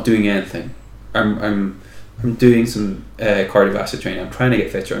not doing anything. I'm doing some cardiovascular training. I'm trying to get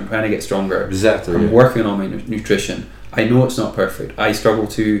fitter, I'm trying to get stronger. Exactly. I'm working on my nutrition. I know it's not perfect. I struggle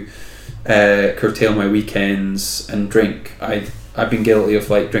to curtail my weekends and drink. I've been guilty of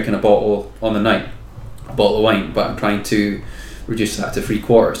drinking a bottle on the night, a bottle of wine, but I'm trying to reduce that to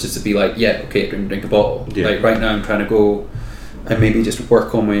 3/4, just to be drink a bottle. Right now I'm trying to go and maybe just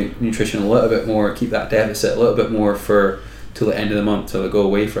work on my nutrition a little bit more, keep that deficit a little bit more till the end of the month, till I go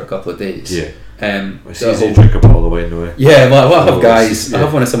away for a couple of days. It's easy to drink a bottle of wine though. I have guys. I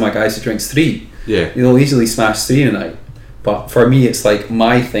have one of some of my guys who drinks 3. They'll easily smash 3 in a night. But for me, it's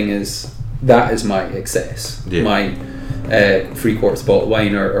my thing is that is my excess. My 3/4 bottle of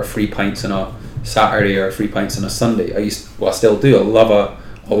wine or 3 pints on a Saturday or 3 pints on a Sunday. I still do. I love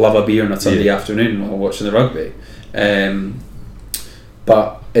a beer on a Sunday afternoon while watching the rugby.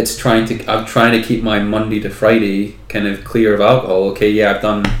 But it's trying to keep my Monday to Friday kind of clear of alcohol. Okay, I've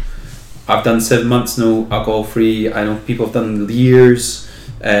done 7 months no alcohol free. I know people have done years.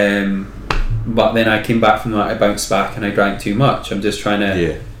 But then I came back from that, I bounced back and I drank too much. I'm just trying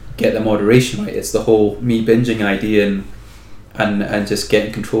to get the moderation right. It's the whole me binging idea and just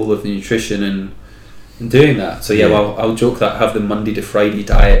getting control of the nutrition and doing that. So I'll joke that I have the Monday to Friday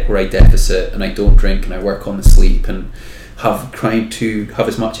diet where I deficit and I don't drink and I work on the sleep and trying to have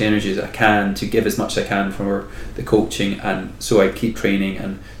as much energy as I can to give as much as I can for the coaching, and so I keep training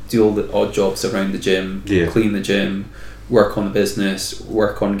and do all the odd jobs around the gym, clean the gym, work on the business,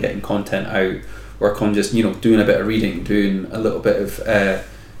 work on getting content out, work on just doing a bit of reading, doing a little bit of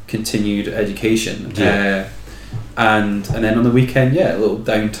continued education, and then on the weekend a little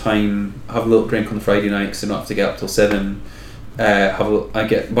downtime, have a little drink on the Friday night because I don't have to get up till 7.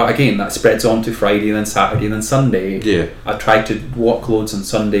 But again that spreads on to Friday, then Saturday, then Sunday. I try to walk loads on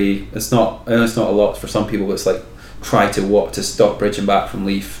Sunday. I know it's not a lot for some people, but it's try to walk to Stockbridge and back from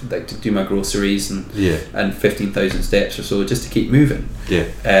Leith, to do my groceries and 15,000 steps or so, just to keep moving.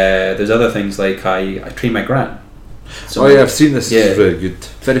 There's other things I train my gran. So I've seen this. This is very good,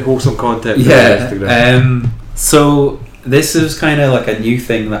 very wholesome content. On Instagram. So this is kind of a new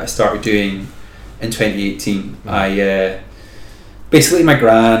thing that I started doing in 2018. I basically, my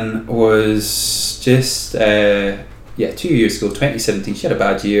gran was just 2 years ago, 2017. She had a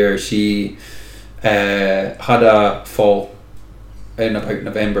bad year. She had a fall in about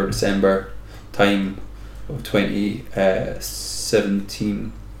November, December time of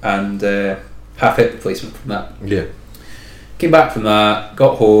 2017, and half hip replacement from that. Came back from that,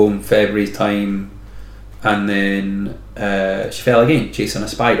 got home February time, and then she fell again, chasing a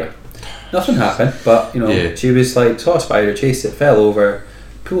spider. Nothing happened, but she was saw a spider, chased it, fell over,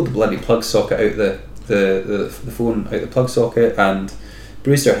 pulled the bloody plug socket out the phone out the plug socket, and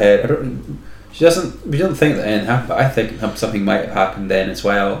bruised her head. We don't think that anything happened, but I think something might have happened then as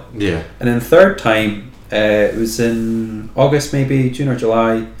well. And then the third time, it was in August, maybe June or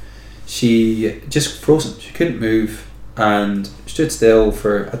July. She just frozen. She couldn't move and stood still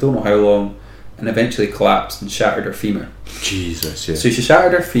for I don't know how long, and eventually collapsed and shattered her femur. Jesus. So she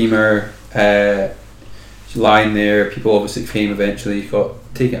shattered her femur. she's lying there. People obviously came eventually. Got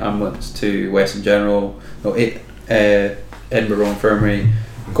taken ambulance to Western General, no, Edinburgh Infirmary.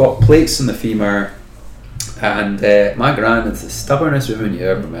 Got plates in the femur, and my gran is the stubbornest woman you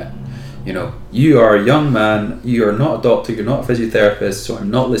ever met. You know, you are a young man, you are not a doctor, you're not a physiotherapist, so I'm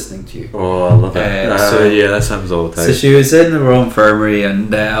not listening to you. Oh, I love it. Yeah, that sounds all the time. So she was in the Royal Infirmary,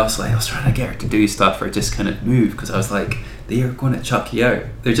 and I was trying to get her to do stuff or just kind of move, because I was like, they are going to chuck you out.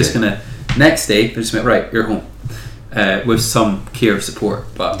 They're just going to, next day, they're just like, right, you're home. With some care support.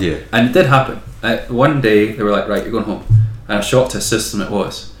 But and it did happen. One day, they were like, right, you're going home. And a shock to the system it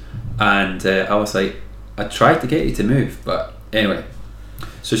was. And I was like, I tried to get you to move, but anyway.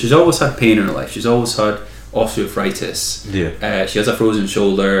 So she's always had pain in her life. She's always had osteoarthritis. She has a frozen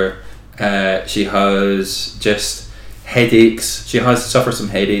shoulder. She has just headaches. She has suffered some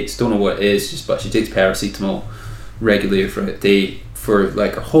headaches. Don't know what it is, but she takes paracetamol regularly for a day for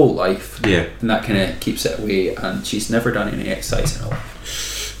like her whole life. And that kind of keeps it away. And she's never done any exercise in her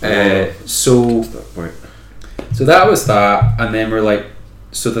life. So that was that. And then we're like,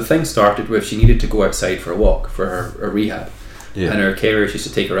 so the thing started with she needed to go outside for a walk for her rehab. And her carers used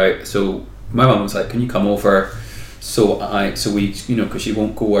to take her out. So my mum was like, "Can you come over?" So we, you know, because she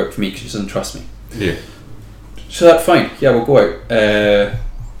won't go out for me because she doesn't trust me. So that's fine. Yeah, we'll go out.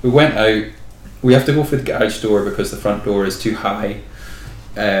 We went out. We have to go through the garage door because the front door is too high.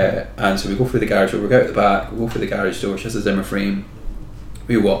 And so we go through the garage door. We go out the back. We go through the garage door. She has a Zimmer frame.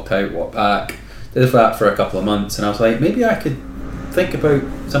 We walked out, walked back. Did that for a couple of months, and I was like, maybe I could think about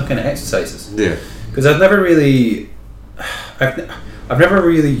some kind of exercises. Because I've never really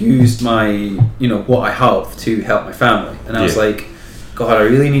used my, you know, what I have to help my family, and I was like, God, I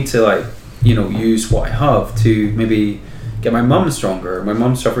really need to, like, you know, use what I have to maybe get my mum stronger. My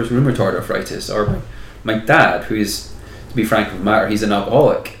mum suffers rheumatoid arthritis, or my dad, who is, to be frank with the matter, he's an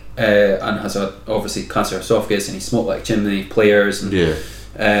alcoholic and has obviously cancer esophagus, and he smoked like chimney players. And,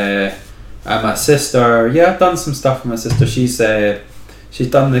 and my sister, I've done some stuff with my sister. She's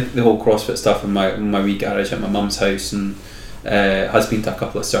done the whole CrossFit stuff in my wee garage at my mum's house, and has been to a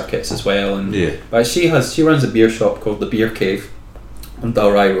couple of circuits as well. And but she runs a beer shop called the Beer Cave on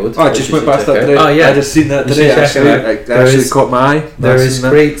Dalry Road. I just went past that today. I just seen that today. Actually caught my eye. There is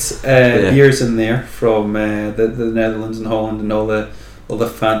great beers in there from the Netherlands and Holland, and all the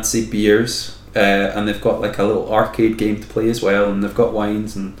fancy beers. And they've got like a little arcade game to play as well, and they've got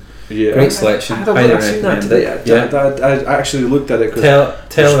wines and great selection. I've seen that today. I actually looked at it.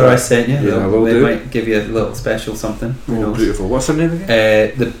 Tell her I sent you. They might give you a little special something. Oh, beautiful. What's her name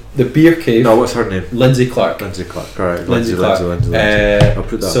again? The Beer Cave. No, what's her name? Lindsay Clark. Alright, Lindsay. I'll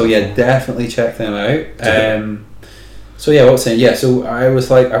put that. So definitely check them out. So what was I saying? So I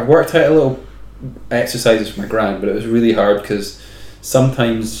was like, I worked out a little exercises for my gran, but it was really hard because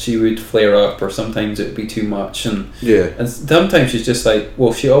sometimes she would flare up, or sometimes it would be too much, and sometimes she's just like,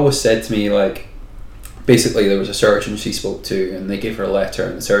 well, she always said to me, like, basically there was a surgeon she spoke to, and they gave her a letter,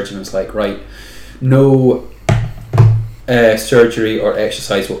 and the surgeon was like, right, no surgery or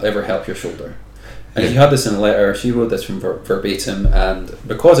exercise will ever help your shoulder. And she had this in a letter. She wrote this from verbatim, and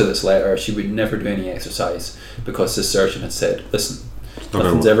because of this letter she would never do any exercise because this surgeon had said, listen,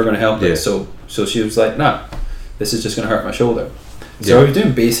 nothing's ever going to help it. So she was like, nah, this is just going to hurt my shoulder. So I was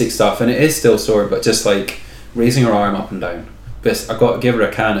doing basic stuff, and it is still sore, but just like raising her arm up and down. But I got to give her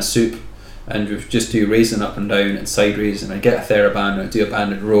a can of soup, and we'd just do raising up and down and side raise, and I'd get a TheraBand, and I'd do a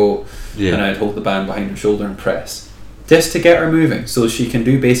banded row, and I'd hold the band behind her shoulder and press, just to get her moving, so she can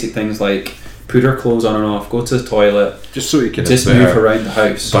do basic things like put her clothes on and off, go to the toilet, just so you can just move around the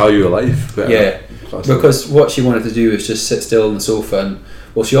house, value of life. Because what she wanted to do is just sit still on the sofa, and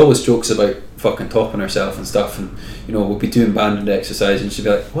well, she always jokes about fucking topping herself and stuff, and you know, we'll be doing banded exercise, and she'd be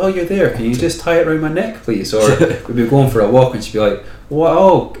like, well, you're there, can you just tie it around my neck, please? Or we'd be going for a walk, and she'd be like,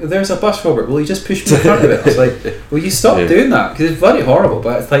 wow, there's a bus, Robert, will you just push me in front of it? I was like, well, you stop doing that, because it's bloody horrible.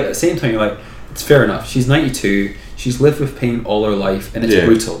 But it's like, at the same time, you're like, it's fair enough, she's 92, she's lived with pain all her life, and it's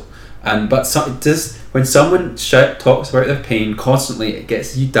brutal. When someone talks about their pain constantly, it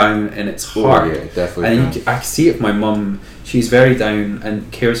gets you down, and it's hard. Definitely. And I see it with my mum. She's very down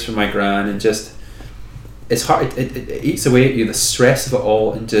and cares for my gran, and just it's hard. It eats away at you, the stress of it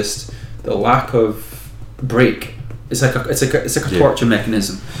all, and just the lack of break. It's like a torture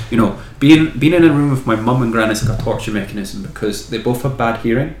mechanism. You know, being in a room with my mum and gran is like a torture mechanism, because they both have bad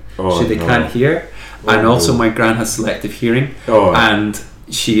hearing, so they can't hear, and also my gran has selective hearing, and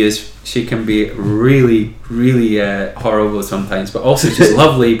she can be really, really horrible sometimes, but also just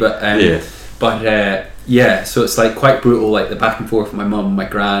lovely. But so it's like quite brutal, like the back and forth with my mum and my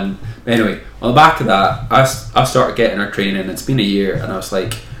gran. Anyway, on the back of that, I started getting her training. It's been a year, and I was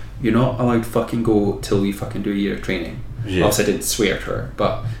like, you're not allowed to fucking go till you fucking do a year of training. Yeah. Obviously I didn't swear to her,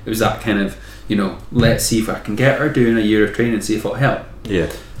 but it was that kind of, let's see if I can get her doing a year of training and see if it'll help.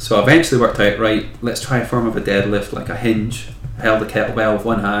 Yeah. So I eventually worked out, right, let's try a form of a deadlift, like a hinge. Held the kettlebell with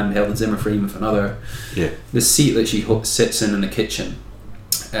one hand, held the Zimmer frame with another. Yeah. The seat that she sits in the kitchen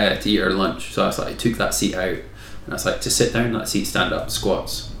to eat her lunch. So I took that seat out, and I was like, to sit down, that seat, stand up,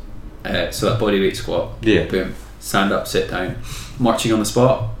 squats. So that bodyweight squat. Yeah. Boom. Stand up, sit down. Marching on the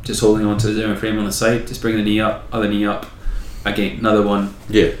spot, just holding on to the Zimmer frame on the side, just bring the knee up, other knee up. Again, another one.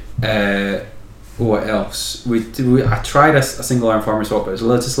 Yeah. What else? I tried a single arm farmer squat, but it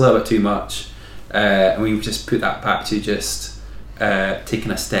was just a little bit too much. And we just put that back to just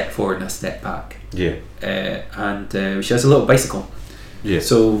taking a step forward and a step back. Yeah. And she has a little bicycle. Yeah.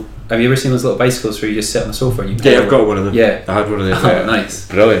 So have you ever seen those little bicycles where you just sit on the sofa and you I've got one of them. Yeah. I had one of them. Oh, nice.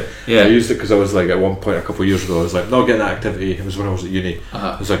 Brilliant. Yeah. I used it because I was like, at one point a couple of years ago, I was like, not getting that activity. It was when I was at uni.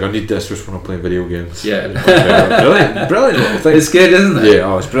 I was like, I need this just when I'm playing video games. Yeah. Brilliant little thing. It's good, isn't it?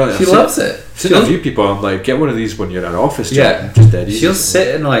 Yeah, it's brilliant. She loves it. I've seen a few people, I'm like, get one of these when you're in an office job. Yeah. Just dead easy. She'll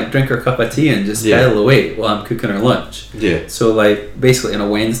sit and like drink her cup of tea and just pedal away while I'm cooking her lunch. Yeah. So like basically on a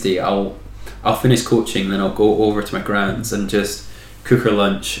Wednesday I'll finish coaching, then I'll go over to my grand's and just cook her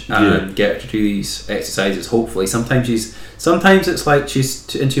lunch and get her to do these exercises. Hopefully, sometimes it's like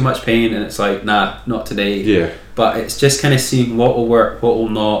she's in too much pain and it's like, nah, not today. Yeah. But it's just kind of seeing what will work, what will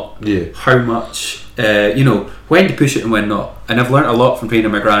not. Yeah. How much, when to push it and when not. And I've learned a lot from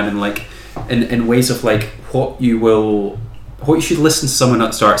training my grand and like in ways of like what you should listen to someone at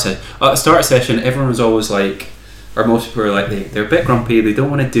the start session. At the start session, everyone was always like, or most people are like, they're a bit grumpy, they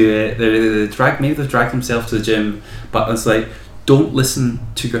don't want to do it, maybe they've dragged themselves to the gym, but it's like, don't listen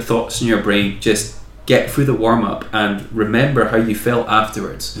to your thoughts in your brain, just get through the warm-up and remember how you felt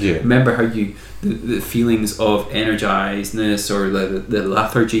afterwards. Remember how the feelings of energizedness or the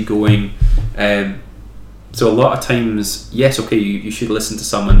lethargy going. So a lot of times, yes, okay, you should listen to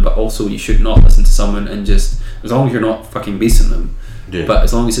someone, but also you should not listen to someone, and just as long as you're not fucking beasting them. But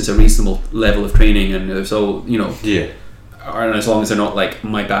as long as it's a reasonable level of training and there's all, and as long as they're not like,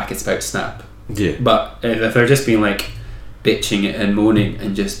 my back is about to snap. But if they're just being like bitching and moaning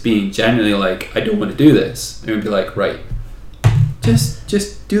and just being genuinely like, I don't want to do this, it would be like, right,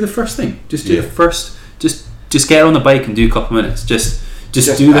 just do the first thing, just do the first, just get on the bike and do a couple of minutes, just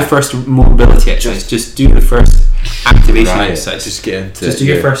do the first mobility exercise, just do the first activation exercise, just get into just do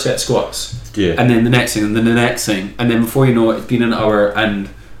your first set of squats, and then the next thing, and then the next thing, and then before you know it, it's been an hour and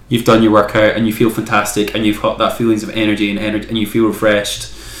you've done your workout and you feel fantastic and you've got that feelings of energy and you feel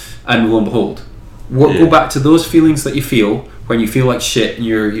refreshed, and lo and behold, go back to those feelings that you feel when you feel like shit and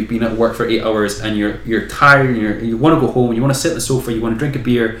you've been at work for 8 hours and you're tired and you want to go home, you want to sit on the sofa, you want to drink a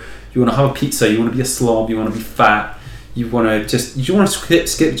beer, you want to have a pizza, you want to be a slob, you want to be fat, you want to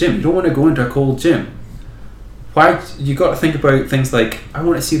skip gym, you don't want to go into a cold gym. Why? You got to think about things like, I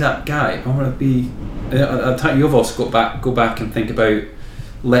want to see that guy, I want to be. You've also go back and think about,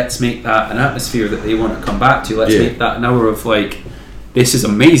 let's make that an atmosphere that they want to come back to. Let's make that an hour of like, this is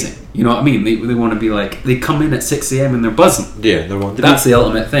amazing. You know what I mean? They want to be like, they come in at 6 a.m. and they're buzzing. Yeah, they want to. That's the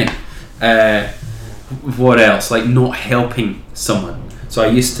ultimate thing. What else? Like not helping someone. So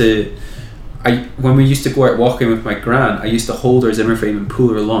when we used to go out walking with my gran, I used to hold her Zimmer frame and pull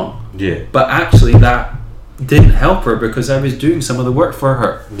her along. Yeah. But actually that didn't help her because I was doing some of the work for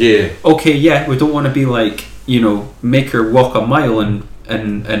her. Yeah. Okay, yeah, we don't want to be like, make her walk a mile and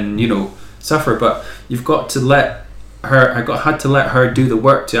suffer, but you've got to let her, had to let her do the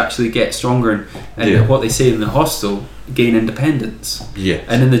work to actually get stronger and what they say in the hostel, gain independence. Yeah.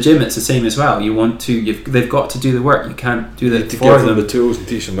 And in the gym it's the same as well. They've got to do the work. You can't do that for them. The tools and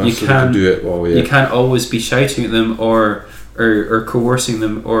teach them that so they can do it well. Yeah. You can't always be shouting at them or coercing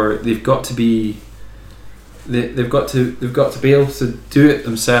them, or they've got to be able to do it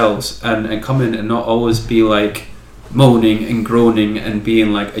themselves and come in and not always be like moaning and groaning and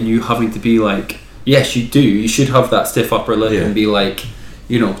being like, and you having to be like, yes, you do. You should have that stiff upper lip and be like,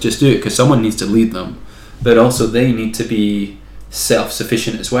 just do it, because someone needs to lead them. But also they need to be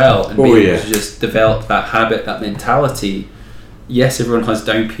self-sufficient as well and be able to just develop that habit, that mentality. Yes, everyone has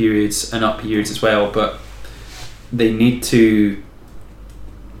down periods and up periods as well, but they need to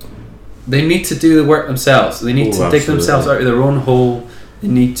do the work themselves. They need to dig themselves out of their own hole. They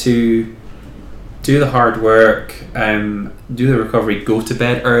need to do the hard work, do the recovery, go to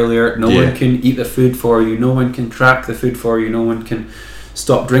bed earlier. No one can eat the food for you. No one can track the food for you. No one can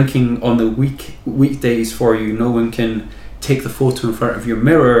stop drinking on the weekdays for you. No one can take the photo in front of your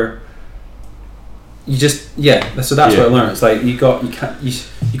mirror. You just so that's what I learned. It's like you got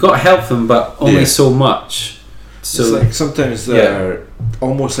to help them, but only so much. So it's like sometimes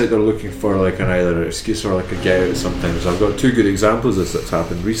almost like they're looking for like either an excuse or like a get out sometimes. I've got two good examples of this that's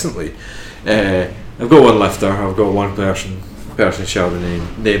happened recently. I've got one lifter, I've got one person shall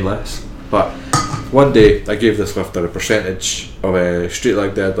remain nameless, but one day I gave this lifter a percentage of straight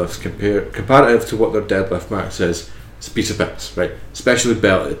leg deadlifts comparative to what their deadlift max is. It's a piece of piss, right? Especially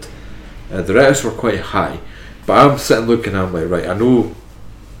belted. The reps were quite high, but I'm sitting looking and I'm like, right, I know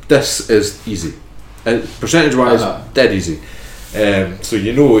this is easy. Percentage wise, dead easy. So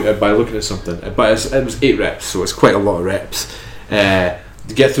you know by looking at something, but it was 8 reps, so it's quite a lot of reps.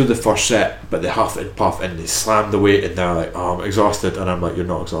 To get through the first set, but they huff and puff and they slam the weight and they're like, oh, I'm exhausted, and I'm like, you're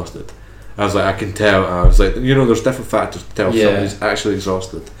not exhausted. I was like, I can tell. I was like, there's different factors to tell if somebody's actually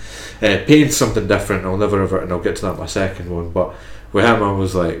exhausted. Pain's something different. I'll never ever, and I'll get to that in my second one. But with him, I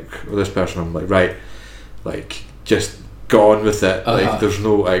was like, with this person, I'm like, right, like just go on with it. Like there's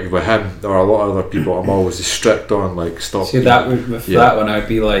no like with him or a lot of other people. I'm always strict on like stop. See that with that one, I'd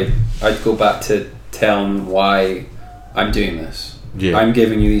be like, I'd go back to tell them why I'm doing this. Yeah. I'm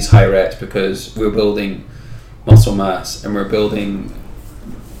giving you these high reps because we're building muscle mass and we're building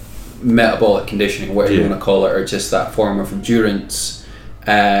metabolic conditioning, whatever you want to call it, or just that form of endurance.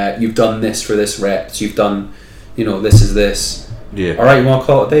 You've done this for this reps. You've done, this is this. Yeah. All right, you want to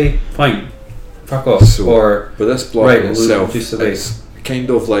call it a day? Fine. Fuck off. But this block in itself, it's kind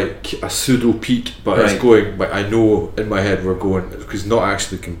of like a pseudo peak, but it's going. But I know in my head we're going because not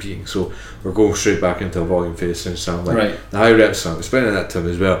actually competing, so we're going straight back into a volume phase. So I'm like the high reps. I'm explaining that to him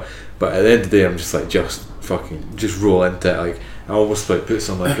as well. But at the end of the day, I'm just like just roll into it. Like I almost like puts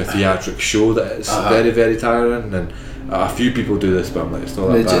on like a theatric show that it's very very tiring, and a few people do this, but I'm like it's not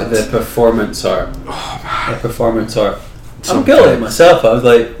that bad. The performance art. Oh man. The performance art. I'm guilty myself. I was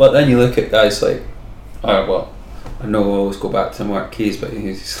like, but then you look at guys like, alright, well, I know I always go back to Mark Keys, but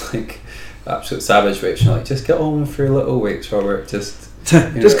he's like absolute savage weights. You're like, just get on with your little weights, Robert. Just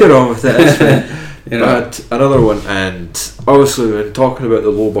get on with it. But another one, and obviously when talking about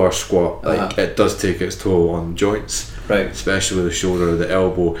the low bar squat, like it does take its toll on joints, right? Especially the shoulder, the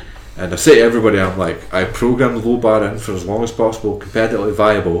elbow. And I say to everybody, I'm like, I program the low bar in for as long as possible, competitively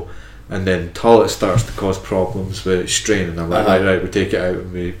viable. And then until it starts to cause problems with strain, and I'm like, right, we take it out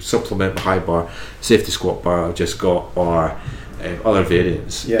and we supplement the high bar, safety squat bar I've just got, or other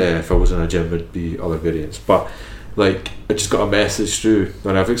variants. If I was in a gym, it'd be other variants. But like, I just got a message through,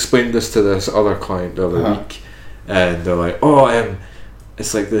 and I've explained this to this other client the other week, and they're like,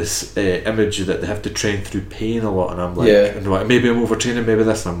 it's like this image that they have to train through pain a lot, and I'm like, and like, maybe I'm overtraining, maybe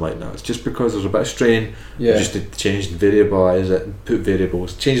this, and I'm like, no, it's just because there's a bit of strain. You just need to change and variabilize it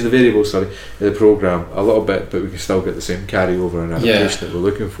and change the variables in the program a little bit, but we can still get the same carryover and adaptation that we're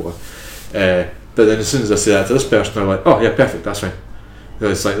looking for. But then as soon as I say that to this person, they're like, oh yeah, perfect, that's fine.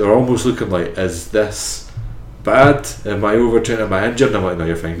 It's like they're almost looking like, is this bad? Am I overtraining? Am I injured? And I'm like, no,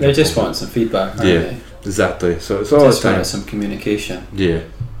 you're fine. They just want some feedback, aren't they? Exactly. So it's all just the time. Some communication. Yeah.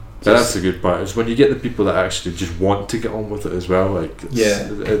 But that's the good part, is when you get the people that actually just want to get on with it as well. Like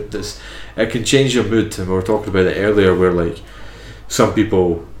it can change your mood. And we were talking about it earlier, where like some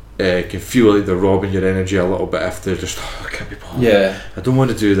people can feel like they're robbing your energy a little bit if they're just, I can't be bothered. I don't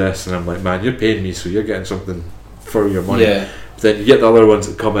want to do this, and I'm like, man, you're paying me, so you're getting something for your money. But then you get the other ones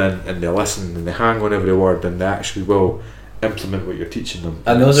that come in and they listen and they hang on every word, and they actually will implement what you're teaching them.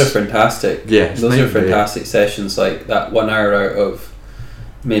 And those are fantastic. Those are fantastic sessions, like that 1 hour out of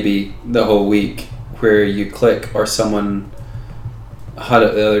maybe the whole week where you click, or someone had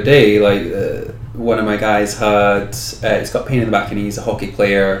it the other day, like one of my guys had he's got pain in the back and he's a hockey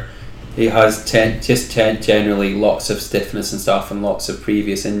player. He has generally lots of stiffness and stuff and lots of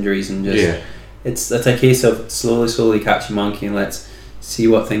previous injuries, and just it's a case of slowly catching monkey, and let's see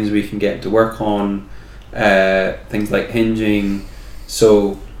what things we can get to work on. Things like hinging,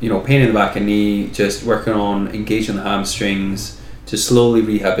 so pain in the back and knee, just working on engaging the hamstrings, just slowly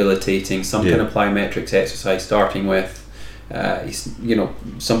rehabilitating some kind of plyometrics exercise, starting with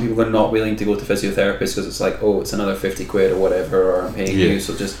some people are not willing to go to physiotherapists because it's like, oh, it's another 50 quid or whatever, or I'm paying you,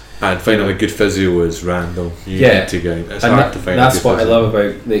 so just, and finding a good physio is random. You need to go, it's hard to find. That's what physio. I love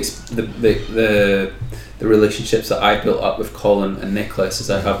about the relationships that I built up with Colin and Nicholas,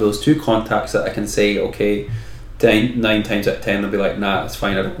 is I have those two contacts that I can say, okay, 9 times out of 10 they'll be like, nah, it's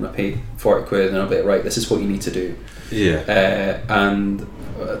fine, I don't want to pay 40 quid, and I'll be like, right, this is what you need to do. And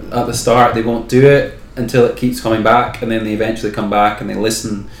at the start they won't do it until it keeps coming back, and then they eventually come back and they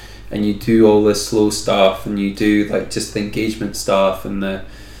listen, and you do all this slow stuff, and you do like just the engagement stuff and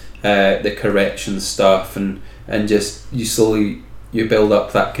the correction stuff, and just you build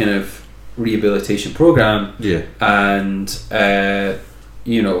up that kind of rehabilitation program, and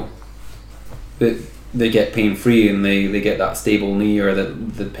they get pain free and they get that stable knee, or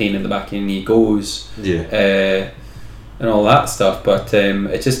the pain in the back of your knee goes, and all that stuff. But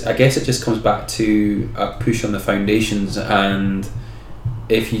I guess it just comes back to a push on the foundations, and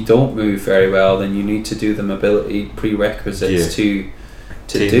if you don't move very well, then you need to do the mobility prerequisites to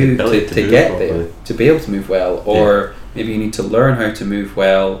get there, to be able to move well, or maybe you need to learn how to move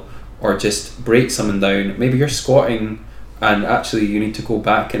well, or just break something down. Maybe you're squatting and actually you need to go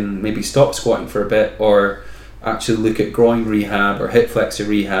back and maybe stop squatting for a bit, or actually look at groin rehab or hip flexor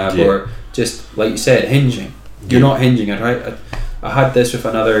rehab, or just, like you said, hinging. You're not hinging. I had this with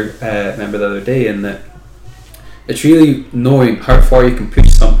another member the other day, and that it's really knowing how far you can push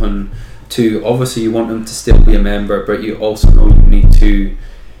someone to. Obviously you want them to still be a member, but you also know you need to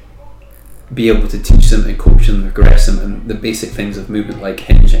be able to teach them and coach them and progress them and the basic things of movement, like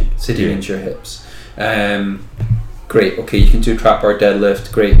hinging, sitting into your hips. Great, okay, you can do a trap bar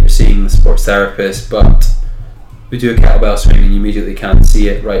deadlift, great, you're seeing the sports therapist, but we do a kettlebell swing and you immediately can't see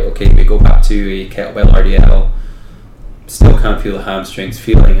it. Right, okay, we go back to a kettlebell RDL, still can't feel the hamstrings,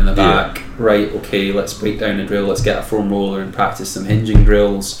 feeling in the back. Right, okay, let's break down a drill, let's get a foam roller and practice some hinging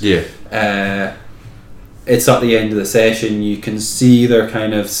drills. It's at the end of the session, you can see they're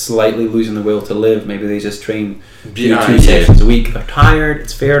kind of slightly losing the will to live. Maybe they just train two sessions a week, they're tired,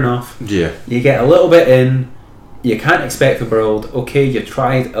 it's fair enough. You get a little bit in, you can't expect the world. Okay, you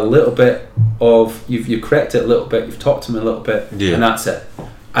tried a little bit of, you've corrected it a little bit, you've talked to them a little bit, and that's it.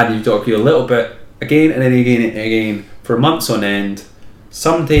 And you talk to you a little bit again and then again and again for months on end.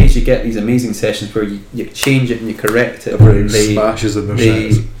 Some days you get these amazing sessions where you change it and you correct it.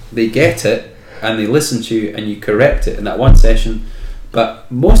 They get it and they listen to you and you correct it in that one session.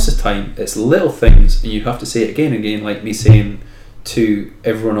 But most of the time it's little things, and you have to say it again and again, like me saying to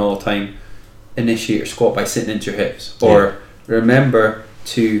everyone all the time, initiate your squat by sitting into your hips, or remember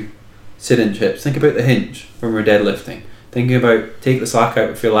to sit into your hips. Think about the hinge when we're deadlifting. Thinking about, take the slack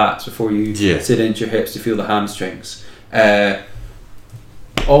out of your lats before you sit into your hips to feel the hamstrings.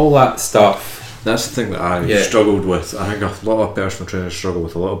 All that stuff. That's the thing that I struggled with. I think a lot of personal trainers struggle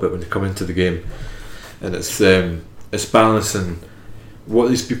with a little bit when they come into the game, and it's balancing what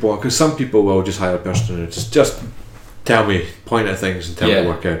these people want, because some people will just hire a personal trainer, just tell me, point at things and tell me to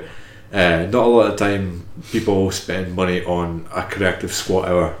work out. Not a lot of time people spend money on a corrective squat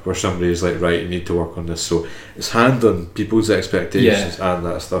hour where somebody's like, right, you need to work on this. So it's handling people's expectations and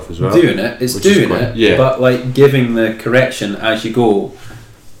that stuff as well. But like giving the correction as you go.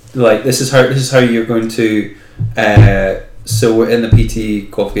 Like this is how you're going to. So we're in the PT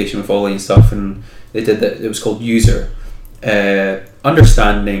qualification with Ollie and stuff, and they did that. It was called user.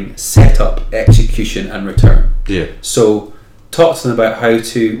 Understanding, setup, execution, and return. So talk to them about why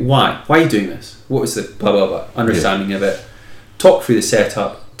are you doing this? What was the blah blah blah? Understanding of it. Talk through the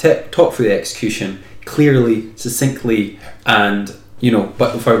setup. Talk through the execution clearly, succinctly, and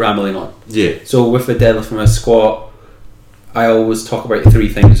but without rambling on. So with the deadlift from a squat, I always talk about the three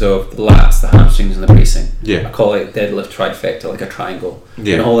things of the lats, the hamstrings, and the bracing. I call it deadlift trifecta, like a triangle.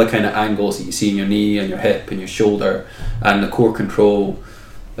 And all the kind of angles that you see in your knee and your hip and your shoulder and the core control.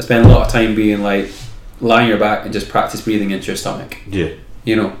 I spend a lot of time being like, lie on your back and just practice breathing into your stomach.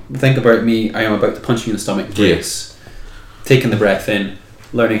 Think about me, I am about to punch you in the stomach, brace. Taking the breath in,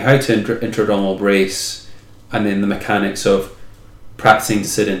 learning how to intra-abdominal brace, and then the mechanics of practicing to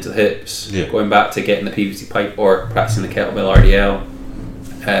sit into the hips, going back to getting the PVC pipe or practicing the kettlebell RDL,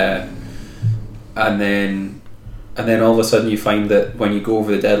 and then all of a sudden you find that when you go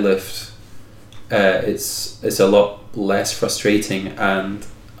over the deadlift, it's a lot less frustrating and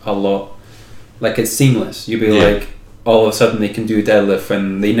a lot like it's seamless. You'll be like, all of a sudden they can do a deadlift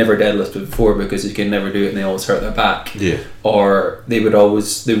when they never deadlifted before because they can never do it and they always hurt their back. Or they would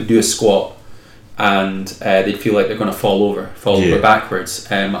do a squat and they'd feel like they're going to fall over backwards.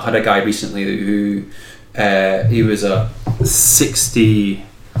 I had a guy recently who he was a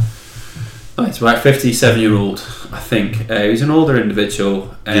 57-year-old, I think. He was an older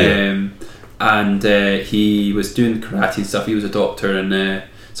individual, and he was doing karate and stuff. He was a doctor, and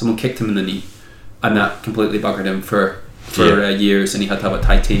someone kicked him in the knee, and that completely buggered him for years, and he had to have a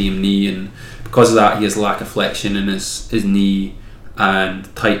titanium knee, and because of that he has lack of flexion in his knee, and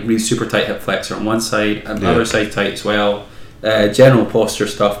really super tight hip flexor on one side and the other side tight as well. General posture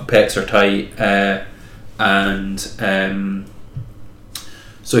stuff, pecs are tight, and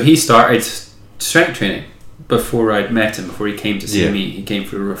so he started strength training before I'd met him, before he came to see me. He came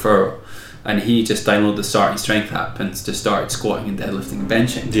through a referral, and he just downloaded the Starting Strength app and just started squatting and deadlifting and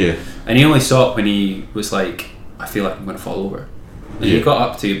benching. And he only saw it when he was like, I feel like I'm going to fall over. And he got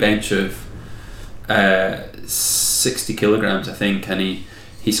up to a bench of 60 kilograms, I think, and he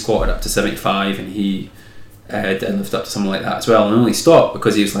he squatted up to 75 and he deadlifted up to something like that as well, and only stopped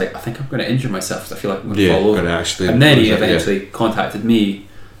because he was like, I think I'm going to injure myself because I feel like I'm going to fall over. And then he eventually contacted me,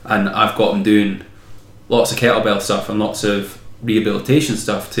 and I've got him doing lots of kettlebell stuff and lots of rehabilitation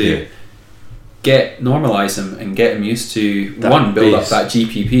stuff to normalize him and get him used to build up that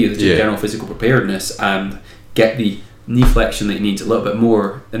GPP, the general physical preparedness, and get the knee flexion that he needs a little bit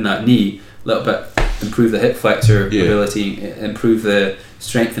more in that knee, a little bit improve the hip flexor ability, improve the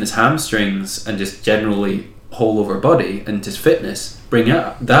strength in his hamstrings, and just generally whole over body and just fitness, bring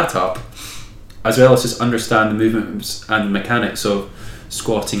that up, as well as just understand the movements and the mechanics of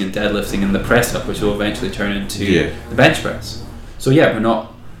squatting and deadlifting and the press up, which will eventually turn into the bench press. So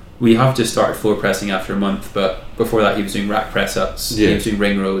we have just started floor pressing after a month, but before that he was doing rack press ups, he was doing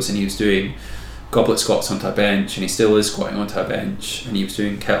ring rows, and he was doing goblet squats onto a bench, and he still is squatting onto a bench, and he was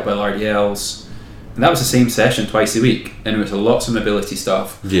doing kettlebell RDLs, and that was the same session twice a week, and it was lots of mobility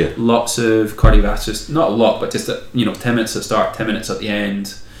stuff, lots of cardiovascular, not a lot, but just 10 minutes at the start, 10 minutes at the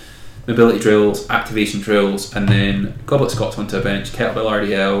end, mobility drills, activation drills, and then goblet squats onto a bench, kettlebell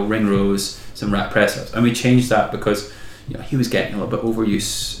RDL, ring rows, some rack press ups. And we changed that because he was getting a little bit overuse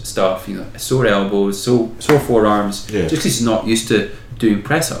stuff, sore elbows, sore forearms, just because he's not used to doing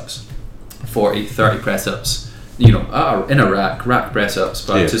press ups, 40, 30 press ups, in a rack press ups,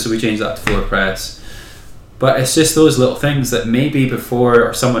 but so we changed that to floor press. But it's just those little things that maybe before,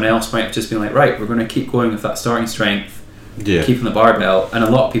 or someone else might have just been like, right, we're going to keep going with that starting strength, keeping the barbell, and a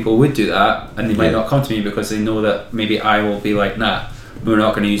lot of people would do that, and they might not come to me because they know that maybe I will be like, nah, we're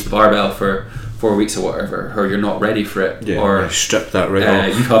not going to use the barbell for 4 weeks or whatever, or you're not ready for it, or strip that right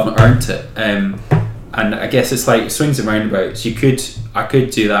off. You haven't earned it. And I guess it's like swings and roundabouts. I could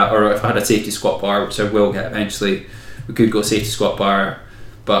do that, or if I had a safety squat bar, which I will get eventually, we could go safety squat bar.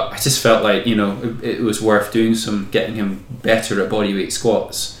 But I just felt like it was worth doing getting him better at bodyweight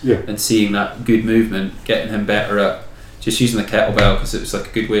squats, and seeing that good movement, getting him better at just using the kettlebell, because it was like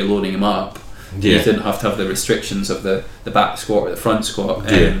a good way of loading him up. You didn't have to have the restrictions of the back squat or the front squat.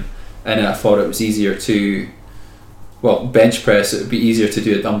 And then I thought it was easier to, bench press, it would be easier to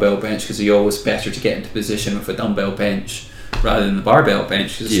do a dumbbell bench, because you're always better to get into position with a dumbbell bench rather than the barbell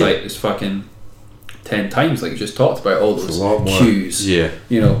bench, because it's like it's fucking 10 times, like you just talked about, all those cues.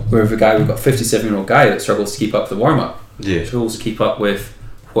 Where we've got a 57-year-old guy that struggles to keep up the warm-up, struggles to keep up with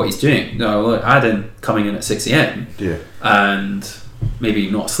what he's doing. Now, add in coming in at 6 a.m. and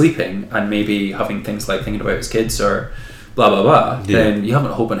maybe not sleeping, and maybe having things like thinking about his kids or blah blah blah, then you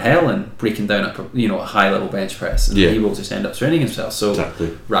haven't a hope in hell and breaking down a high level bench press, and he will just end up straining himself. So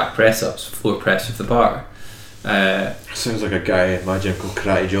rack press ups, floor press with the bar. Sounds like a guy in my gym called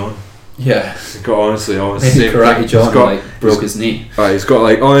Karate John. He's got honestly Karate John broke his knee. He's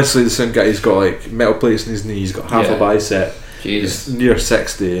got honestly the same guy. He's got metal plates in his knee. He's got half a bicep. Jesus. He's near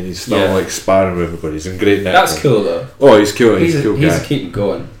 60 and he's still sparring with everybody. He's in great neck. That's cool though. Oh, he's cool. He's a cool guy. He's keeping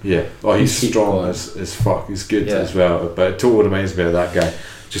going. He's strong as fuck. He's good as well. But it totally reminds me of that guy,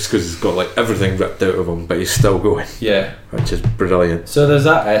 just because he's got everything ripped out of him, but he's still going. Which is brilliant. So there's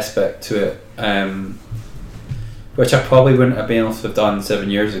that aspect to it, which I probably wouldn't have been able to have done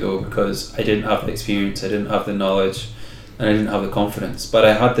 7 years ago, because I didn't have the experience, I didn't have the knowledge, and I didn't have the confidence. But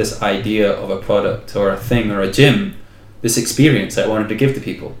I had this idea of a product or a thing or a gym, this experience I wanted to give to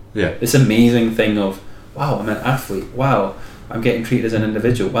people. This amazing thing of, wow, I'm an athlete. Wow, I'm getting treated as an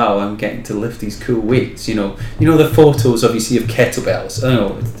individual. Wow, I'm getting to lift these cool weights. The photos obviously of kettlebells. I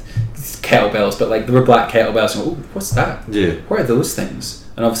don't know, it's kettlebells, but there were black kettlebells. And what's that? What are those things?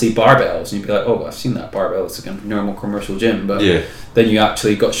 And obviously barbells, and you'd be like, oh, I've seen that barbell. It's like a normal commercial gym, but then you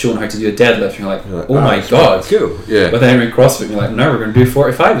actually got shown how to do a deadlift, and you're like, oh my god, cool. But then in CrossFit, you're like, no, we're going to do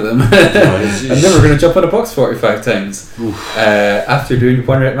 45 of them, and then we're going to jump on a box 45 times after doing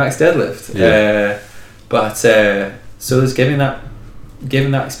 1 rep max deadlift. So there's giving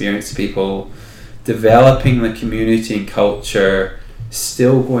that experience to people, developing the community and culture,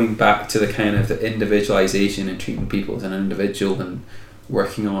 still going back to the kind of the individualization and treating people as an individual, and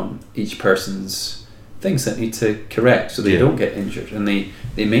working on each person's things that need to correct so they don't get injured, and they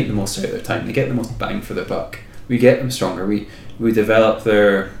make the most out of their time, they get the most bang for their buck. We get them stronger, we develop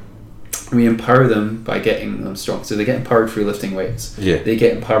we empower them by getting them strong, so they get empowered through lifting weights, they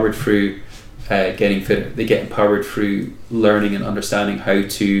get empowered through getting fitter, they get empowered through learning and understanding how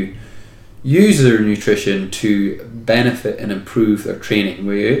to use their nutrition to benefit and improve their training,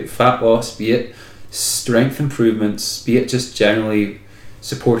 be it fat loss, be it strength improvements, be it just generally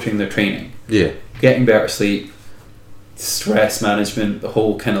supporting their training, getting better sleep, stress management, the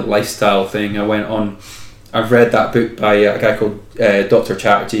whole kind of lifestyle thing. I've read that book by a guy called Dr.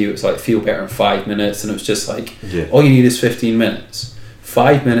 Chatterjee. It was Feel Better in 5 minutes, and it was just all you need is 15 minutes.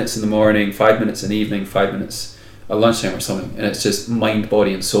 5 minutes in the morning, 5 minutes in the evening, 5 minutes at lunchtime or something, and it's just mind,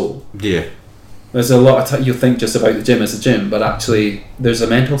 body and soul. Yeah. There's a lot of time you'll think just about the gym as a gym, but actually there's a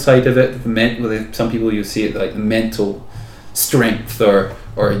mental side of it. Some people you see it like the mental strength or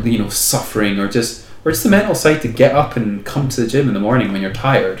suffering or just the mental side to get up and come to the gym in the morning when you're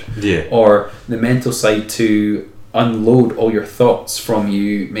tired. Yeah. Or the mental side to unload all your thoughts from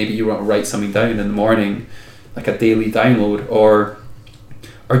you. Maybe you want to write something down in the morning, like a daily download, or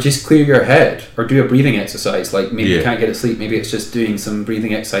just clear your head, or do a breathing exercise. Like maybe you can't get to sleep, maybe it's just doing some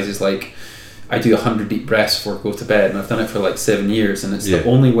breathing exercises. Like I do 100 deep breaths before I go to bed, and I've done it for like 7 years, and it's the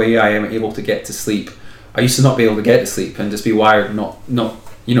only way I am able to get to sleep. I used to not be able to get to sleep and just be wired, not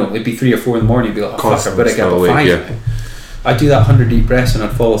it'd be 3 or 4 in the morning, and be like, oh fuck, I better get up at 5 now. I do that 100 deep breaths and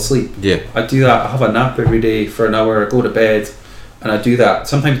I'd fall asleep. Yeah. I do that, I have a nap every day for an hour, I go to bed, and I do that.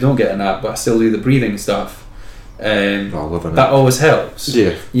 Sometimes I don't get a nap, but I still do the breathing stuff. That always helps.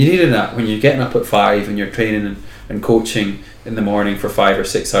 Yeah. You need a nap when you're getting up at 5 and you're training and coaching in the morning for 5 or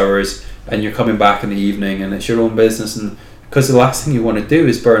 6 hours, and you're coming back in the evening, and it's your own business, and because the last thing you want to do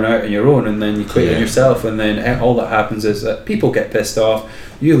is burn out on your own, and then you quit on yourself, and then all that happens is that people get pissed off,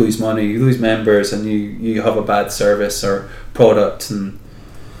 you lose money, you lose members, and you have a bad service or product, and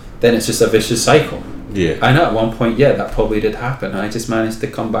then it's just a vicious cycle. Yeah. I know at one point, that probably did happen. I just managed to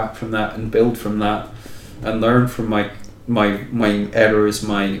come back from that and build from that and learn from my errors,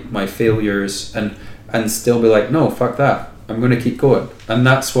 my failures, and still be like, no, fuck that, I'm going to keep going. And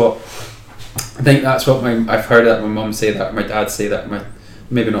that's what I think. That's what I've heard that my mum say that, my dad say that,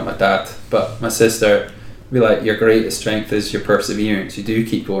 maybe not my dad, but my sister be like, your greatest strength is your perseverance. You do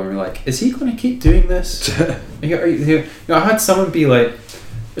keep going. We're like, is he going to keep doing this? I had someone be like,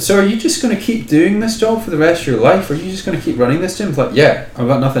 so are you just going to keep doing this job for the rest of your life? Or are you just going to keep running this gym? It's like, yeah, I've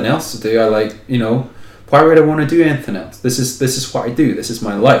got nothing else to do. Why would I want to do anything else? This is what I do. This is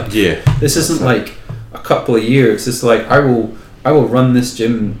my life. Yeah. This isn't like a couple of years. It's like I will run this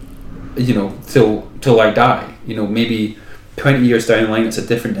gym, till I die. Maybe 20 years down the line, it's a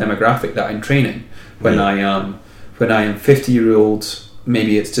different demographic that I'm training. When I am 50-year-olds,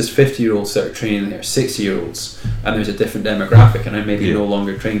 maybe it's just 50-year-olds that are training there, 60-year-olds, and there's a different demographic, and I maybe no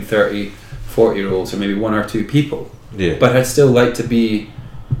longer train 30, 40-year-olds, or maybe 1 or 2 people. Yeah. But I'd still like to be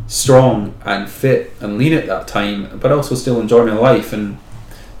strong and fit and lean at that time, but also still enjoy my life, and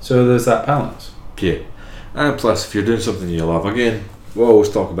so there's that balance. Yeah. And plus, if you're doing something you love, again, we'll always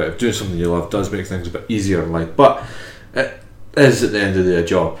talk about it, doing something you love does make things a bit easier in life, but it is at the end of the day a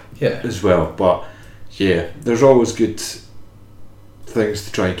job as well. But there's always good things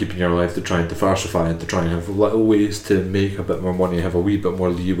to try and keep in your life, to try and diversify and to try and have little ways to make a bit more money, have a wee bit more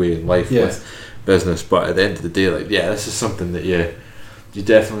leeway in life with business. But at the end of the day, this is something that you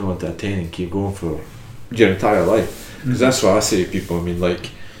definitely want to attain and keep going for your entire life, because that's what I say to people. I mean,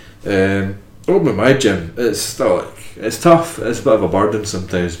 opening my gym, it's still it's tough, it's a bit of a burden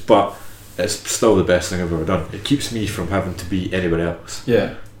sometimes, but it's still the best thing I've ever done. It keeps me from having to be anybody else.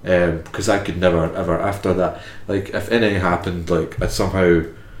 Yeah. Because I could never ever, after that, if anything happened, I somehow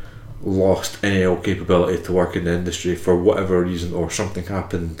lost any old capability to work in the industry for whatever reason, or something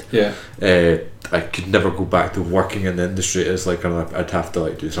happened, I could never go back to working in the industry. It's I'd have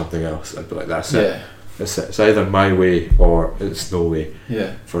to do something else. I'd be like, that's it. It's either my way or it's no way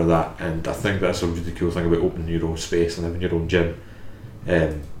for that. And I think that's a really cool thing about opening your own space and having your own gym.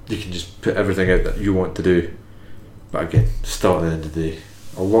 You can just put everything out that you want to do, but again, still at the end of the day,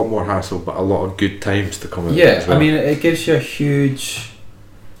 a lot more hassle, but a lot of good times to come out. As well. I mean, it gives you a huge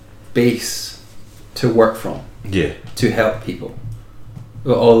base to work from. Yeah. To help people.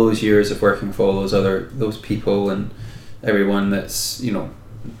 All those years of working with all those people and everyone that's,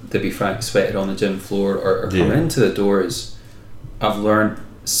 to be frank, sweated on the gym floor or coming into the doors, I've learned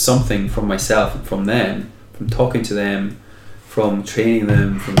something from myself and from them, from talking to them, from training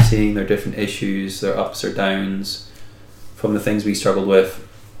them, from seeing their different issues, their ups or downs, from the things we struggled with,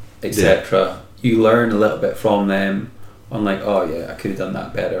 etc. You learn a little bit from them on I could have done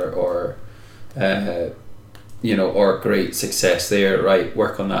that better, or or great success there, right,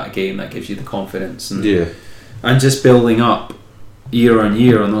 work on that again. That gives you the confidence, and just building up year on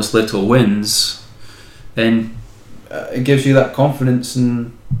year on those little wins, then it gives you that confidence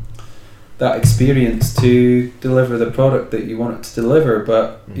and that experience to deliver the product that you want it to deliver,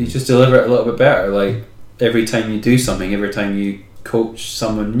 but you just deliver it a little bit better. Every time you do something, every time you coach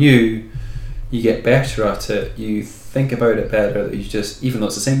someone new, you get better at it, you think about it better, that you just, even though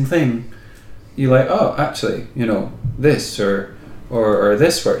it's the same thing, you're like, oh, actually, this or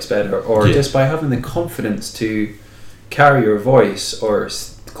this works better, or just by having the confidence to carry your voice or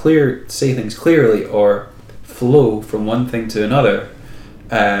say things clearly or flow from one thing to another,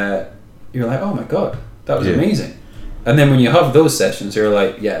 you're like, oh my god, that was amazing. And then when you have those sessions, you're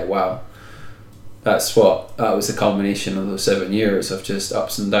like, yeah, wow, that was a combination of those 7 years of just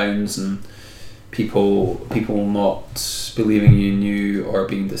ups and downs, and people not believing in you, or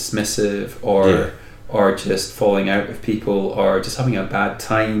being dismissive, or just falling out with people, or just having a bad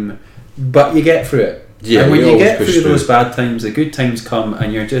time, but you get through it. And when you get through those bad times, the good times come,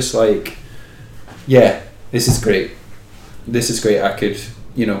 and you're just like, yeah, this is great. I could,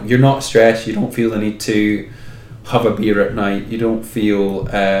 you're not stressed, you don't feel the need to have a beer at night, you don't feel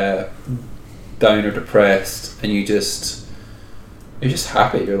down or depressed, and you're just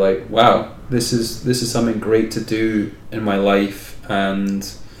happy. You're like, wow, this is something great to do in my life, and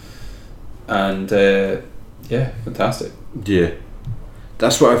fantastic. Yeah,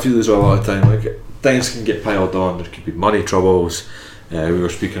 that's what I feel as well. A lot of time, like, things can get piled on. There could be money troubles. We were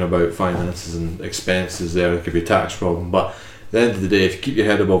speaking about finances and expenses there. There could be a tax problem, but at the end of the day, if you keep your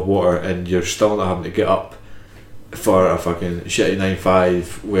head above water and you're still not having to get up for a fucking shitty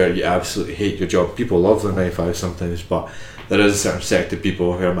 9-5 where you absolutely hate your job. People love their 9-5 sometimes, but there is a certain sect of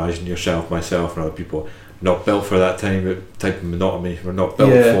people who, imagine yourself, myself, and other people, not built for that type of monotony. We're not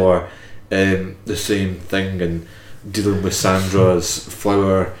built for the same thing, and dealing with Sandra's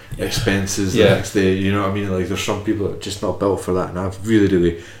flour expenses the next day. You know what I mean? Like, there's some people that are just not built for that, and I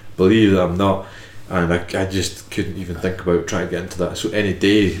really believe that I'm not. And I just couldn't even think about trying to get into that. So any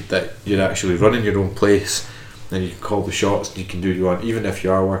day that you're actually running your own place, and you can call the shots and you can do what you want, even if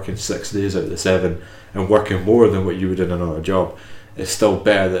you are working 6 days out of the 7 and working more than what you would in another job, it's still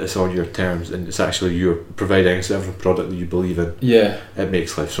better that it's on your terms and it's actually you're providing every product that you believe in. Yeah, it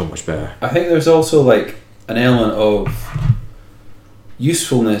makes life so much better. I think there's also like an element of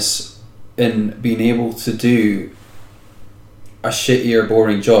usefulness in being able to do a shitty or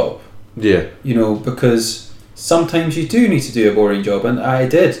boring job. Yeah, because sometimes you do need to do a boring job, and I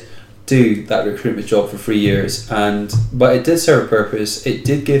did do that recruitment job for 3 years, but it did serve a purpose. It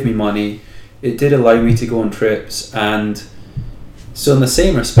did give me money, it did allow me to go on trips, and so in the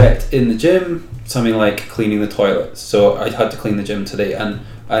same respect, in the gym, something like cleaning the toilets, so I had to clean the gym today, and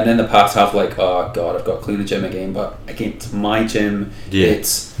in the past I've like, oh god, I've got to clean the gym again, but again, it's my gym.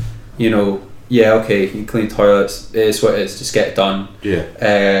 It's okay, you clean toilets, it is what it is, just get it done.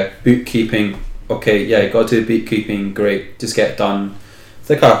 Bookkeeping, okay, yeah, got to do bookkeeping, great, just get it done.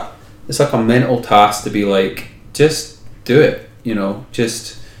 It's like a mental task to be like, just do it,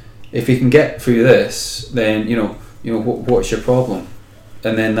 just, if you can get through this, then what's your problem?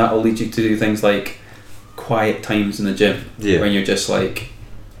 And then that'll lead you to do things like quiet times in the gym, when you're just like,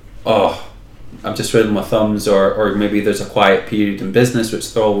 oh, I'm just twiddling my thumbs, or maybe there's a quiet period in business,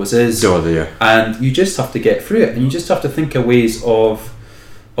 which there always is, and you just have to get through it, and you just have to think of ways of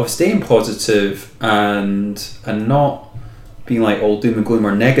staying positive and not being like all doom and gloom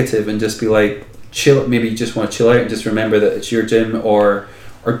or negative, and just be like, chill. Maybe you just want to chill out and just remember that it's your gym, or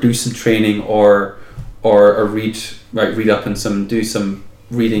do some training, or read up and do some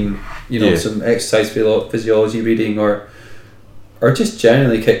reading, some exercise physiology reading, or just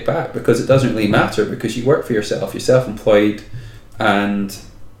generally kick back, because it doesn't really matter, because you work for yourself, you're self-employed, and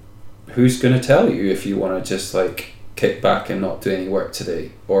who's going to tell you if you want to just like kick back and not do any work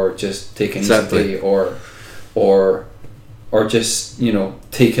today, or just take an easy day, or just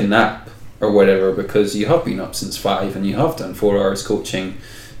take a nap or whatever, because you have been up since 5 and you have done 4 hours coaching,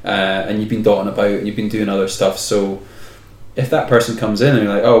 and you've been dotting about and you've been doing other stuff. So if that person comes in and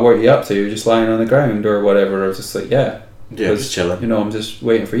you're like, oh, what are you up to? You're just lying on the ground or whatever, or just like, just chilling. I'm just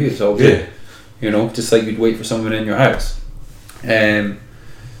waiting for you. It's all good. Just like you'd wait for someone in your house.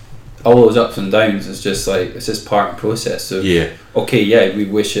 All those ups and downs is just like, it's just part and process of we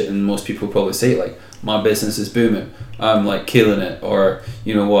wish it, and most people probably say like, my business is booming, I'm like killing it, or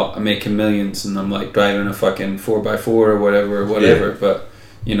I'm making millions and I'm like driving a fucking 4x4 or whatever, but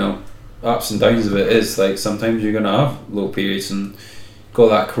ups and downs of it is like, sometimes you're gonna have low periods, and got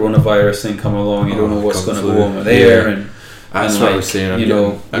that coronavirus thing come along, you don't know what's going to go on with there, and that's what I was saying.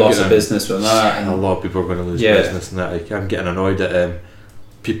 Lots of business with that, and a lot of people are going to lose business, and that. Like, I'm getting annoyed at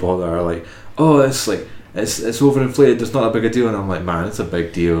people that are like, oh, it's like it's overinflated, it's not a big a deal, and I'm like, man, it's a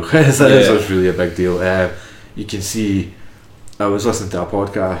big deal. It's really a big deal. You can see, I was listening to a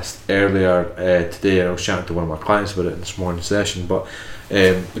podcast earlier today, and I was chatting to one of my clients about it in this morning session, but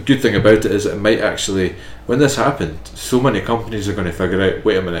the good thing about it is it might actually, when this happened, so many companies are going to figure out,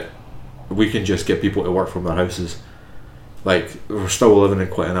 wait a minute, we can just get people to work from their houses. Like, we're still living in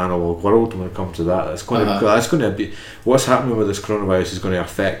quite an analog world when it comes to that. That's going to be, what's happening with this coronavirus is going to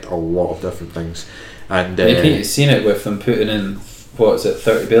affect a lot of different things. And you've seen it with them putting in,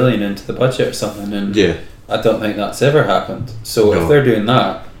 30 billion into the budget or something, and I don't think that's ever happened. So No. if they're doing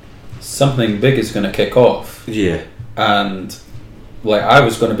that, something big is going to kick off. Yeah. And like, I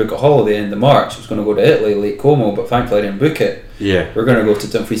was going to book a holiday in the March. I was going to go to Italy, Lake Como, but thankfully I didn't book it. Yeah. We're going to go to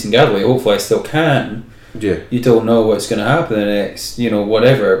Dumfries and Galloway. Hopefully I still can. Yeah. You don't know what's going to happen the next,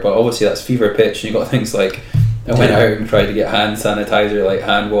 whatever. But obviously that's fever pitch. And you got things like, I went out and tried to get hand sanitizer, like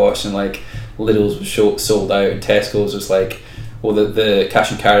hand wash, and like Lidl's was sold out, and Tesco's was like, well, the cash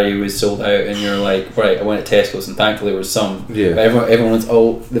and carry was sold out, and you're like, right, I went to Tesco's, and thankfully there was some. Yeah. But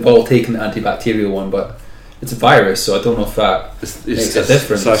they've all taken the antibacterial one, but it's a virus, so I don't know if that makes a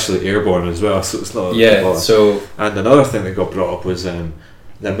difference. It's actually airborne as well, so it's not. Yeah. So. And another thing that got brought up was the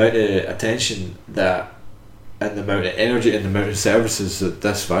amount of attention that, and the amount of energy and the amount of services that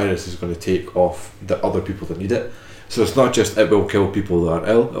this virus is going to take off the other people that need it. So it's not just it will kill people that are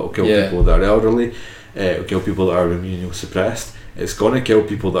ill, it will kill people that are elderly, it will kill people that are immunosuppressed. It's going to kill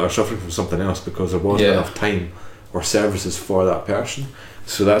people that are suffering from something else because there wasn't enough time or services for that person.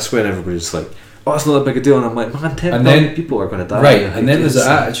 So that's when everybody's like, oh, it's not that big a deal, and I'm like, man, 10 million people are going to die. Right, and then there's the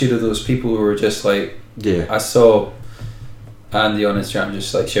attitude of those people who were just like, I saw Andy on Instagram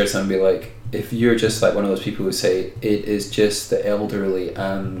just like share something and be like, if you're just like one of those people who say it is just the elderly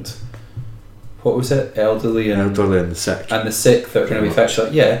and what was it? Elderly and the sick. And the sick that are going to be affected.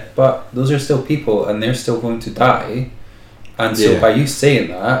 Like, yeah, but those are still people and they're still going to die. And so by you saying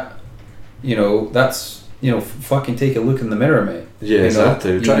that, that's, fucking take a look in the mirror, mate. Yeah,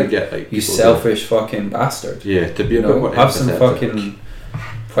 exactly. Try to get like you selfish fucking bastard. Yeah, to be a bit more have some fucking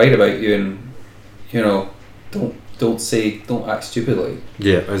pride about you, and don't act stupidly.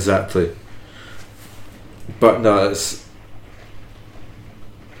 Yeah, exactly. But no, it's.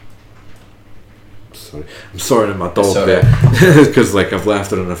 Sorry, I'm sorting my dog there because like I've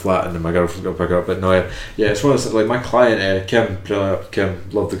left her in the flat and then my girlfriend's got to pick her up. But no, it's one of those, like my client Kim,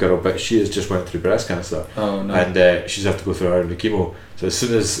 loved the girl, but she has just went through breast cancer. Oh no! And she's have to go through a round of chemo. So as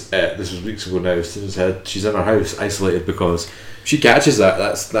soon as this was weeks ago now, as soon as she's in her house isolated because she catches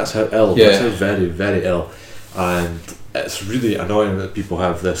that's how ill. Yeah. That's how very very ill, and it's really annoying that people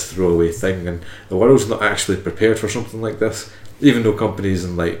have this throwaway thing, and the world's not actually prepared for something like this. Even though companies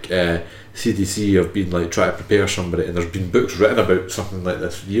and like CDC have been like trying to prepare somebody, and there's been books written about something like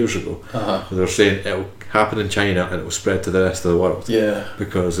this years ago. They're saying it'll happen in China and it'll spread to the rest of the world. Yeah.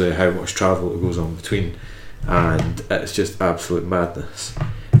 Because how much travel goes on between, and it's just absolute madness.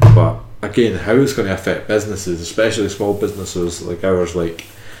 But again, how it's going to affect businesses, especially small businesses like ours, like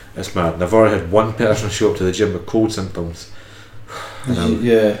it's mad. And I've already had one person show up to the gym with cold symptoms.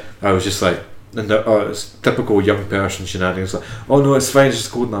 And I was just like, and it's typical young person shenanigans. Like, oh no, it's fine, it's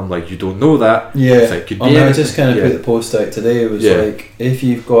just cold. And I'm like, you don't know that. Yeah. It's like, I just kind of put the post out today. It was like, if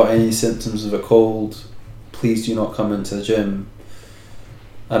you've got any symptoms of a cold, please do not come into the gym.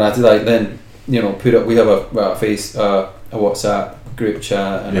 And I did like then, put up. We have a WhatsApp group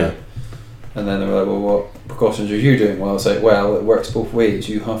chat, and then they were like, well, what precautions are you doing? Well, I was like, well, it works both ways.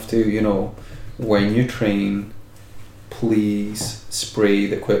 You have to, when you train, please spray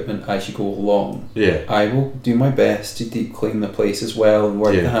the equipment as you go along. Yeah. I will do my best to deep clean the place as well and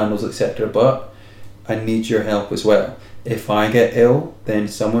work the handles, etc. But I need your help as well. If I get ill, then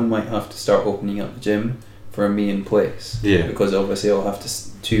someone might have to start opening up the gym for me in place. Yeah. Because obviously I'll have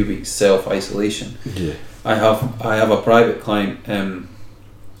to 2 weeks self-isolation. Yeah. I have a private client.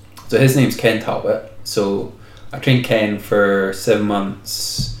 So his name's Ken Talbot. So I trained Ken for 7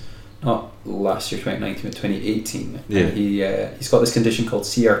 months. Not last year 2019 but 2018. Yeah. And he's got this condition called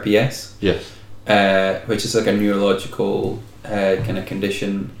CRPS. Yes. Which is like a neurological kind of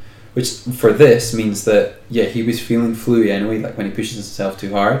condition, which for this means that he was feeling flu anyway, like when he pushes himself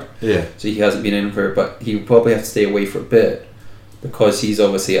too hard. Yeah. So he hasn't been in for, but he will probably have to stay away for a bit because he's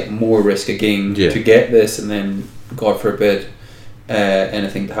obviously at more risk again to get this, and then God forbid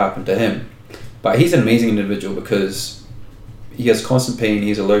anything to happen to him. But he's an amazing individual because he has constant pain,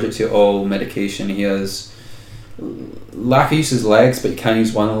 he's allergic to all medication, he has lack of use of his legs, but he can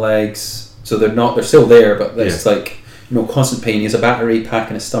use one of the legs, so they're still there, but there's like constant pain. He has a battery pack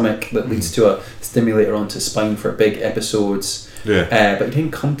in his stomach that leads to a stimulator onto his spine for big episodes. But he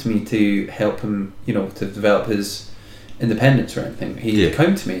didn't come to me to help him to develop his independence or anything. He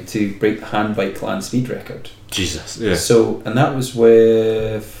came to me to break the hand bike land speed record. Jesus. So, and that was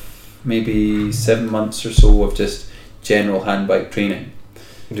with maybe 7 months or so of just general hand bike training.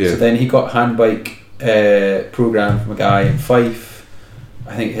 So then he got hand bike program from a guy in Fife.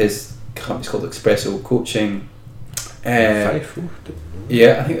 I think his company's called Espresso Coaching. Fife?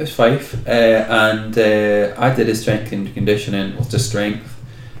 Yeah, I think it was Fife. And I did his strength and conditioning, well, just strength,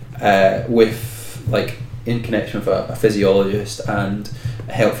 with like in connection with a physiologist and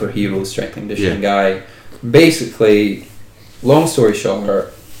a Health for Heroes strength and conditioning guy. basically, long story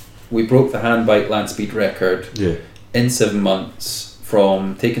short, we broke the hand bike land speed record in 7 months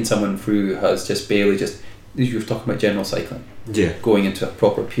from taking someone who has just barely you were talking about general cycling, going into a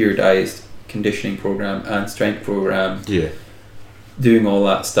proper periodized conditioning program and strength program, doing all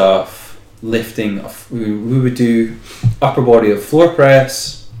that stuff, lifting. We would do upper body of floor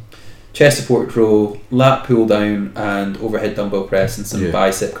press, chest supported row, lat pull down, and overhead dumbbell press, and some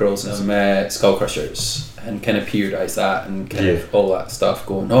bicep curls and some skull crushers, and kind of periodize that and kind of all that stuff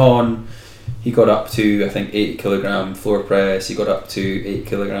going on. He got up to, I think, 80 kilogram floor press. He got up to 8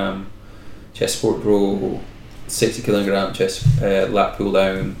 kilogram chest support row, 60 kilogram chest lat pull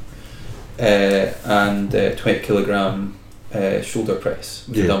down, and 20 kilogram shoulder press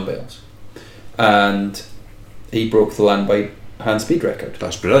with the dumbbells. And he broke the land bike hand speed record.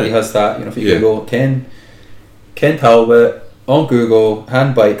 That's brilliant. He has that. If you Google Ken Talbot on Google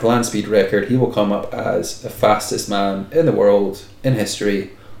hand bike land speed record, he will come up as the fastest man in the world in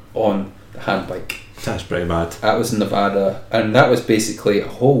history on the hand bike. That's pretty mad. That was in Nevada, and that was basically a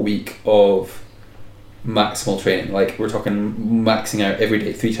whole week of maximal training. Like, we're talking maxing out every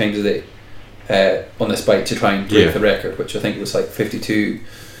day, 3 times a day, on this bike to try and break the record, which I think was like 52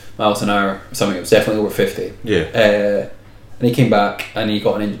 miles an hour or something. It was definitely over 50. And he came back and he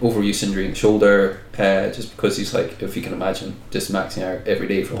got an overuse injury in the shoulder, just because he's like, if you can imagine, just maxing out every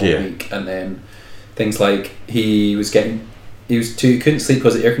day for a whole week. And then things like he couldn't sleep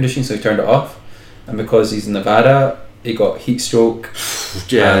because of the air conditioning, so he turned it off. And because he's in Nevada, he got heat stroke,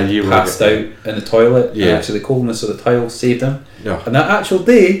 and passed out in the toilet. And actually the coldness of the tile saved him. And that actual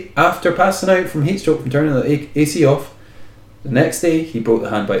day, after passing out from heat stroke from turning the AC off, the next day he broke the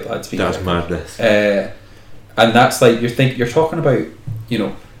hand bike land speed. That's madness. And that's like, you're talking about,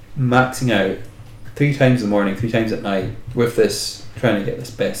 maxing out 3 times in the morning, 3 times at night with this, trying to get this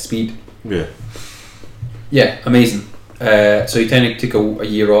best speed. Amazing. So he kind of took a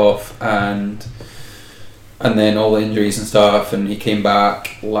year off, and then all the injuries and stuff, and he came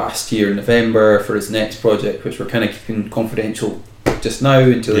back last year in November for his next project, which we're kind of keeping confidential just now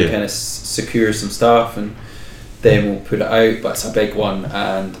until he kind of secures some stuff, and then we'll put it out. But it's a big one,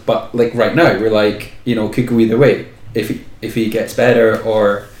 but like right now we're like, could go either way. If he gets better,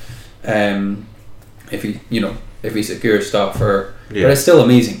 or if he secures stuff, but it's still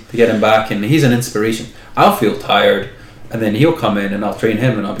amazing to get him back, and he's an inspiration. I'll feel tired, and then he'll come in and I'll train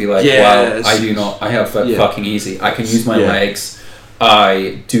him, and I'll be like, wow, I have fucking easy. I can use my legs.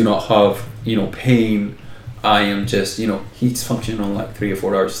 I do not have pain. I am just he's functioning on like 3 or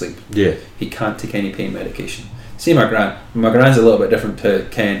 4 hours sleep. He can't take any pain medication. See my gran. My gran's a little bit different to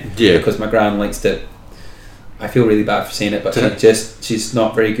Ken, because my gran likes to, I feel really bad for saying it, but she's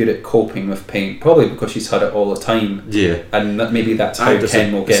not very good at coping with pain, probably because she's had it all the time. And maybe that's how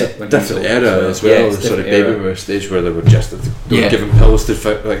Ken will get when he's old. Era as well. Sort of baby boomer stage where they were just giving pills to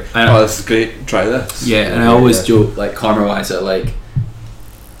like, this is great, try this. And I always joke, like, karma-wise, like,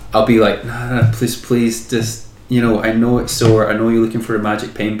 I'll be like, nah, please, just, I know it's sore, I know you're looking for a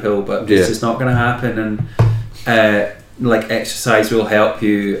magic pain pill, but it's just not going to happen. And like, exercise will help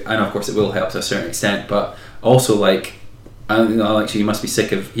you, and of course it will help to a certain extent, but also, like, actually, you must be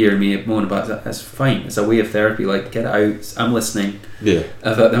sick of hearing me moan about that. That's fine. It's a way of therapy. Like, get it out. I'm listening.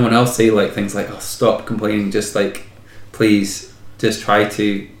 I've had no one else say like things like, "Oh, stop complaining. Just like, please, just try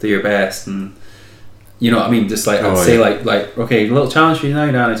to do your best." And you know what I mean. Just like I'd say, like, okay, a little challenge for you now,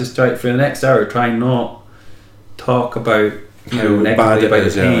 Dana. Just try for the next hour. Try and not talk about negatively about the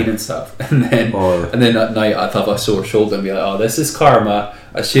pain and stuff. And then at night I'd have a sore shoulder and be like, "Oh, this is karma.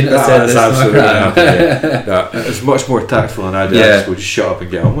 I shouldn't have said this." Absolutely. It's much more tactful than I do. I just go, just shut up and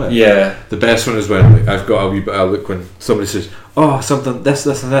get on with it. The best one is when, like, I've got a wee bit of look when somebody says, "Oh, something this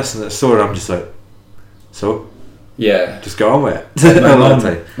and this and it's sore." I'm just like, so just get on with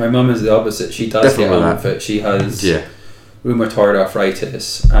it. My mum is the opposite. She does get on with it. She has rheumatoid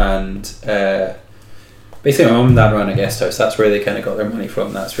arthritis, and basically my mum and dad ran a guest house. That's where they kind of got their money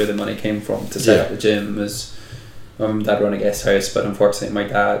from. That's where the money came from to set up the gym. Was my mum and dad run a guest house, but unfortunately my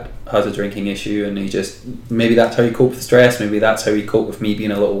dad has a drinking issue, and maybe that's how he coped with stress. Maybe that's how he coped with me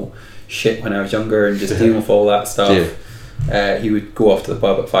being a little shit when I was younger and just dealing with all that stuff. He would go off to the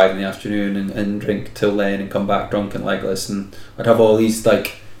pub at 5 PM and drink till then and come back drunk and legless, and I'd have all these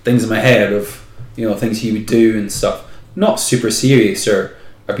like things in my head of things he would do and stuff, not super serious or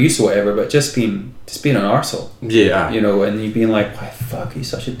abuse or whatever, but just being an arsehole. And you being like, why fuck, he's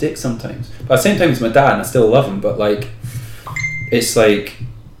such a dick sometimes. But at the same time, he's my dad and I still love him, but like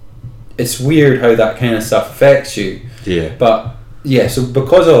it's weird how that kind of stuff affects you. But so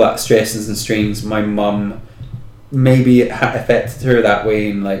because of all that stresses and strains, my mum maybe it affected her that way,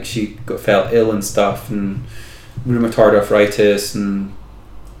 and like she felt ill and stuff, and rheumatoid arthritis, and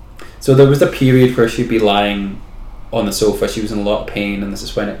so there was a period where she'd be lying on the sofa. She was in a lot of pain, and this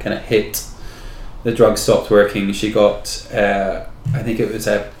is when it kind of hit. The drug stopped working. She got, I think it was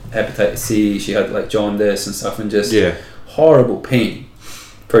hepatitis C. She had like jaundice and stuff, and just horrible pain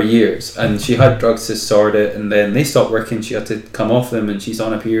for years. And she had drugs to sort it, and then they stopped working. She had to come off them, and she's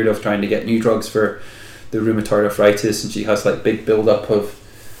on a period of trying to get new drugs for the rheumatoid arthritis, and she has like big build up of,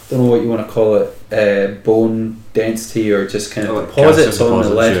 don't know what you want to call it, bone density, or just kind of deposits on the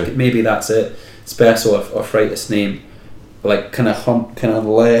left. Yeah. Maybe that's it. Special arthritis name, like kind of hump, kind of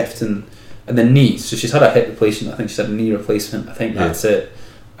left, and the knee. So she's had a hip replacement. I think she's had a knee replacement. I think that's it.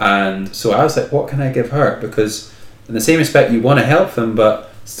 And so I was like, what can I give her? Because in the same respect, you want to help them, but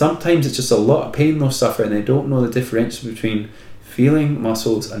sometimes it's just a lot of pain they'll suffer, and they don't know the differential between feeling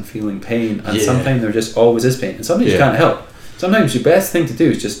muscles and feeling pain. And sometimes there just always is pain, and sometimes you can't help. Sometimes your best thing to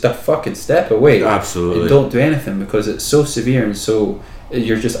do is just fucking step away. Absolutely. And don't do anything, because it's so severe, and so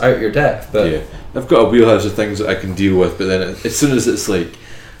you're just out your depth. But I've got a wheelhouse of things that I can deal with, but then as soon as it's like,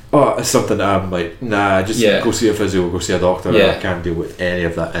 oh, it's something that I'm like, nah, just go see a physio, go see a doctor. I can't deal with any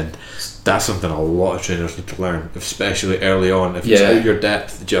of that, and that's something a lot of trainers need to learn, especially early on. If it's out your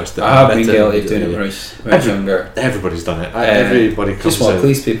depth, just I have been guilty of doing it when I was younger. Everybody's done it. Everybody comes just want to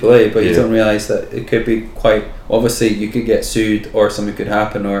please people, but you don't realise that it could be quite. Obviously, you could get sued, or something could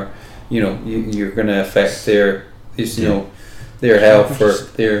happen, or you're going to affect their their health, or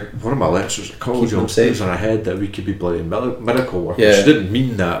their. One of my lecturers at college was in our head that we could be bloody medical workers. She didn't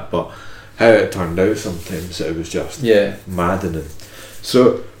mean that, but how it turned out sometimes, it was just maddening.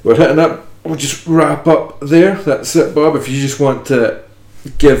 So we're hitting up. We'll just wrap up there. That's it, Bob. If you just want to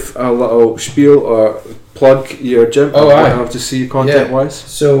give a little spiel or plug your gym, I have to see content wise.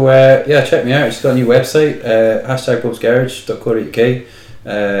 So check me out. It's got a new website, #bobsgarage.co.uk,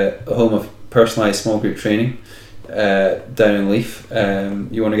 a home of personalised small group training. Down in Leith.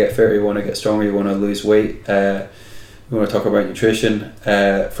 You want to get fitter, you want to get stronger, you want to lose weight, you want to talk about nutrition.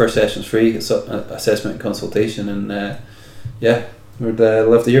 First session's free. It's assessment and consultation, and we'd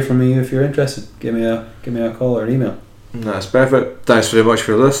love to hear from you if you're interested. Give me a call or an email. That's perfect. Thanks very much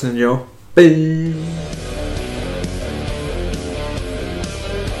for listening, y'all. Bye.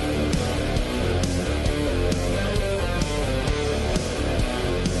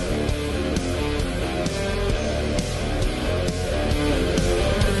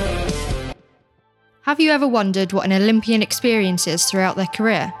 Have you ever wondered what an Olympian experiences throughout their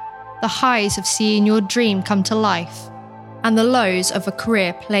career? The highs of seeing your dream come to life, and the lows of a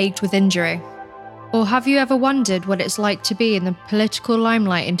career plagued with injury? Or have you ever wondered what it's like to be in the political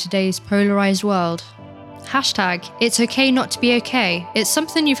limelight in today's polarised world? #It's okay not to be okay. It's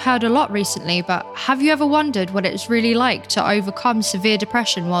something you've heard a lot recently, but have you ever wondered what it's really like to overcome severe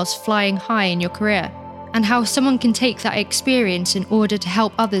depression whilst flying high in your career? And how someone can take that experience in order to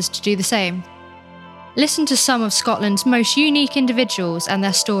help others to do the same? Listen to some of Scotland's most unique individuals and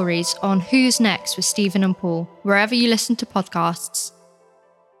their stories on Who's Next with Stephen and Paul, wherever you listen to podcasts.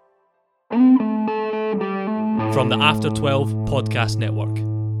 From the After 12 Podcast Network.